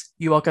problems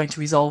you are going to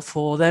resolve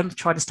for them.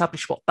 Try and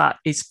establish what that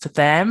is for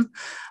them.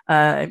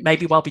 It may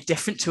well be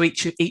different to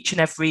each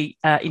and every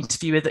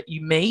interviewer that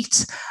you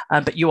meet,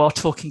 but you are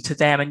talking to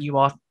them and you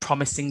are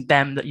promising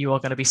them that you are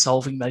going to be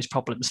solving those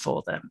problems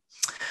for them.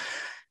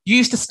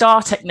 Use the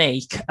STAR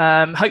technique.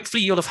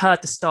 Hopefully you'll have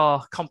heard the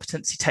STAR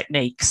competency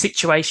technique: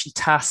 situation,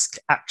 task,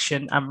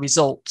 action, and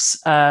results.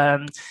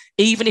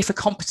 Even if a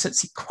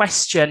competency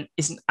question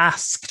isn't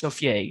asked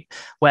of you,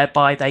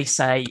 whereby they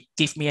say,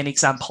 give me an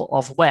example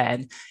of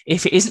when,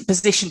 if it isn't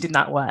positioned in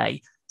that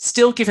way,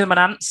 still give them an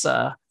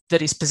answer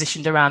that is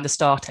positioned around the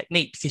STAR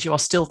technique, because you are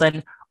still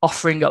then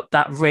offering up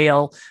that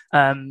real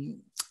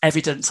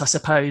evidence, I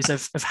suppose,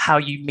 of how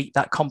you meet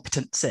that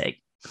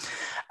competency.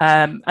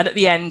 And at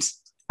the end,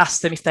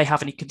 ask them if they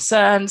have any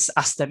concerns,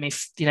 ask them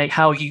if,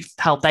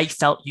 how they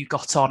felt you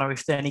got on, or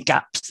if there are any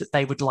gaps that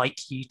they would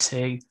like you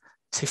to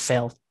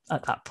fill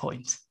at that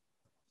point.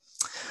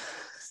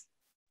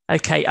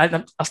 Okay, I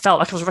felt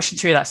like I was rushing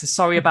through that, so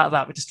sorry about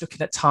that. We're just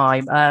looking at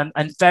time.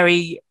 And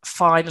very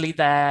finally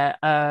there,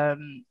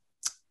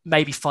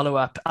 maybe follow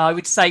up. I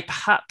would say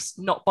perhaps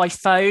not by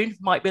phone,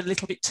 might be a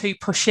little bit too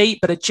pushy,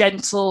 but a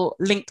gentle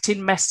LinkedIn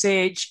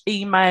message,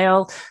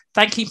 email,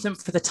 thanking them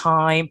for the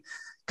time,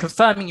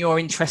 confirming your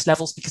interest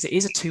levels, because it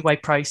is a two-way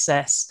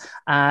process,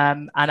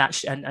 and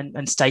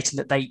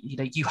stating that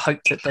you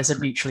hope that there's a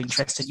mutual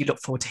interest and you look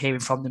forward to hearing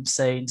from them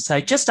soon. So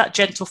just that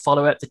gentle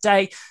follow-up, the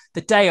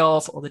day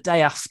of or the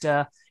day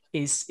after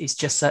is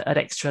just an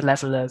extra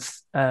level of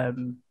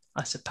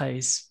I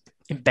suppose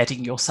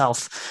embedding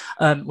yourself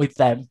with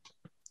them.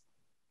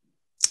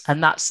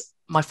 And that's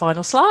my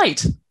final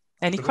slide.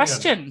 Any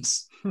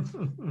questions?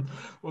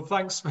 Well,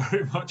 thanks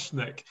very much,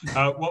 Nick.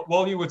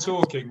 While you were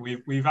talking,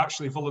 we've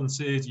actually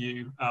volunteered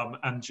you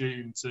and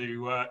June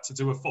to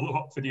do a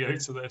follow-up video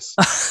to this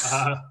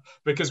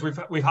because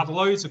we've had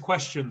loads of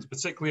questions,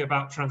 particularly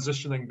about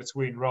transitioning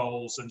between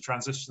roles and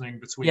transitioning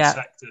between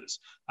sectors,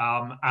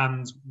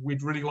 and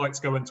we'd really like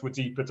to go into a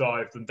deeper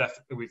dive than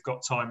definitely we've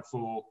got time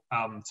for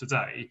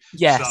today.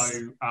 Yes.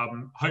 So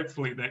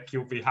hopefully, Nick,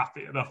 you'll be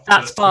happy enough.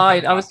 That's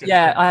fine. I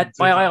had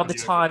my eye on the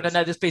video time. I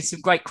know there's been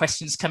some great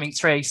questions coming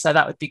through, so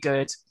that would be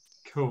good.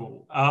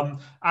 Cool.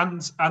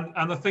 And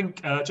I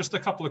think just a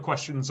couple of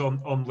questions on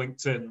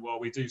LinkedIn while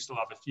we do still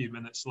have a few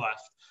minutes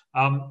left.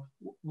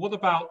 What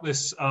about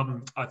this?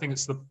 I think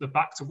it's the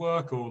back to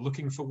work or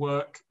looking for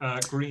work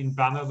green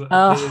banner that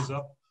appears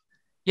up.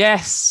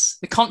 Yes,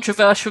 the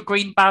controversial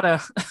green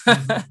banner.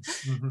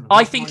 Mm-hmm.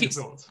 I think it's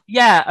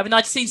I mean,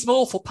 I'd seen some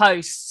awful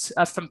posts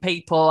from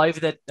people over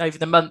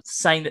the months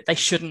saying that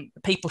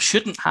people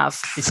shouldn't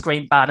have this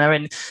green banner,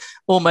 and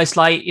almost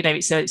like, you know,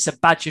 it's a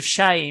badge of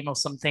shame or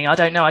something. I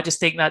don't know. I just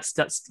think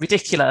that's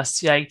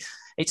ridiculous. You know,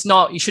 it's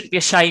not. You shouldn't be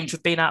ashamed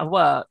of being out of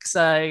work.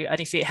 So,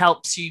 and if it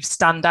helps you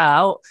stand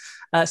out,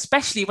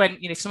 especially when,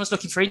 you know, if someone's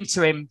looking for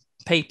interim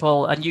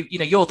people and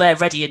you're there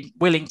ready and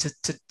willing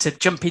to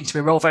jump into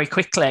a role very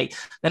quickly,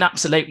 then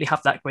absolutely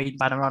have that green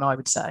banner on, I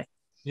would say.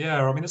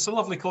 Yeah, I mean, it's a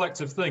lovely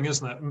collective thing,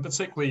 isn't it? And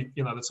particularly,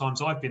 you know, the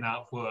times I've been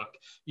out of work,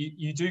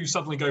 you do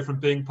suddenly go from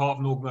being part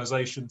of an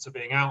organisation to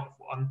being out of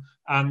one,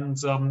 and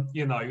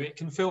you know, it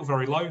can feel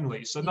very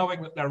lonely. So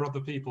knowing that there are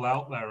other people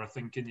out there, I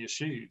think, in your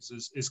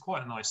shoes is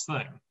quite a nice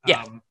thing.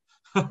 Yeah.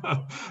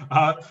 The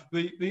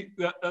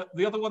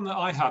other one that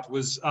I had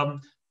was,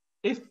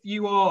 if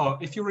your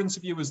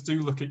interviewers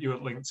do look at you at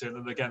LinkedIn,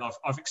 and again,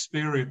 I've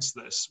experienced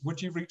this, would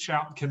you reach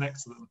out and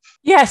connect to them?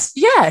 Yes,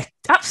 yeah,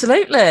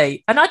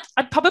 absolutely. And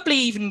I'd probably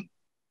even,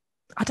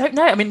 I don't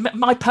know. I mean,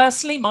 I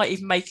personally might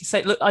even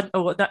say, look,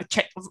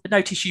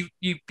 notice you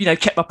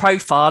check my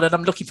profile, and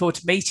I'm looking forward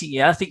to meeting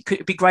you. I think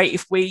it'd be great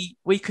if we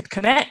could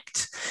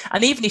connect.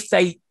 And even if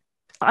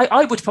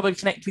I would probably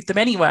connect with them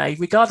anyway,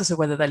 regardless of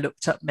whether they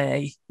looked at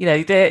me. You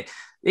know,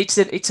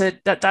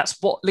 that's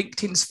what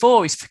LinkedIn's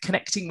for, is for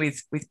connecting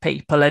with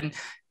people, and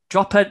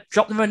drop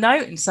them a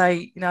note and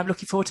say, you know, I'm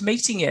looking forward to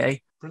meeting you.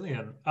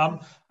 Brilliant.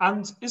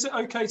 And is it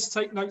okay to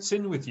take notes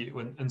in with you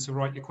and to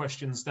write your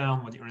questions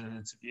down when you're in an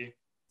interview?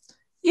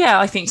 Yeah,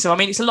 I think so. I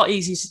mean, it's a lot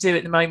easier to do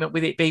at the moment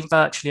with it being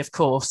virtually, of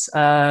course.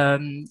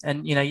 And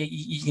you know,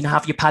 you can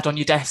have your pad on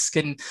your desk,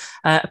 and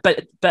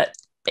but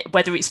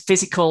whether it's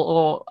physical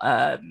or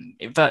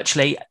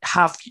virtually,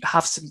 have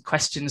some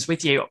questions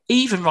with you.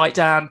 Even write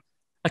down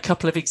a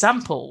couple of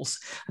examples.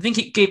 I think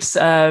it gives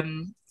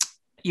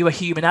you a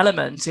human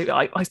element.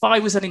 If I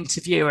was an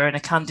interviewer and a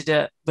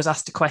candidate was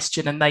asked a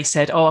question and they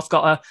said, "Oh, I've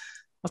got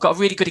a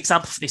really good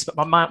example for this,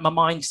 but my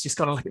mind's just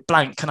gone a little bit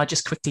blank. Can I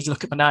just quickly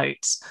look at my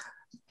notes?"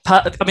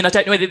 I mean, I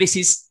don't know whether this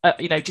is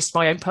just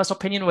my own personal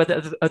opinion, or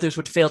whether others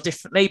would feel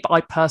differently, but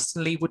I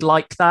personally would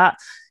like that.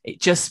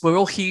 We're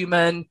all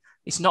human.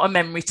 It's not a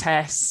memory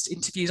test.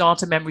 Interviews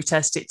aren't a memory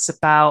test. It's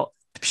about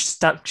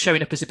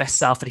showing up as your best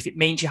self. And if it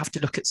means you have to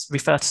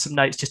refer to some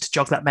notes just to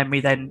jog that memory,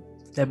 then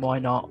why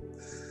not?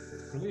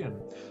 Brilliant.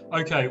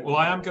 Okay, well,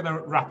 I am going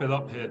to wrap it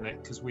up here,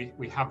 Nick, because we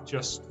have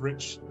just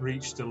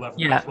reached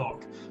 11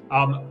 o'clock.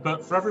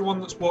 But for everyone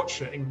that's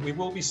watching, we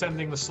will be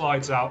sending the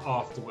slides out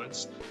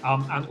afterwards.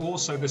 And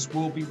also this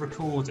will be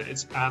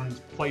recorded and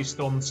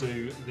placed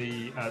onto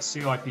the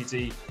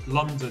CIPD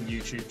London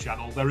YouTube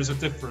channel. There is a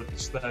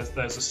difference. There's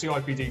a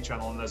CIPD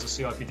channel and there's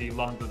a CIPD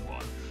London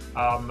one.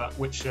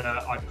 Which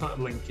I put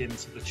a link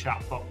into the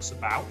chat box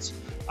about.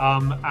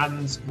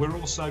 And we're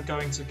also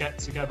going to get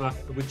together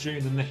with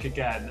June and Nick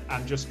again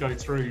and just go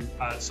through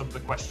some of the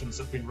questions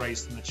that have been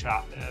raised in the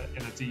chat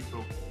in a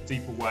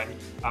deeper way.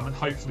 And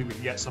hopefully we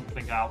can get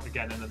something out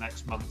again in the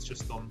next month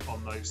just on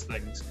those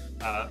things,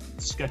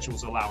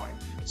 schedules allowing.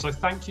 So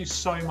thank you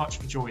so much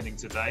for joining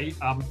today.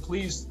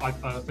 Please, I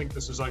think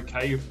this is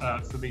okay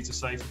for me to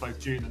say for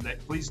both June and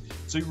Nick, please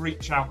do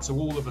reach out to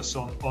all of us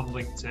on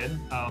LinkedIn.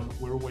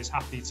 We're always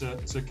happy to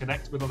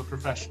connect with other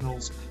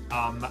professionals,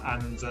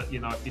 and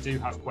if you do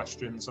have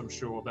questions, I'm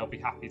sure they'll be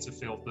happy to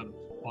field them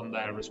on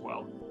there as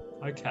well.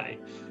 Okay,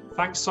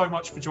 thanks so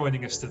much for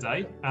joining us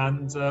today,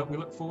 and we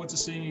look forward to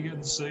seeing you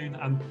again soon,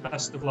 and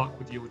best of luck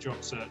with your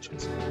job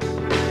searches.